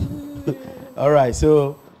all right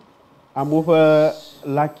so I'm over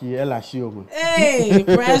lucky ela shiomo hey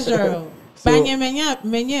pressure Banya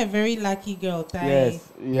menya very lucky girl. Yes,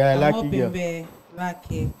 yeah, lucky girl.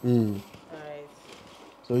 Lucky. Alright.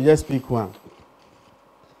 So just pick one.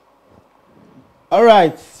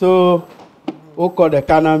 Alright, so who called the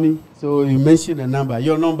economy? So you mentioned the number.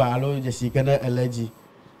 Your number, hello, just you can allergy.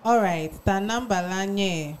 Alright, the number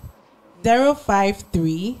lanye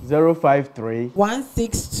 053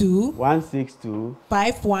 162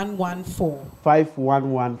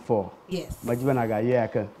 5114. Yes. Majiba ga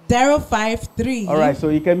yeka 053. All right, so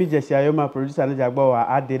you can me just share my producer na jagba wa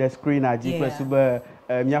add the screen aji press ba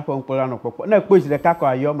mi afọ nkola no popo na post the kako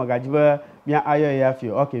ayo magajiba mi ayo ya fi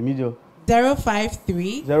okay mi jo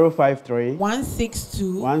 053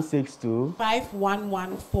 162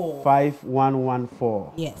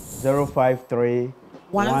 5114. Yes. 053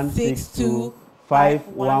 162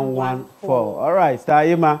 5114. All right,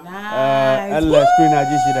 Stayima. Nice. Screen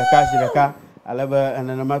aji shiraka. Alaba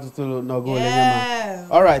anana tutu no go le nyama.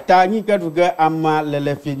 All right, ta nyi kaduga ama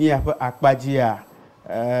lele fini akpajia.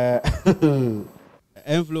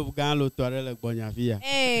 Envelope gan lo tore le gbonya via.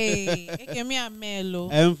 Hey, ekemi amelo.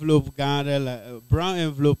 Envelope gan le brown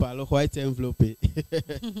envelope alo white envelope.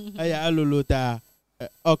 Aya alolo ta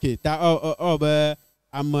okay, ta obe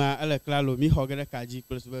ama ele klalo mi hogere kaji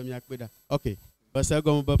plus be mi akpeda okay basa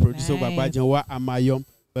go be producer gbagba jen wa amayom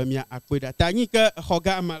be mi akpeda tanyi ke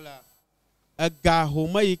hoga amala aga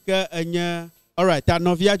homa yike enya all right ta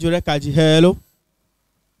novia jure kaji hello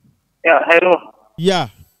yeah hello yeah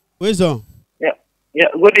where's on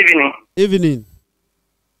yeah good evening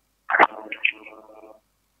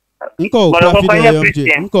Nko kwa fide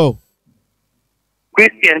yomje nko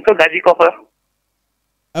Christian to gaji kofa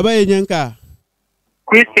aba yenyanka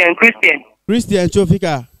Christian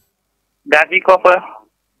chofika gavi kofa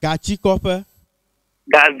gachi kofa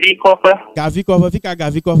fika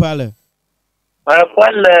gavi kofa le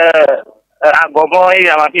kwal agomo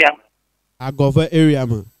area ma pia agomo area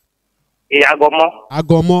ma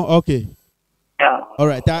agomo okay yeah all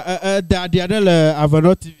right da dia de le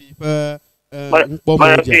Avano TV nkpo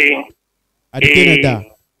moja adikene da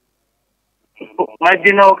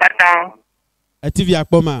Majino kata TV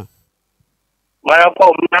akpoma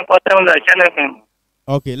Marako mnako tawla channel FM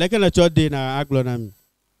okay like na chode na aglonami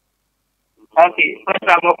okay first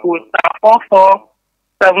I'm going to star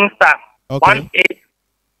 447 star okay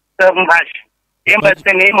 187 hash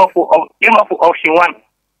name of option 1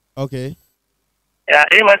 okay yeah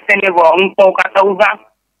send you unko kata uza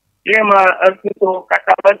asito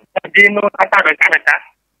kata dino kata kata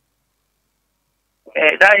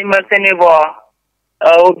da send you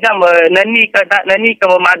ujam nani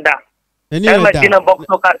kama mada nani box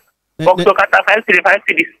kata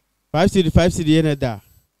 5 cd ene da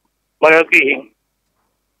okay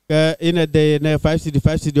ke ene de na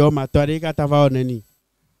 5 cd o ma tori kata va onani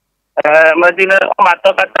madina o ma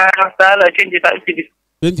to kata sala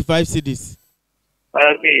 25 cds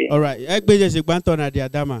okay all right egbeje se gbanto na di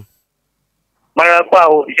adama mara kwa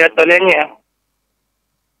o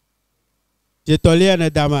je tolenia na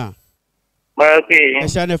dama okay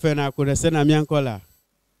eshane fe na ko se na miankola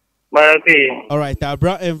okay all right a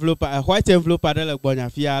brown envelope a white envelope ada le gbonya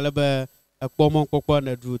fia le be ekpomo nkokpo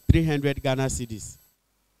na du 300 Ghana cedis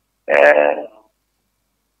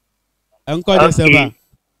enko je seba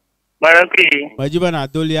okay majiba na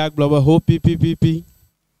dolia global ho ppp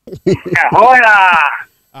hola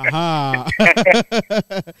aha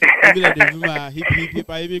bila de vuma hip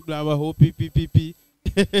pa imi global ho ppp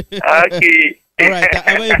okay all right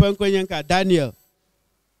aba ipan kwenyanka Daniel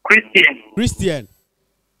Christian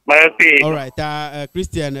okay all right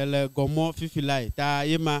Christian le gomo fifilai ta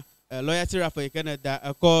yema loyalty rafa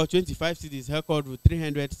Canada call 25 cedis her call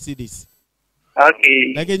 300 cedis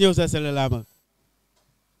okay like nyo sa selelama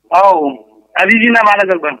oh avivina mala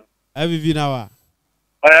galban avivina wa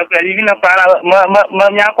okay avivina para ma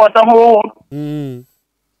nyako to ho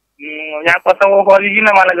nyako to ho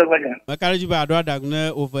avivina mala galban makara jiba adwa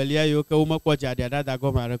dagne ovalia yo ka uma kwa jadi ada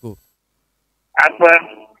go marako apa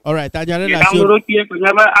all right anyare la show ndoro tie ko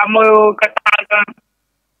nyaba amoyo kataka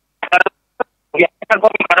ya go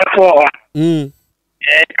marako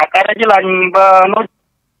kakara jila nyimba no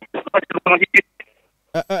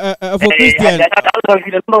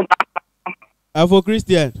for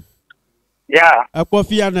Christian yeah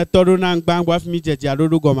akofia na toru na ngbangwa fimi jeje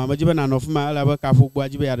adodo goma majiba na nofuma ala ba kafu gbo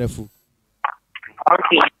ajiba ya refu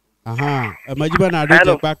okay aha majiba na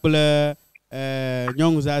adoje pakule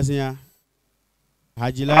nyongu zazia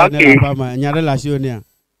hajila na la pama nyare la sionia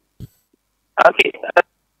okay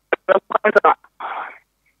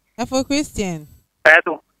for Christian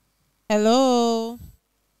hello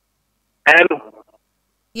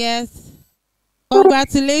yes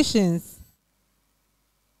congratulations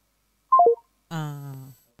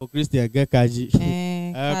for Christian gakaji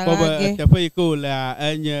koba tepe ko la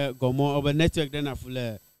anya gomo oba network den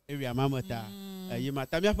afule area mamata yima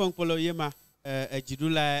tamia fonkpolo yima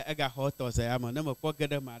ejidula ega hoto se ama na mako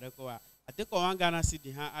gede mare ko ate ko wan Ghana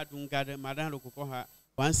cedi ha adun gade madan ko ha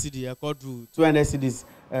 1 cedi e ko du 200 cedis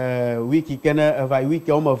wiki kana vai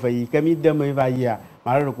wiki o ma vai kami dem vai ya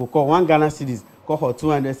mare ko 1 Ghana cedis ko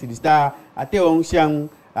 200 cedis ta ate on sian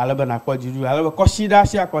alaba na ko jidu alaba ko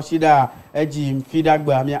shida eji Fida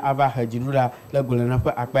gba mi ava ha jidula la gole na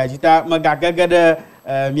pa akpa jita magagagade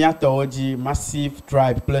mi atoji massive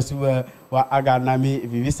tribe plus wa aga na mi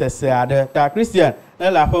Vivisese ade ta Christian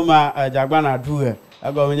la fama jagba na du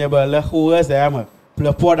ago menye ba le ho se am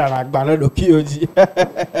ple poda na gba na do kioji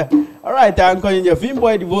all right I'm calling you film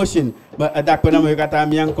boy devotion but adakpe na mo kata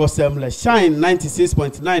mi anko sem le shine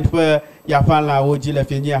 96.9 per ya fan la oji le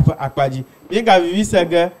fini afa akpaji mi ga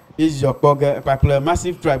Vivisese is your pog pakle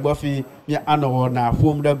massive tribe ofi mi anowo na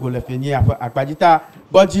fom de go le fini afa akpajita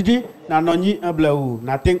bojidi na nonyi ablewu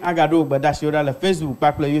na ting agado gbada shora le Facebook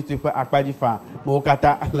pakle YouTube akpaji fa mo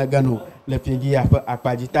kata le gano le fini afa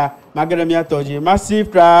akpajita magara mi atoji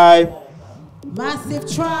massive tribe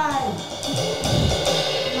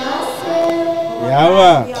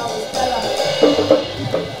Yawa.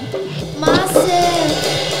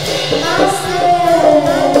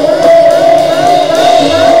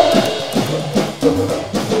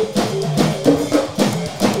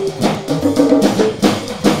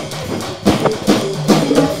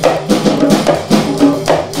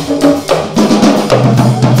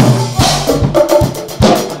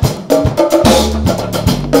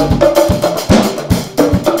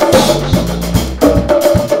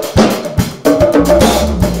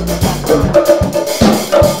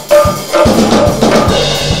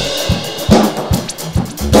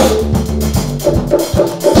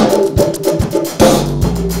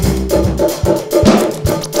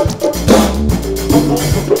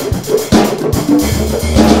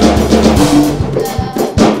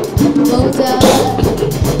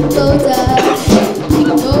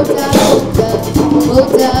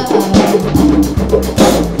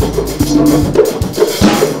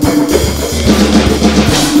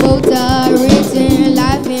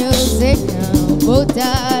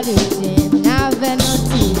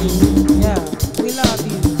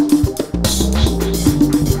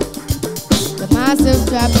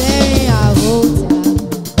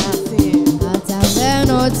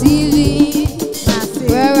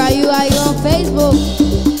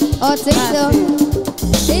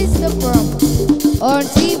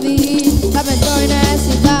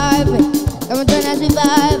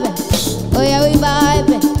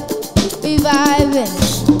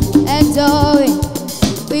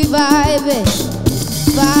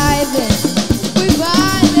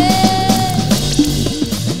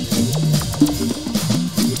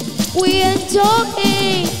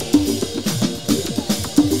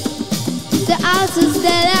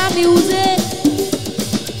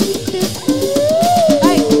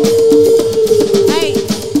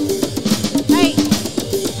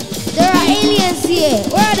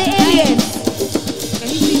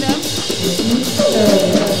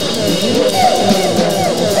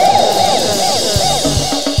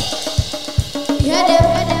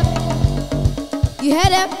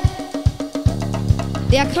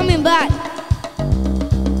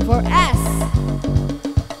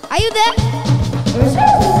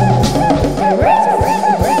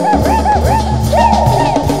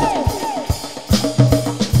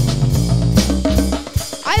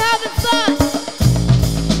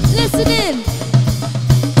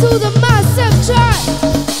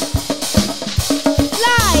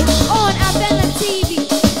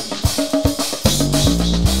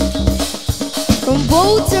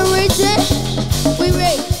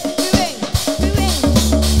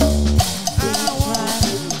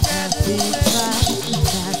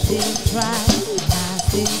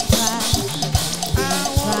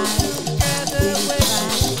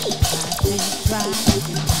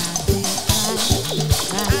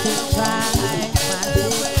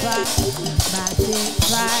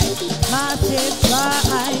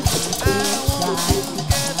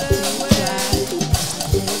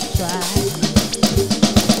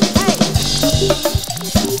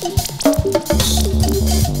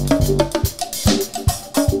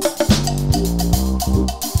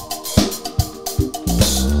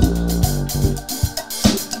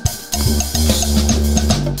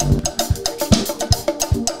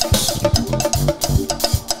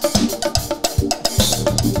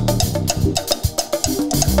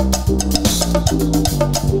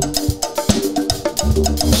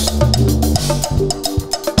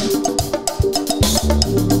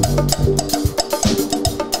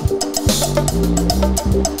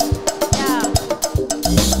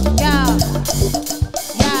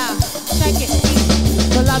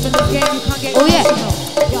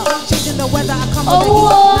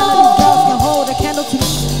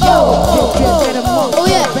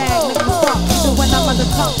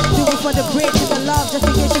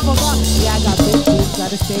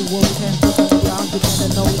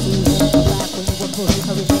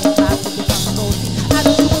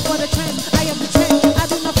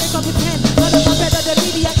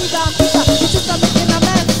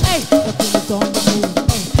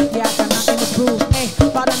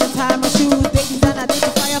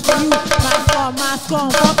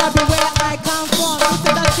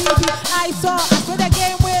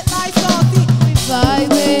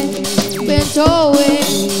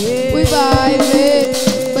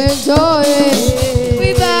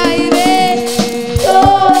 We vibe.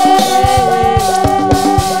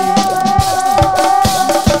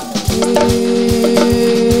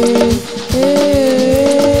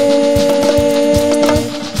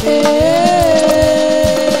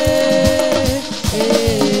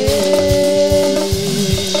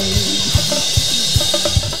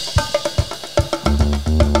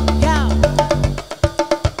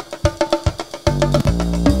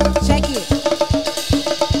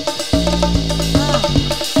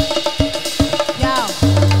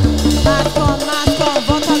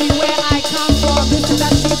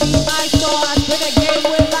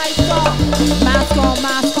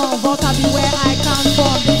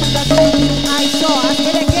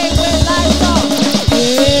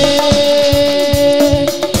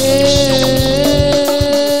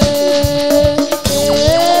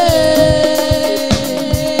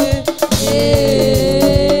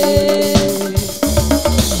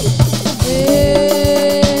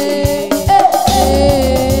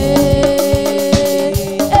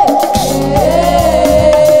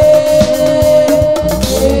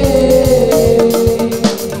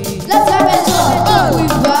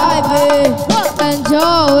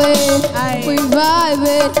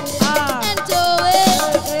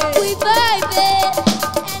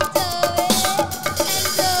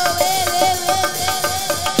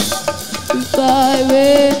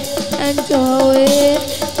 going.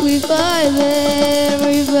 We vibing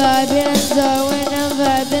and going and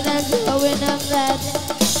vibing and going and vibing.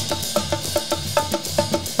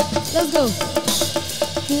 Let's go.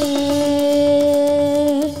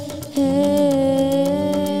 Hey, hey,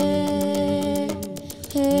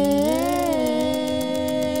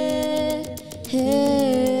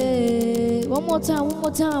 hey. One more time, one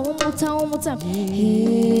more time, one more time, one more time. Hey,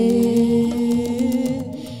 hey.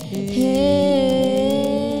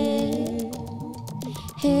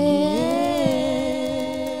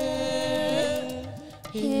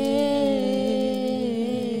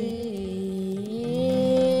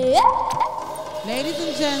 Ladies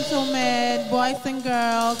and gentlemen, boys and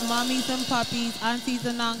girls, mommies and puppies, aunties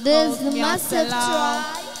and uncles, This is the Massive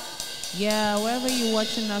Tribe. Yeah, wherever you're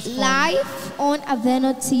watching us from. Live on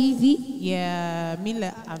Aveno TV. Yeah,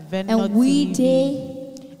 Mila Aveno And we TV. day.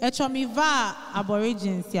 Echo mi va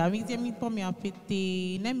Aborigines ya mi te mi po mi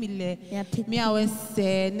apete ne mi le mi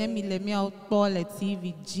awese ne mi le mi outpole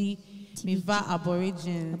TVG mi va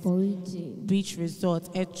Aborigines Beach Resort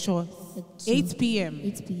Echo 8 p.m.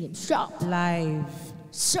 8 p.m. Sharp. Live.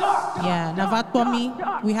 Sharp. Yeah, Navatpomi,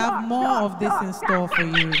 we have more of this in store for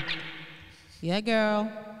you. Yeah, girl.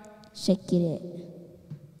 Check it out.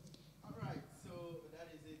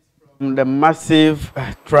 The Massive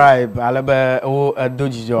Tribe, alaba o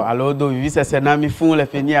dojijo, alodo Vivisese na mi fun le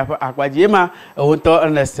fini akwajiema o to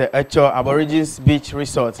nese echo Aborigines Beach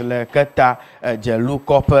Resort le kata jelu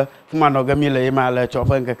kope fuma no gami le ema le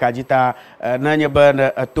chofa nke kajita na nyeba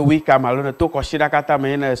na to week amalo na to koshira kata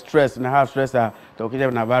me na stress na have stress to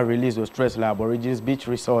kije na va release o stress la Aborigines Beach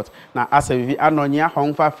Resort na asevi anonya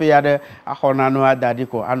hongfa fe ya de ahona no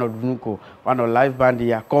adadiko anodunuko wano live band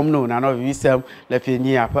ya komno na no Vivisem le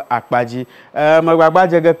fini akpaji magbagba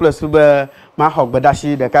jege plus be ma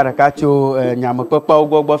hogbedashi de karaka cho nyamekpekpa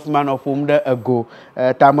ogbo fima no fum de ego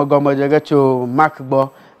tamogomo jege cho makbo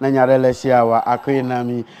na nyarele shiawa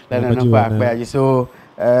akoinami le no pa akpaji so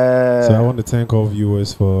I want to thank all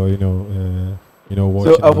viewers for watching.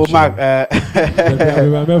 So for Mark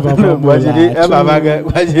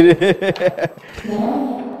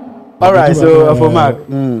all right, so for Mark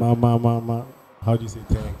how do you say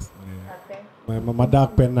thanks? My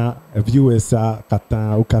dark penna viewers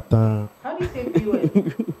katan ukatan. How do you say viewers?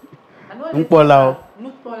 Nupolao.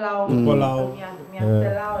 Nupolao.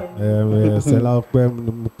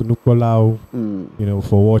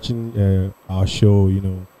 For watching our show,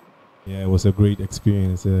 yeah, it was a great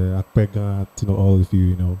experience. Akpega to all of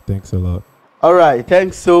you, thanks a lot. All right,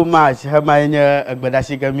 thanks so much. Let's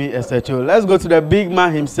go to the big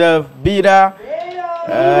man himself, Fida.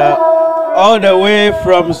 All the way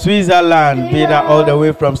from Switzerland. Fida, all the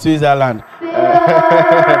way from Switzerland.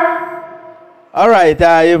 All right,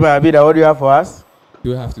 Fida, what do you have for us?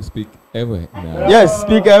 Do I have to speak everywhere now? Yes,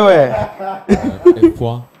 speak everywhere. I'm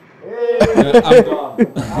gone.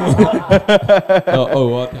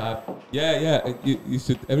 What? Yeah. You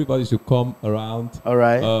should. Everybody should come around. All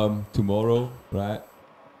right. Tomorrow, right?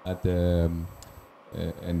 At and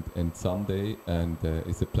Sunday, and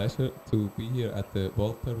it's a pleasure to be here at the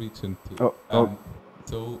Volta region. I'm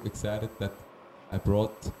so excited that I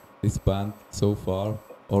brought this band so far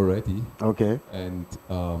already. Okay. And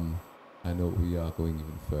I know we are going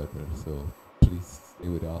even further. So please stay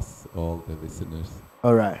with us, all the listeners.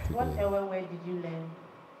 All right. Where did you learn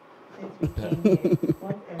since we came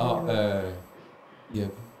here? Yeah.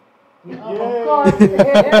 Of course.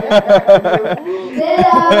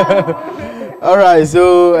 All right,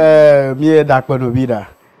 so me Dakwanobida.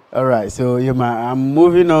 All right, so I'm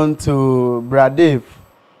moving on to Brad Dave.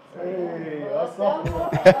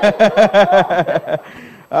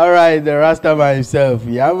 All right, the Rastaman himself.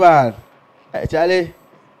 Yeah, man. Hey, Charlie.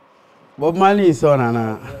 Bob Marley is on,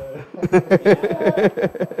 Anna.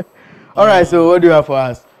 All right, so what do you have for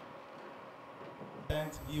us?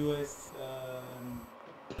 Thanks, viewers.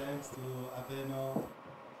 Thanks to Aveno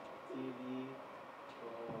TV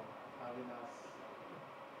for having us.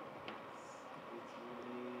 It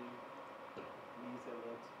really means a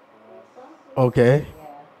lot for us. Okay.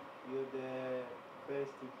 You're the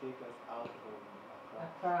first to take us out from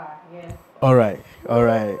Accra, yes. All right.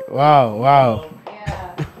 Wow.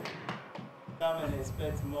 Yeah. Come and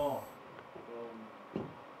expect more from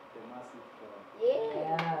the Massive Tribe.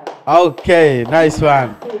 Yeah. Okay, nice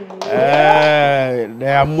one.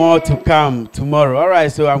 There are more to come tomorrow. All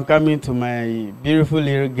right, so I'm coming to my beautiful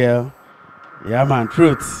little girl. Yeah, man,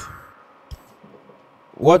 Truth.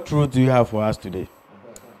 What truth do you have for us today?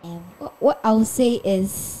 What I'll say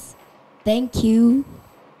is thank you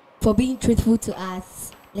for being truthful to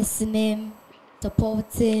us, listening,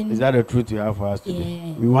 supporting. Is that the truth you have for us today?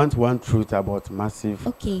 Yeah. We want one truth about Massive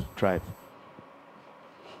Okay. Tribe.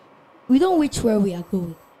 we don't reach where we are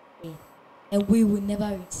going, and we will never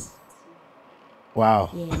reach. Wow.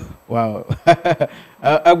 Yeah. Wow.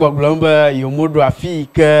 Agbaglomba yomodo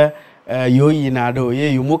afika yo yinado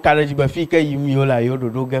ye yomo college ba fika yimyo la yo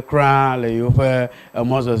do ge kran le yo fa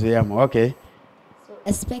mozos yam. Okay. So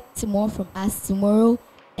expect more from us tomorrow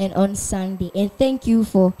and on Sunday. And thank you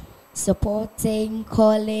for supporting,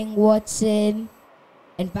 calling, watching,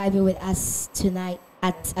 and vibing with us tonight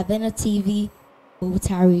at Avena TV,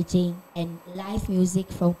 Volta Region, and live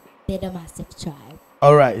music from Fida Massive Tribe.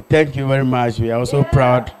 All right, thank you very much. We are also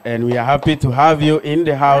proud and we are happy to have you in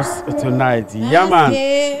the house tonight. Yeah, man.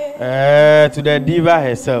 To the diva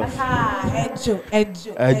herself.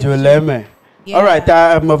 Ejo Leme. All right,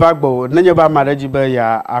 Mavagbo, Nanyaba Madajiba,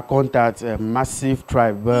 ya contact Massive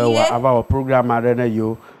Tribe, our program,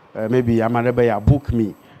 maybe Amadaba, ya book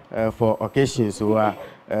me for occasions. So,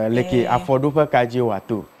 Leki Afodupa Kaji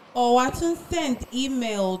Watu. Or what to send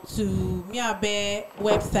email to Miabe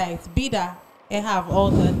website, Bida. I have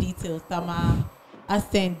all the details. Tama, I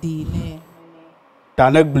send the name. Yeah,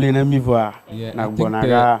 I think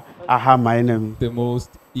the most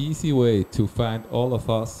easy way to find all of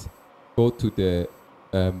us, go to the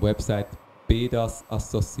website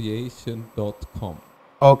bedasassociation.com.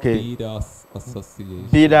 Okay. Bedasassociation.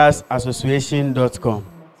 Bedasassociation.com.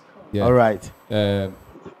 Yeah. All right.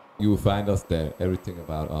 You will find us there, everything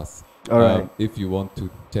about us. All right. If you want to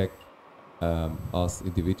check us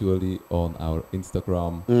individually on our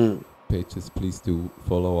Instagram pages, please do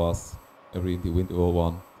follow us, every individual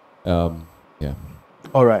one. Yeah.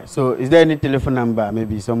 All right. So, is there any telephone number?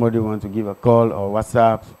 Maybe somebody want to give a call or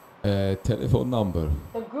WhatsApp? Telephone number.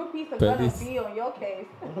 The groupies are gonna be on your case.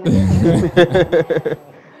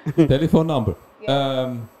 Telephone number.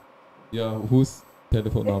 Yeah. Whose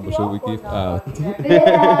telephone number should we give out?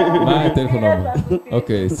 My telephone number.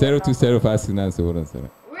 Okay. 02056907.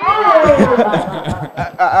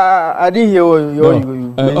 I didn't hear what you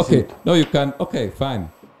mentioned. Okay, no, you can. Okay, fine.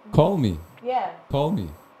 Call me. Yeah. Call me.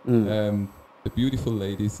 The beautiful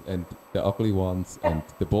ladies and the ugly ones and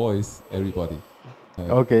the boys, everybody.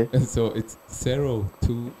 Okay. And so it's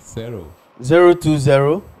 020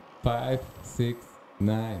 020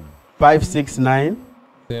 569 569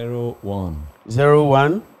 01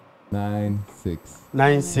 01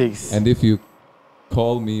 96. And if you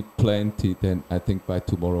call me plenty, then I think by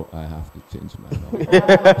tomorrow I have to change my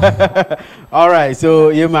number. All right, so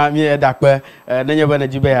you might me dakwe nanya bana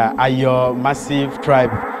jibe ayo Massive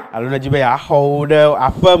Tribe alo na jibe hold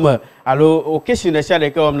afirm alo occasion na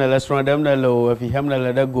shade ka omna restaurant dem na lo fi hem na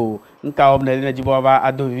le go nka omna na jibe ba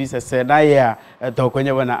ado Vivisese na ya to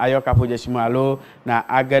konya bana ayo kapo jeshima alo na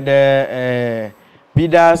agade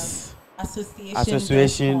Bidas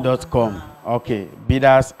Association.com. Okay,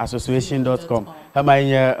 bidasassociation.com. Hama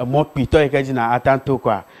nya mo pito ekaji na atanto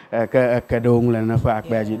kwa ka dong la na fa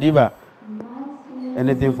akbaji. Diva.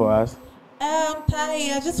 Anything for us?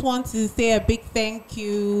 Tai, I just want to say a big thank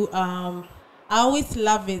you. I always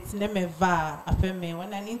love it.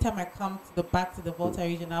 When anytime I come back to the Volta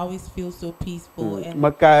region, I always feel so peaceful. And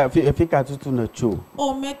Maka fika tutu na cho.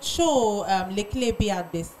 Oh, me cho leklebi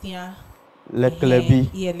adestia. Leklebi.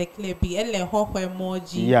 Yeah, Leklebi. Elle hohwe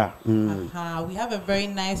moji. Yeah. We have a very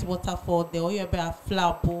nice waterfall there. We have a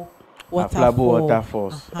Flabo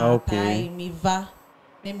waterfall. Okay.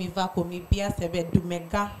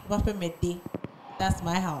 That's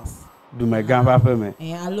my house. Dumega papa me.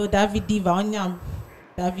 Hello David Diva onyam.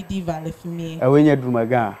 David Diva le fimi. Awenya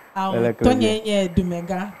Dumega. Tonye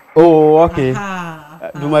Dumega. Oh, okay.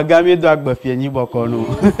 Dumega mi do agbafie nyi boko no.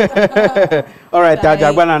 All right,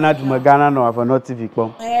 Tajabana na Dumega na no Avena TV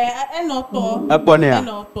pom. Enoto. Aponia.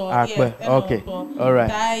 Akpe. Okay. All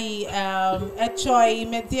right. Tai Echoy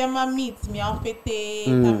mediama meet me afete.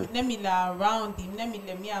 Nemi la around him, nemi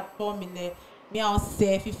le mi ato mi le me I'll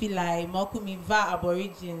say if you feel like Mokumi Va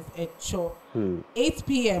Aborigines Echo. 8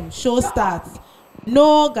 p.m. show starts.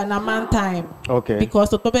 No Ganaman time. Okay.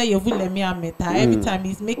 Because Otobe Yovu Lemi Ameta. Every time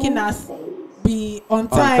he's making us be on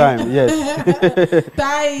time. On time, yes.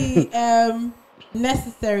 Tai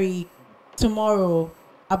necessary tomorrow.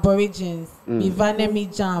 Aborigines. Ivanemi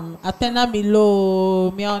jam. Atena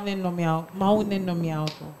milo miaone no miao. Maune no miao.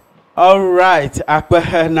 All right,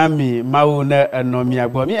 akpe na mi maune no mi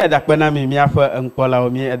agbo mi edakpe na mi afa nkola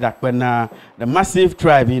mi edakpe na the Massive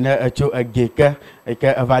Tribe in echo ageke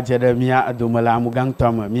eke avajede mi adomala amugang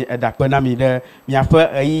tom mi edakpe na mi de mi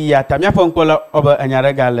afa ayi ta mi afa nkola oba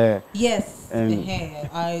anyare gale. Yes,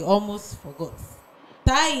 I almost forgot.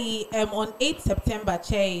 Tai on 8 September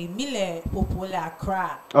che mile popole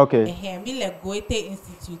Accra. Okay. Mile Goethe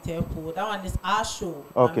Institute. That one is our show,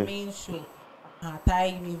 okay. our main show.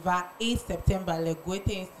 Tai mi va 8 September le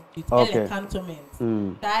Goethe Institute Okay. le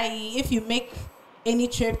cantonment. Tai if you make any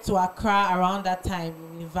trip to Accra around that time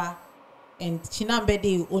mi va and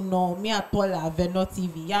Chinambede ono me atola Aveno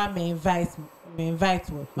TV ya me invite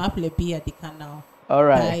what ma play be at the canal. All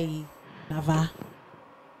right. Tai Nava.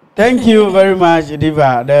 Thank you very much,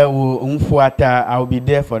 Diva. I'll be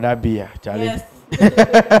there for that beer, Charlie. Yes.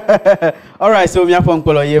 All right, so me upon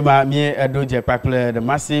Kolo Yema, me doje pakle the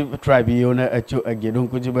massive tribe yona echo agedon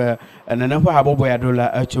kujiba and an upper habo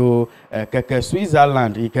boyadola echo keke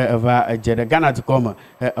Switzerland ika eva jeda Ghana to come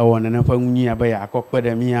a one and upper unia by a cockpet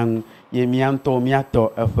de miang ye mianto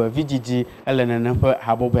miato of VGG ellen and upper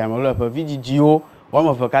habo boyamolo of VGGO. One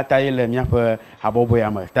of the Kata ile miapo habobo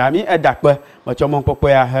yama. Tami edakpe machomon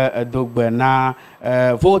kokwe ya he dogbe na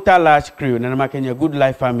Volta Large Crew na makenya Good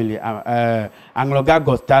Life Family Angloga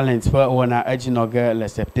Got Talent for wana ejinoge le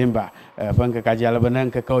September fanka kaji alabana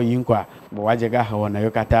nkaka yinkwa bo wajega ha wana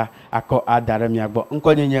yokata ako adare miagbo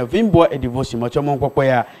nkonyenye Vimbo Devotion machomon kokwe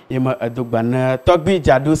ya yema dogbe na Togbi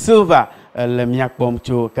Jadu Silver le miakpom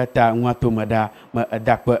cho kata ngwato mada ma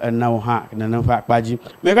dakpe na ha na nfa kpaji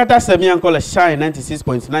me kata semi anko le Shine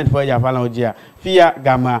 96.9 for ya fala ojia fia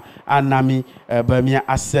gama anami bamia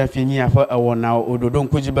asefini afa wona ododo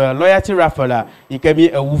nkujiba loyalty rafala ikemi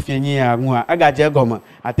ewu fini ya nwa agaje goma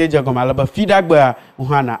ateje goma alaba Fida gba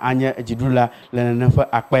uhana anya ejidula le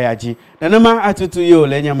nfa akpayaji nanama atutu yo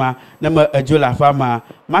le nyama nama ejola fama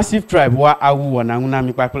Massive Tribe wa awu wona nguna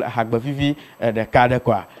mi kwakla hagba vivi de kade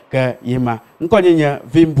kwa ke yema nkonyenye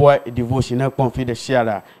Vimbo Devotion na confide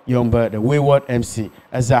share yomba the Wayward MC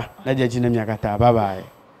aza na jina miakata. Bye bye.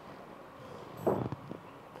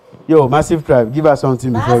 Yo, Massive Tribe, give us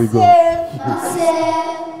something before we go.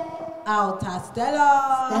 Alta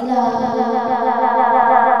Stella.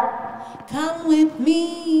 Come with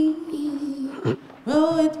me.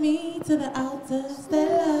 Roll with me to the Alta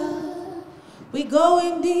Stella. We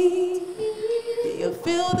going deep. Do you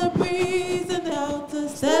feel the breeze in the Alta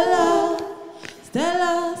Stella?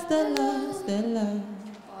 Stella, Stella, Stella.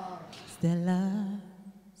 Stella.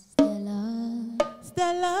 Stella,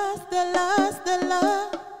 Stella, Stella.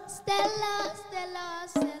 Stella, Stella,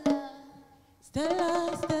 Stella. Stella,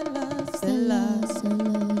 Stella, Stella. Stella, Stella, Stella,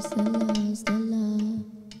 Stella.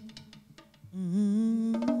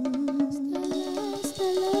 Stella,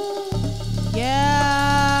 Stella. Yeah.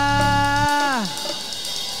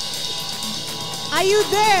 Are you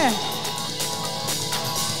there?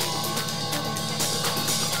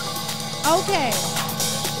 Okay.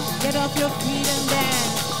 Get off your feet and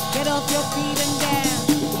dance. Get off your feet and dance.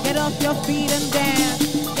 Get off your feet and dance.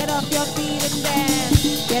 Get off your feet and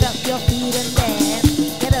dance. Get up your feet and dance.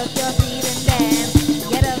 Get up your feet and dance.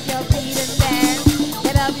 Get up your feet and dance.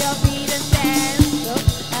 Get up your feet and dance. Go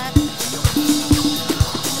back.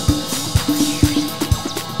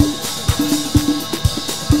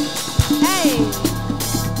 Hey.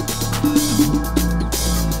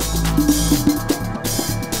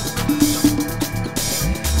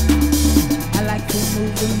 I like to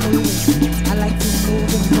move and move. I like to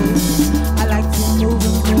move and move. I like to move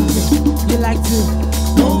and move. You like to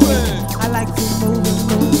move it. I like to move and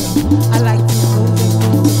move. I like to move and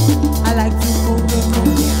move. I like to move and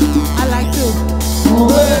move. I like to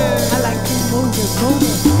move it. I like to move and move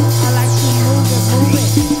it. I like to move and move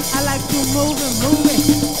it. I like to move and move it.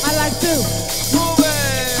 I like to move it.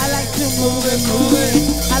 I like to move and move it.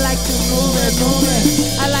 I like to move and move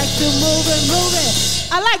it. I like to move and move it.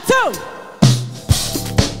 I like to.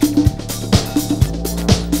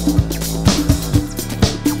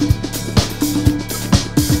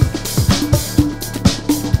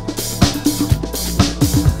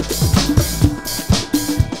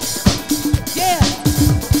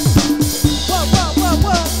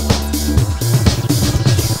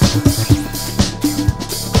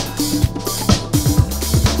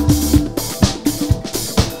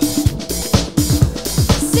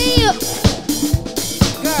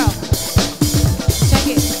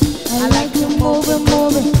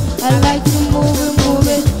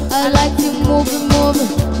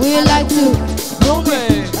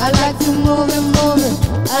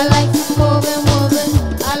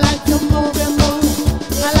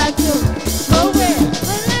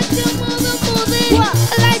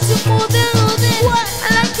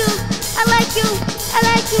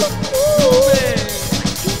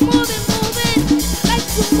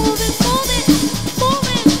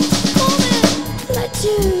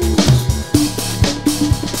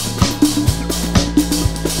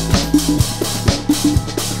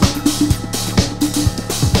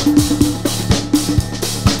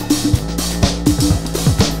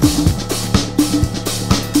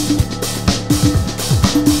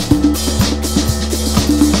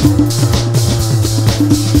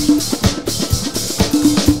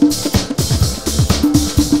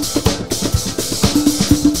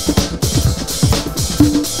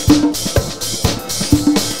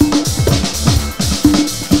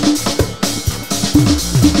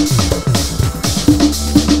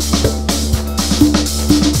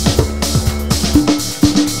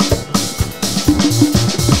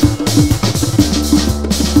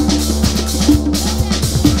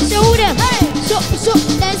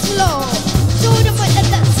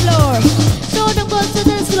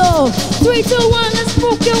 3, 2, 1, let's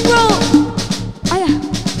rock and roll. Aya,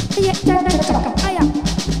 aya, chaka, aya,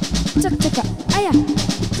 chaka, aya, chaka, aya,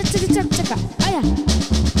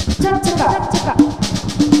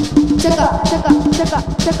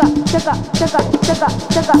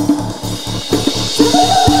 chaka.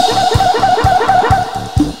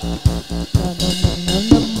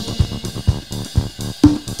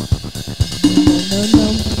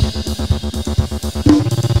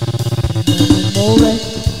 Move it,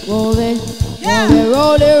 roll it,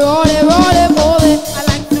 move it. I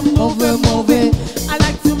like to move it. I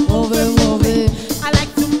like to move it. I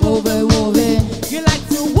like to move it. You like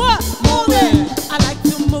to what? Move it. I like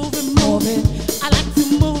to move it. I like to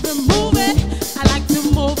move it. I like to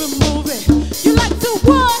move it. You like to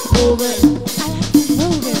what? Move it. I like to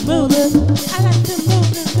move it. I like to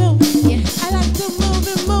move it. Yeah. I like to move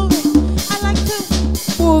it. I like to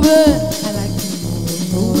move it. I like to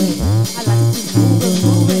move it. I like to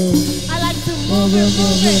move it. I like to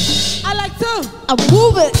move it. I like to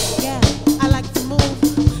move it. Yeah, I like to move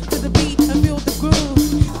to the beat and feel the groove.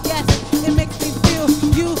 Yes, it makes me feel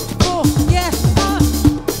youthful. Yes,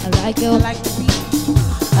 I like it. I like the beat.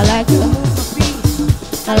 I like to move my feet.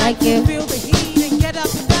 I like it. Feel the heat and get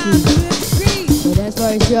up and down to the street. So that's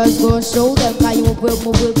why it's yours. Go show them how you move it.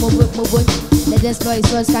 That's why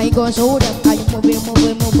it's yours. Can you go show them how you move it.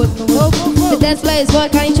 That's why it's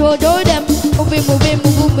what can you show them. Move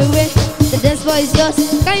it. That's why it's yours.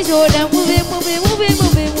 Can you show them? Move it. Move it.